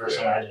iPhone the first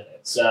time I did it.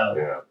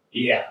 So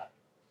yeah.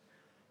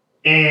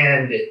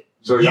 And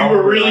so you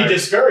were really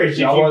discouraged.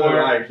 Y'all wasn't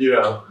like,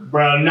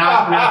 bro,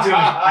 not too much.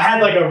 I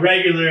had like a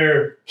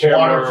regular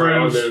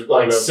waterproof,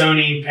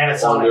 Sony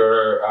Panasonic. On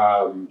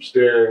your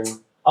steering.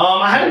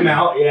 I had a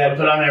mount,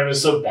 put on there. It was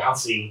so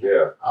bouncy.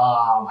 Yeah.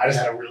 I just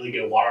had a really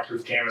good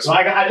waterproof camera, so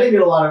I did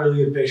get a lot of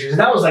really good pictures, and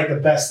that was like the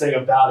best thing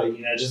about it.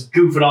 Just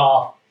goof it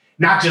off,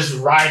 not just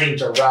riding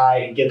to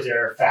ride and get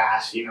there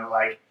fast.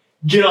 Like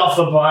get off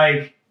the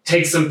bike,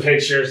 take some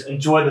pictures,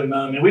 enjoy the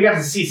moment. We got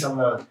to see some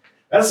of the.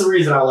 That's the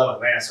reason I love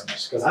Atlanta so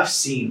much, because I've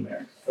seen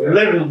America. I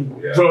literally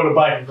rode a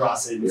bike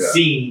across it and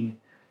seen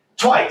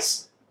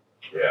twice.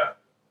 Yeah.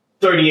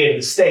 38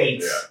 of the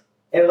states.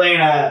 Yeah.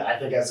 Atlanta, I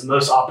think, has the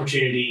most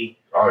opportunity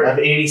of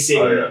any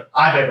city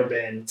I've ever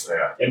been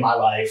in my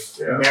life.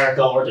 Yeah.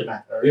 America or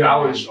domestic. I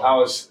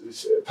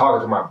was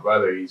talking to my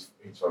brother. He's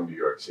from New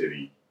York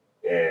City,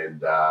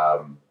 and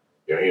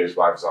he and his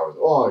wife was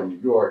always,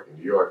 New York.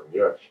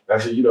 And I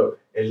said,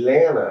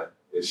 Atlanta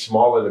is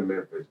smaller than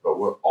Memphis, but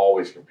we're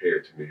always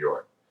compared to New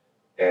York.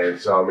 And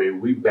so,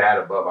 we bat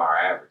above our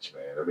average,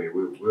 man.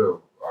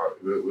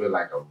 We're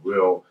like a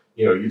real,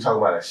 you talk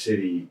about a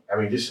city,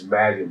 just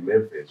imagine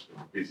Memphis with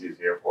the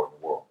busiest airport in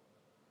the world.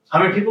 How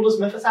many people does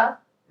Memphis have?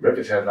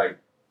 Memphis has like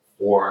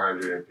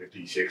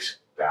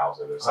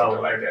 456,000 or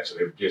something like that. So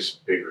they're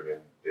just bigger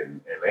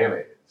than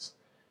Atlanta is.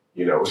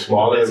 You know, we're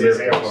smaller than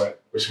Memphis.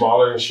 We're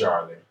smaller than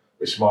Charlotte.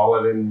 We're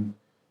smaller than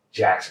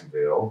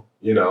Jacksonville.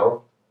 You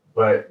know,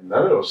 but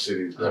none of those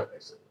cities,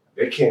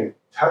 they can't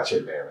touch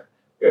Atlanta.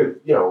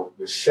 You know,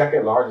 the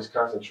second largest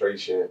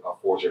concentration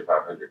of Fortune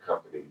 500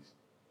 companies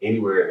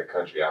anywhere in the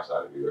country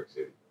outside of New York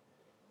City.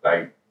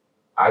 Like,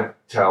 I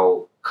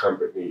tell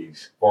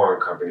companies,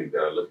 foreign companies that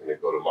are looking to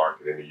go to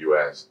market in the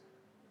U.S.,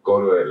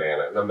 go to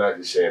Atlanta. And I'm not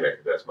just saying that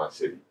because that's my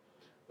city.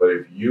 But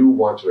if you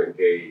want to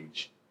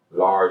engage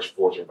large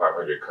Fortune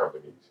 500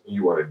 companies, and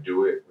you want to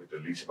do it with the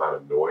least amount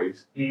of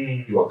noise,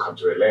 you want to come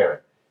to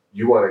Atlanta.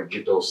 You want to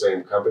get those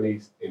same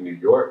companies in New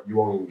York, you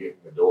won't even get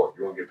in the door.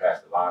 You won't get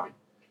past the lobby.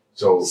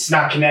 So it's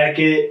not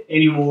Connecticut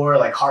anymore,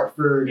 like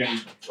Hartford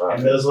and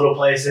those little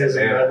places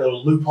Atlanta, and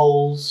little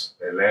loopholes.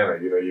 Atlanta,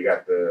 you know, you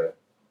got the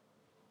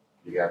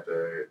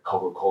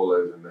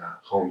Coca-Colas and the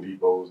Home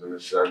Depots and the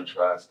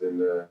SunTrust and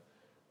the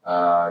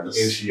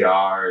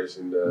NCRs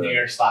and the New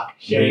York Stock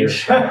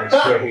Exchange.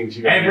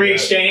 Every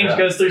exchange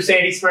goes through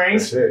Sandy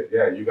Springs. That's it.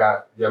 Yeah, you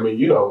got. I mean,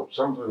 you know,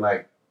 something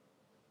like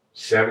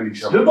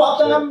 70-something. Who bought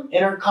them?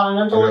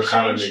 Intercontinental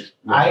Exchange.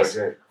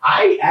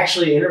 I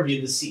actually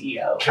interviewed the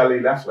CEO. Kelly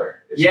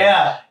Loeffler.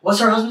 Yeah. What's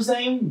her husband's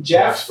name?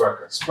 Jeff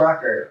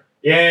Sprucker.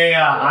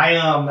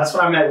 Yeah. That's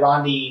when I met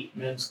Rodney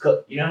Mims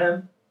Cook. You know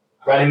him?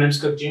 Rodney Mims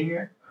Cook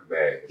Jr.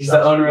 Man, he's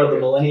the owner of the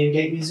Millennium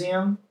Gate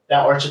Museum.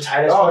 That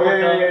Orchatitis. Oh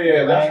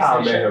yeah. That's how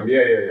I met him.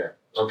 Yeah.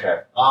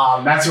 Okay.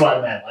 That's who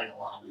I met. Like a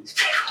lot of these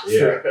people.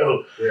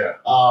 Yeah.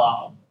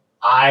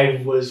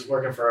 I was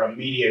working for a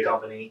media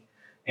company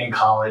in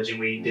college, and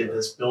we did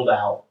this build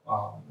out,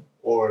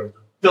 or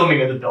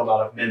filming of the build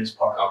out of Mims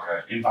Park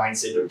in Vine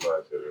City.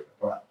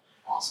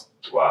 Awesome.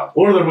 Wow.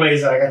 One of the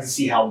ways that I got to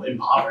see how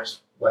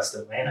impoverished West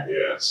Atlanta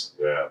is.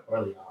 Yeah.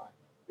 Early on.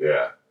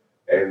 Yeah.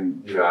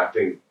 And you know, I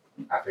think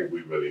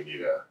we really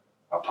need a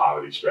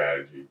poverty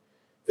strategy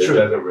that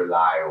doesn't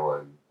rely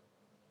on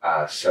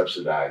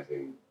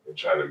subsidizing and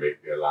trying to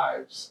make their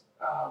lives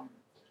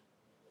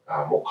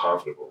more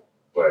comfortable,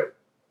 but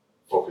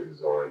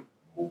focuses on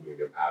moving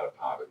them out of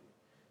poverty.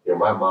 You know,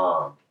 my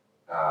mom,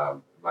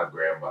 my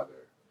grandmother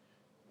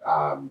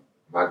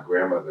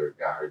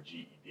got her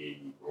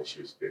GED when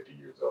she was 50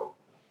 years old.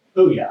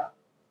 Oh yeah.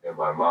 And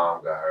my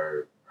mom got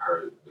her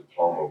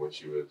diploma when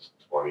she was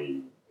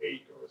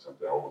 28 or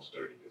something, almost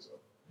 30 years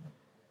old.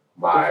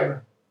 My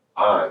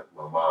aunt,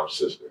 my mom's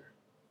sister,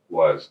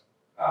 was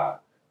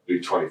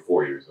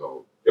 24 years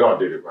old. They all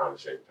did it around the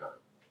same time.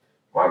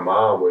 My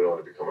mom went on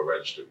to become a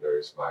registered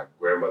nurse. My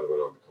grandmother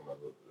went on to become a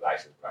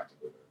licensed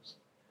practical nurse.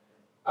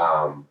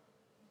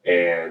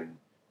 And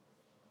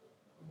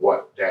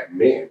what that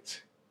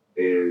meant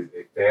is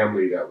a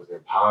family that was in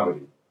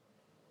poverty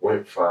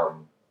went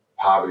from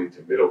poverty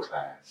to middle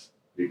class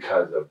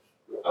because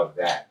of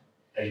that.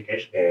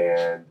 Education.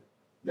 And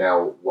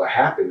now what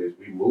happened is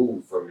we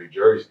moved from New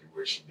Jersey,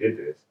 where she did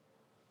this,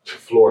 to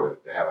Florida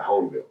to have a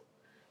home built.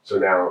 So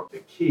now the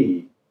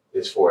key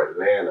is for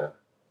Atlanta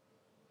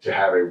to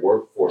have a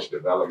workforce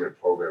development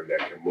program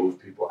that can move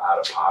people out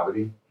of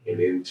poverty and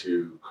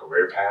into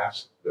career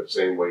paths, the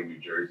same way New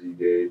Jersey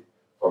did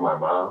for my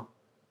mom,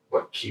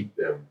 but keep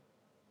them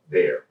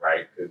there,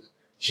 right? Because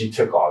she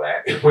took all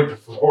that and went to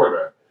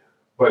Florida.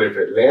 But if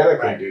Atlanta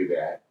can do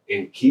that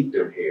and keep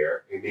them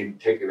here, and then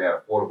taking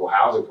that affordable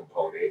housing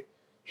component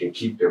can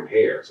keep them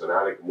here, so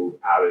now they can move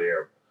out of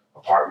their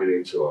apartment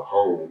into a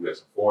home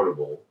that's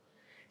affordable,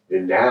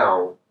 then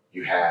now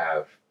you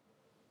have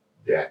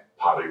that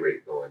poverty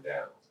rate going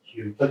down.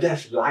 But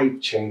that's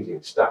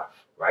life-changing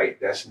stuff, right?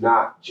 That's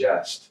not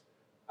just,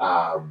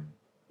 a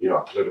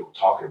political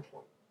talking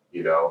point.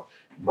 You know,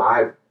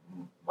 my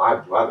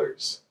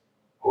brothers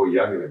who are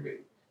younger than me,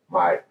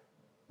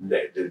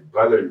 the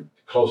brother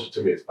closest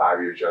to me is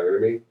 5 years younger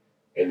than me,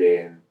 and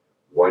then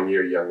 1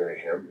 year younger than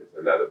him is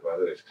another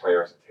brother. That's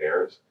Clarence and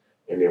Terrence,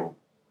 and then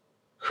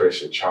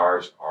Chris and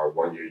Charles are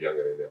 1 year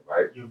younger than them,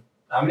 right?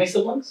 How many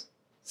siblings?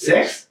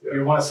 6? Yeah.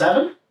 You're one of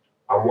 7?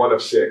 I'm one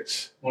of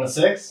 6. One of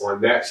 6?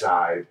 On that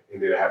side,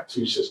 and then I have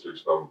 2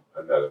 sisters from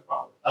another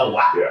father. Oh,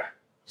 wow. Yeah.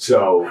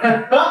 So,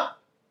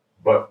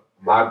 but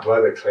my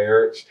brother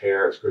Clarence,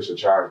 Terrence, Chris, and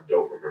Charles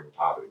don't remember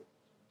poverty.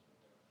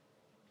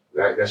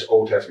 That's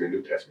Old Testament,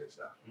 New Testament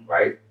stuff,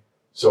 right?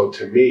 So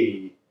to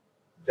me,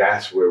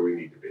 that's where we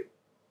need to be,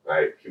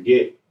 right?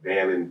 Forget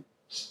banning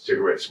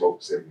cigarette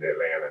smokes in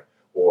Atlanta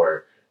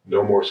or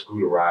no more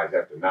scooter rides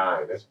after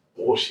 9. That's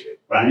bullshit.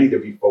 Right. We need to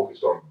be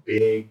focused on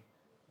big,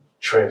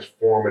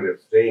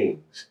 transformative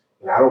things.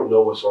 And I don't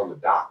know what's on the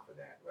dock for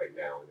that right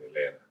now in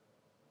Atlanta.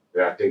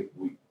 And I think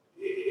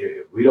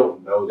if we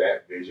don't know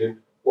that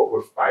vision, what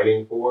we're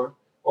fighting for,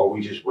 or we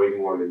just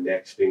waiting on the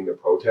next thing to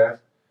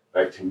protest,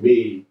 like to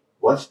me,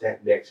 what's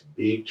that next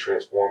big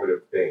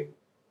transformative thing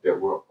that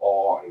we're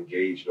all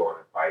engaged on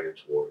and fighting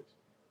towards?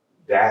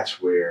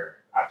 That's where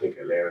I think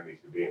Atlanta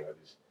needs to be. And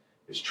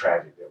it's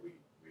tragic that we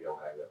don't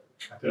have that.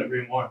 I couldn't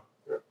agree more.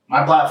 Yeah.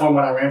 My platform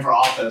when I ran for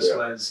office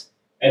was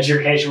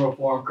education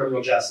reform,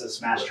 criminal justice,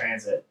 mass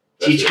transit.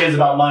 teach kids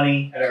about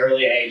money at an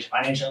early age,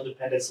 financial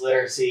independence,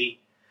 literacy,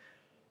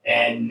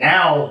 and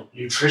now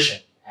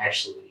nutrition,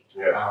 actually.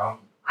 Yeah.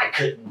 I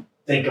couldn't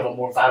think of a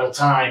more vital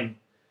time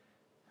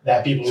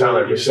that people Sound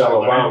really like need to start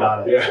Michelle learning Obama.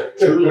 about it.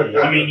 Yeah. Truly.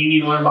 I mean, you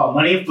need to learn about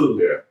money and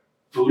food. Yeah.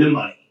 Food and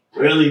money.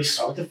 Really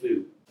start with the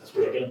food. That's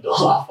what you're going to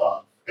build off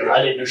of. Because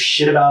I didn't know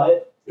shit about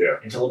it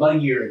until about a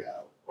year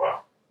ago.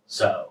 Wow.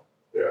 So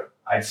yeah,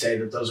 I'd say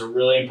that those are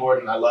really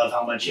important. I love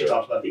how much you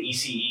talked about the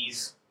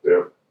ECEs.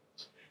 Yeah.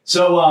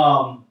 So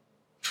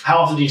how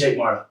often do you take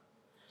MARTA?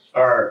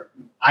 Or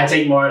I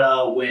take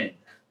MARTA when?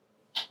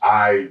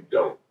 I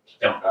don't.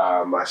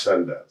 Don't. My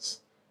son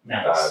does.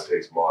 Nice.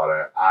 Takes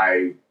MARTA.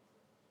 I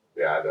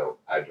don't.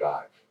 I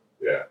drive.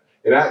 Yeah.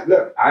 And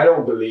I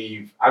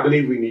believe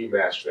we need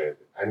mass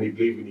transit. I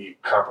believe we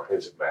need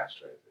comprehensive mass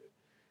transit.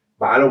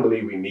 But I don't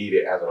believe we need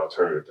it as an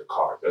alternative to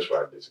cars. That's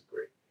where I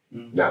disagree.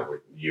 Mm-hmm. Not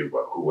with you,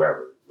 but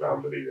whoever. I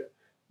don't believe that.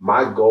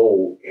 My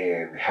goal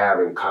in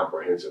having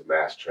comprehensive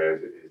mass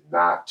transit is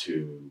not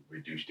to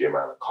reduce the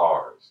amount of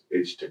cars.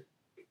 It's to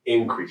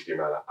increase the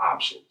amount of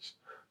options.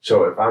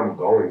 So if I'm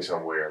going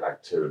somewhere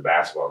like to the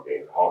basketball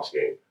game, the Hawks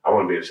game, I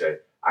want to be able to say,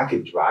 I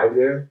can drive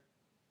there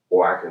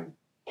or I can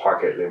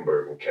park at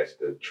Lindbergh and catch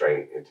the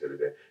train into the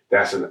day.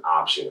 That's an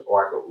option.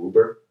 Or I can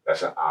Uber.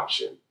 That's an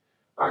option.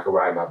 I can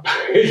ride my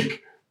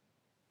bike.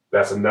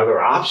 That's another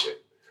option.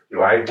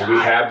 Right? Do we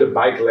have the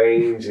bike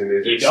lanes and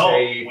is it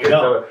safe? We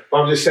don't.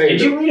 I'm just saying.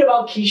 Did you read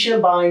about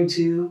Keisha buying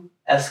 2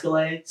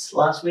 Escalades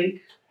last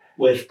week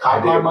with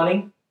cop car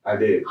money? I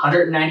did.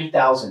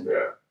 $190,000.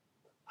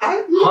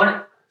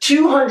 Yeah.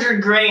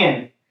 200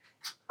 grand.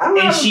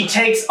 And she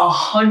takes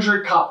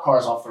 100 cop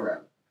cars off the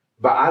road.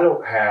 But I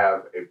don't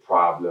have a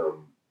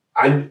problem.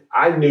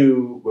 I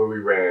knew when we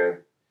ran.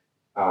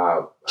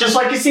 Just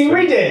like Yassine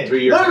Reed did.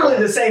 3 years Literally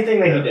ago. the same thing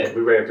that he did.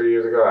 We ran 3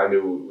 years ago. I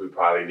knew we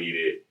probably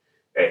needed.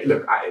 Hey,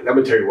 look, let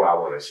me tell you what I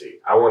want to see.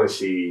 I want to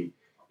see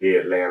the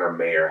Atlanta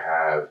mayor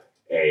have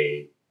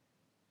a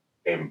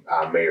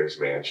mayor's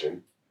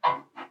mansion,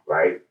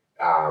 right?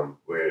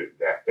 Where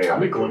that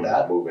family can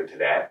move into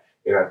that.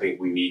 And I think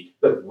we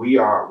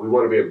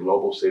want to be a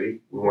global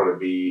city. We want to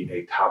be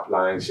a top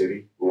line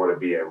city. We want to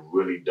be a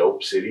really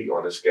dope city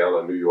on the scale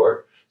of New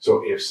York.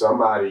 So if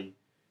somebody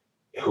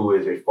who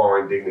is a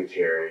foreign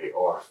dignitary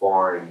or a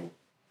foreign,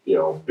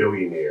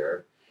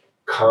 billionaire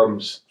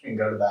comes and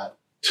go to that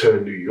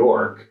to New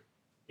York,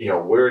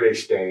 where are they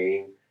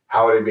staying?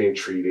 How are they being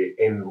treated?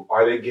 And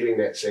are they getting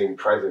that same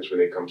presence when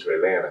they come to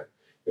Atlanta?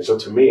 And so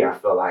to me, I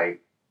feel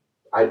like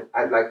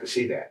I'd like to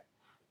see that.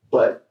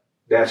 But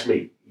that's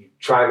me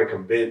trying to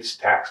convince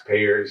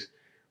taxpayers.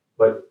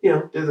 But,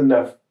 there's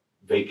enough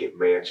vacant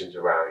mansions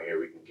around here.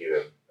 We can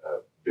get a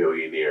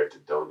billionaire to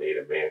donate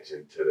a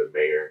mansion to the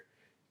mayor,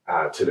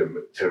 to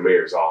the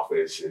mayor's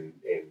office and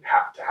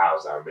to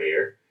house our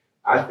mayor,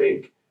 I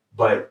think.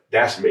 But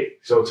that's me.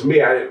 So to me,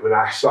 when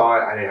I saw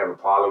it, I didn't have a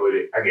problem with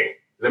it. Again,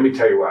 let me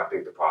tell you what I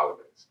think the problem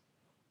is.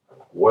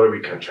 What are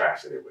we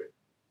contrasting it with?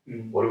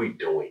 Mm-hmm. What are we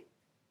doing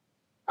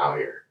out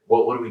here?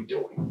 What are we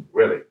doing,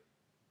 really?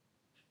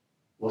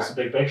 What's the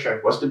big picture?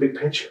 What's the big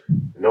picture?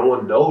 No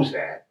one knows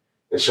that.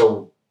 And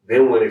so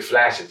then when it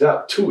flashes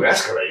up, 2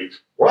 Escalades,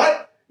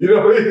 what? You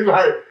know what I mean?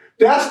 Like,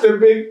 that's the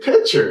big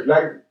picture.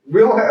 Like, we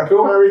don't have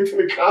anything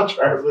to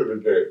contrast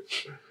with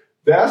it.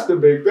 That's the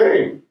big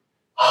thing.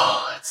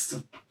 Oh, it's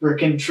the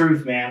freaking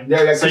truth, man.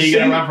 Yeah, so you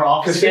gonna run for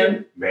office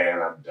again?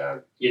 Man, I'm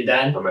done. You're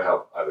done? I'm gonna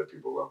help other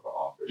people run for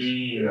office.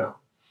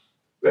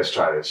 Let's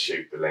try to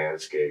shape the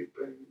landscape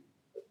and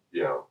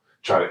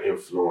try to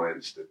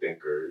influence the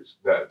thinkers,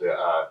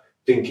 the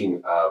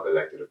thinking of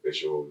elected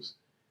officials.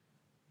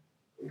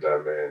 I'm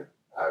done, man.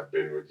 I've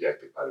been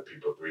rejected by the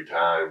people 3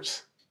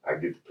 times. I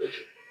get the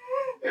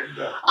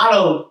picture. I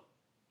don't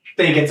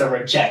think it's a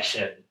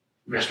rejection,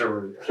 Mr.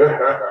 Ruth.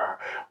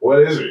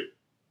 What is it?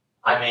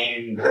 I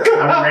mean,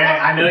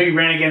 I know you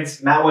ran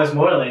against Matt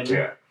Westmoreland.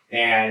 Yeah.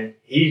 And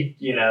he,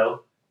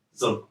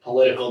 it's a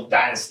political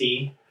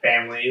dynasty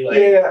family.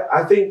 Yeah,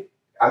 I think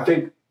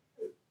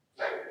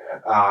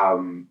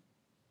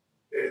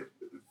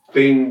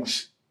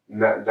things,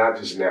 not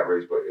just in that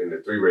race, but in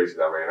the 3 races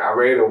I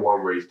ran in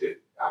one race that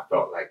I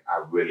felt like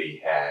I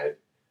really had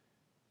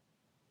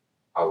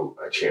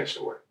a chance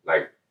to win,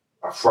 like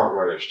a front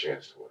runner's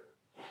chance to win.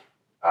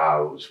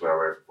 It was when I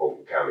ran for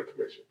Fulton County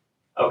Commission.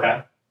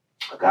 Okay.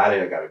 I got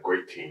it. I got a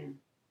great team.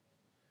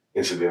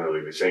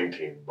 Incidentally, the same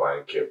team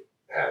Brian Kemp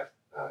had,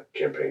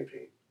 campaign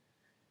team.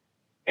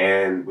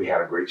 And we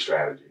had a great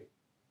strategy.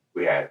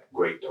 We had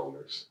great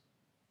donors.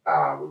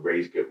 We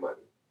raised good money.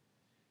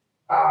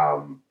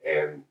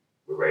 And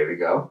we're ready to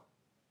go.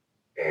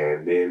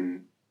 And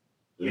then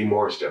Lee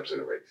Moore steps in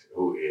the race,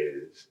 who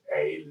is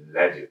a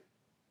legend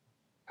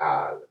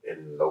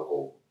in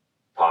local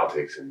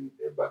politics in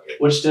Buckhead.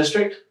 Which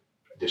district?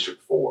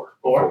 District 4,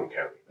 4? Fulton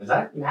County. Is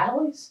that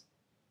Natalie's?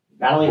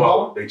 Natalie Well,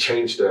 Hall? they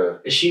changed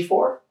the... Is she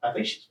 4? I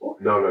think she's 4.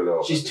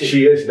 No. She's 2.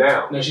 She is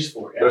now. No, she's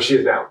 4. Yeah. No, she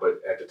is now.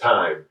 But at the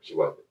time, she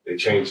wasn't. They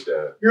changed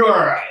the... You're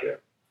all right. Yeah.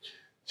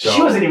 So,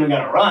 she wasn't even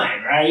going to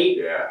run, right?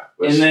 Yeah.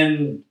 And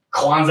then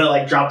Kwanzaa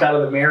like dropped out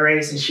of the mayor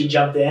race and she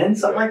jumped in,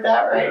 something like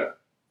that, right? Yeah.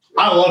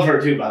 I love her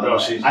too, by the No,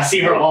 way. she's- I see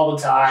her all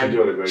the time. She's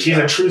doing a great She's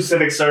job. a true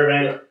civic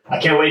servant. Yeah. I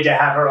can't wait to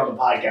have her on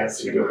the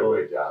podcast. She's doing a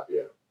great job,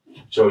 yeah.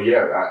 So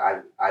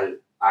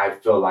I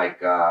feel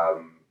like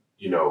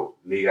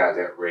Lee got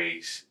that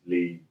race.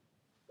 Lee,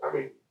 I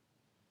mean,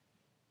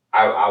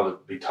 I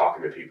would be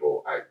talking to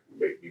people. I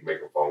be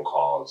making phone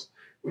calls.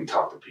 We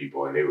talk to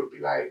people, and they would be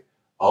like,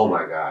 "Oh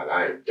my God,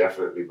 I am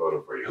definitely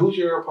voting for you." Who's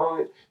your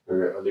opponent?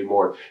 Lee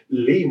Moore.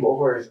 Lee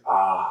Moore's.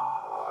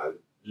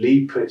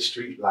 Lee put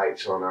street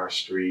lights on our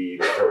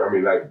street. I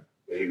mean, like,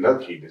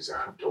 he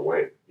deserved to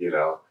win,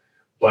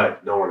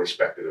 but no one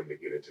expected him to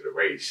get into the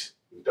race.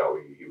 We thought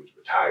he was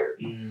retired.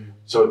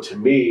 So to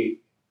me,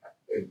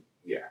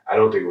 I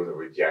don't think it was a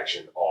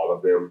rejection, all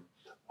of them.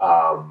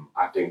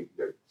 I think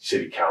the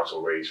city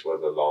council race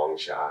was a long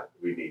shot.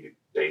 We needed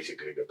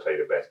basically to play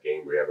the best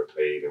game we ever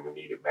played, and we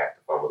needed Matt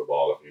to fumble the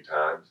ball a few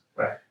times.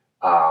 Right.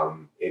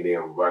 And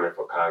then running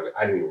for Congress,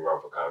 I didn't even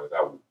run for Congress.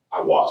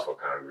 I was for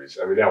Congress.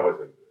 I mean,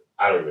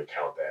 I don't even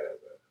count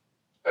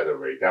that as a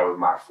race. That was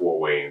my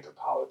foray into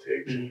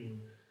politics.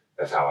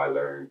 That's how I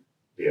learned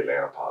the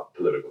Atlanta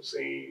political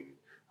scene.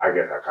 I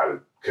guess I kind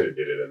of could have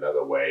did it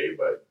another way,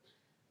 but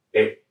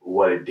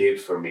what it did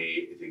for me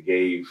is it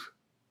gave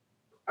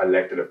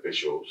elected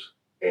officials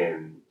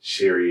and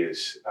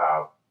serious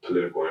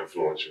political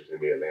influencers in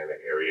the Atlanta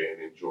area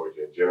and in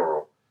Georgia in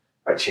general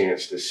a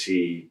chance to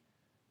see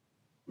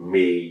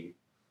me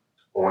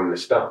on the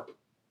stump.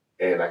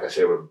 And like I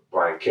said, with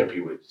Brian Kemp,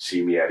 he would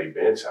see me at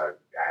events. I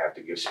have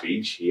to give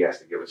speech. He has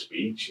to give a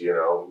speech.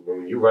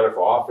 When you run for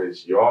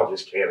office, you're all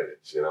just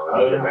candidates. It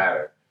doesn't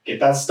matter.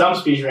 Get that stump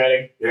speech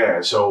ready.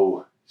 Yeah.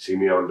 So see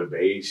me on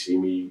debate.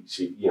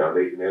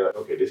 They're like,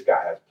 okay, this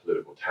guy has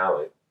political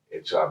talent,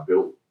 and so I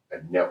built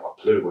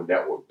a political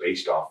network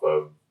based off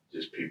of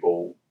just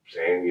people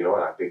saying,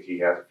 I think he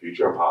has a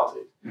future in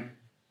politics.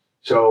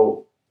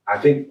 So I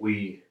think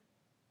we,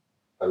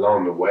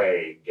 along the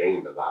way,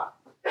 gained a lot.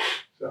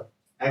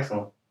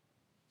 Excellent.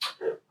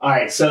 Yeah. All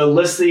right, so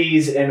list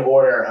these in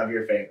order of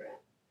your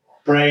favorite.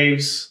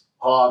 Braves,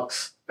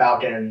 Hawks,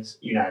 Falcons,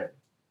 United.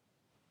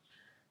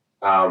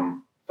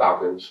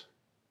 Falcons.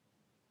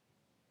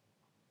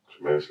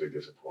 Tremendously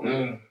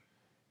disappointed.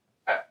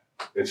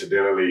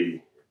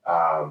 Incidentally,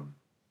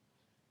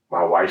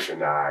 my wife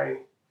and I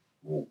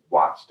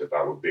watched,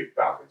 I was big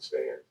Falcons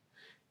fans,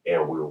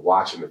 and we were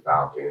watching the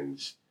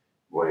Falcons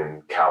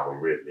when Calvin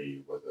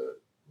Ridley was a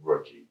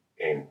rookie,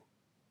 and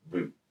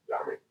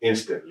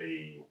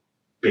instantly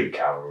big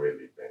Calvin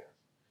Ridley fans.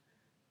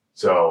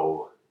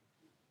 So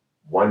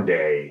one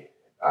day,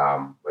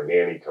 my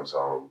nanny comes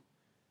home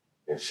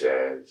and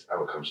says,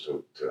 comes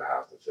to the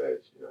house and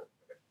says,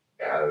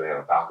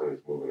 Atlanta Falcons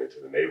is moving into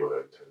the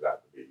neighborhood. It turns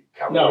out to be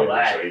Calvin Ridley.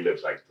 Way. So he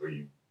lives like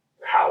 3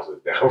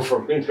 houses down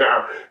from me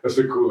now. That's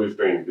the coolest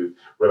thing.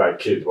 We're like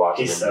kids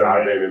watching him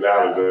drive in and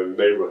out of the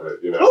neighborhood,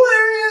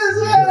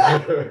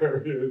 Oh,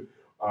 there he is!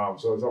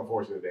 So it's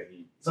unfortunate that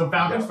he... So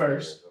Falcons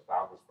first. So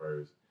Falcons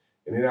first.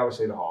 And then I would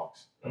say the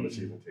Hawks. I'm a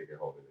season ticket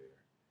holder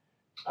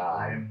there.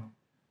 I'm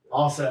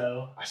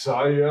also... I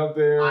saw you up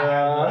there.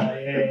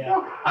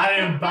 Yeah. I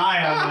didn't buy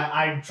them.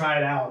 I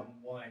tried out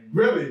and won.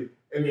 Really?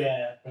 And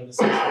yeah, for the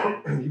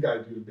 6th. You got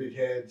to do the big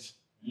heads,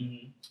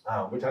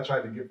 which I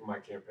tried to get for my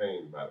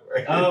campaign, by the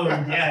way. Oh,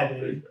 yeah,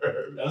 dude.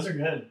 Those are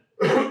good.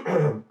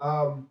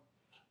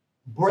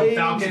 Braves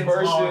Falcons,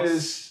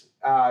 versus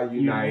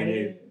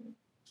United.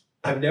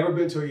 I've never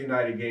been to a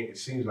United game. It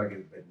seems like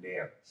it's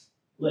bananas.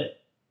 Lit.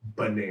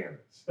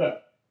 Bananas.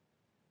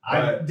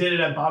 I did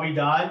it at Bobby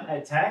Dodd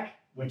at Tech,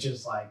 which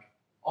is like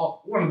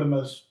one of the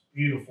most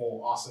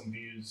beautiful, awesome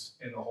views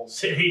in the whole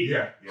city.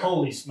 Yeah.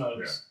 Holy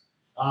smokes.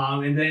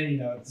 Yeah. And then,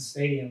 at the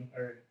stadium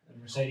or the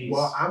Mercedes.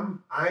 Well,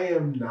 I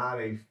am not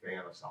a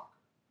fan of soccer.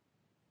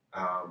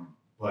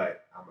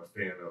 But I'm a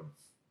fan of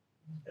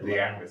the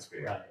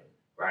atmosphere.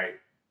 Right.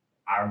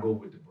 I'll go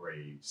with the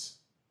Braves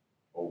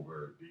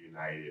over the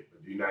United,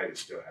 but the United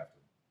still have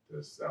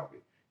to sell me.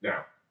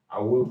 Now, I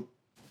will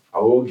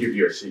give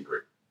you a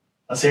secret.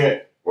 Let's hear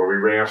it. When we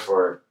ran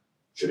for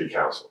city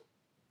council,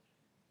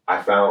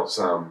 I found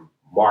some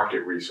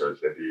market research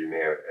that the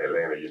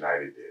Atlanta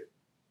United did,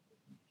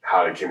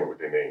 how they came up with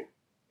their name.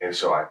 And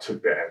so I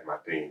took that as my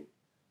theme,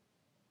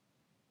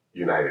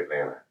 United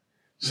Atlanta.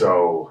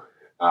 So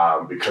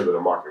because of the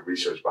market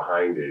research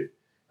behind it,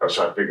 I was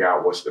trying to figure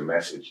out what's the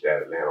message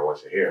that Atlanta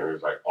wants to hear. And it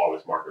was like all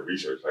this market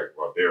research, like,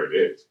 well, there it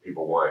is.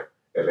 People want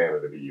Atlanta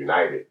to be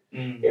united.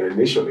 And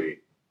initially,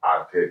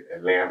 I picked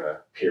Atlanta,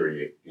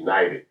 period,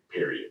 United,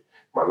 period.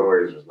 My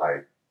lawyers was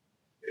like,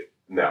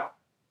 no.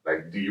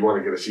 Like, do you want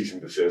to get a cease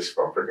and desist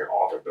from freaking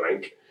Arthur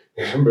Blank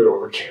in the middle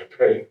of a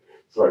campaign?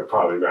 It's like,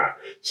 probably not.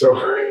 So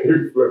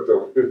he flipped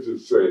them and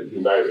just said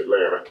United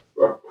Atlanta.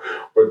 So,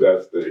 but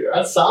that's the...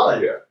 that's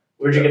solid. Yeah.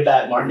 Where'd you get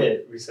that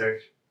market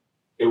research?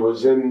 It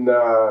was in...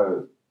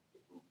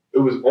 it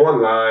was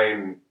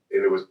online,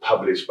 and it was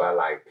published by,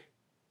 like,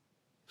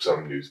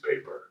 some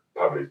newspaper.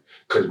 Published.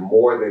 Because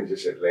more than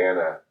just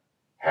Atlanta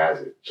has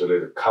it. So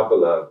there's a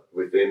couple of,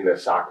 within the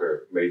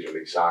soccer, Major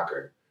League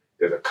Soccer,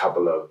 there's a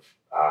couple of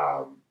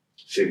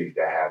cities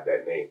that have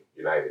that name,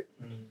 United.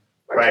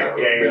 Like Right,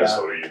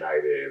 Minnesota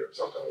United or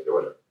something like that.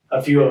 Whatever.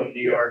 A few of them,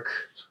 New York.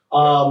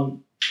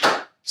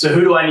 So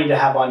who do I need to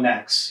have on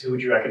next? Who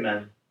would you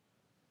recommend?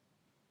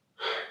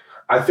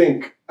 I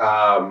think,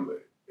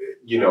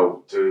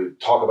 to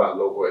talk about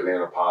local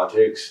Atlanta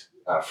politics,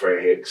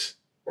 Fred Hicks,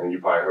 and you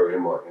probably heard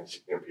him on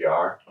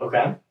NPR. Okay.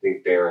 I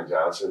think Darren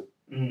Johnson,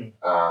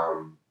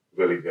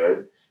 really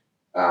good.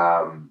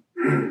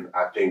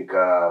 I think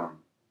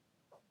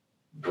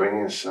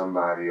bringing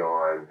somebody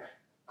on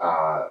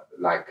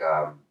like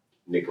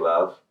Nick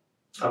Love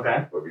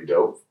Okay. would be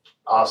dope.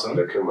 Awesome.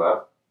 Look him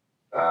up.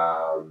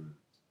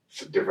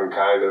 It's a different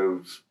kind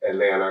of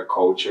Atlanta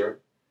culture.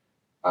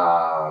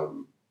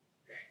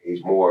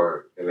 He's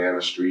more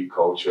Atlanta street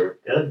culture.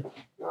 Good.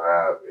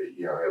 I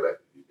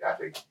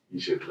think you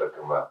should look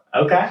him up.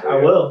 Okay, So, I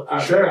will, for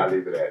sure. I'll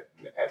leave it at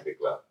Nick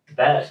Love.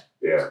 Bet.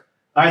 Yeah.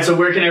 All right, so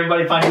where can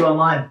everybody find you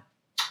online?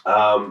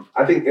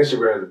 I think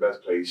Instagram is the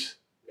best place,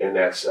 and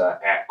that's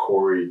at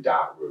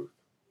Corey.Ruth.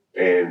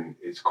 And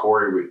it's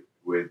Corey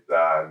with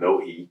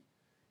no E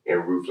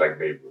and Ruth like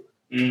Babe Ruth.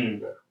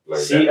 Yeah,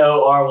 like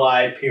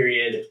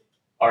CORY.RUTH.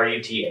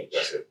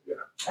 that's it. Yeah.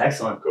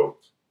 Excellent. Cool.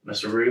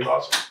 Mr. Ruth,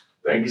 Awesome.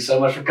 thank you so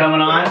much for coming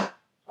on.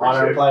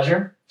 Honor and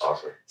pleasure.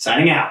 Awesome.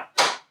 Signing out.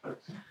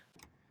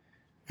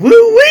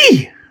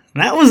 Woo-wee!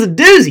 That was a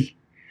doozy.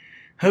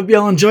 Hope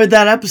y'all enjoyed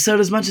that episode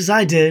as much as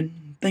I did.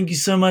 Thank you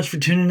so much for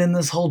tuning in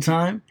this whole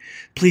time.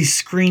 Please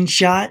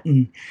screenshot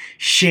and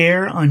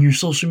share on your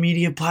social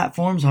media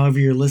platforms, however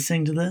you're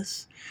listening to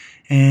this,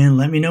 and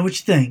let me know what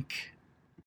you think.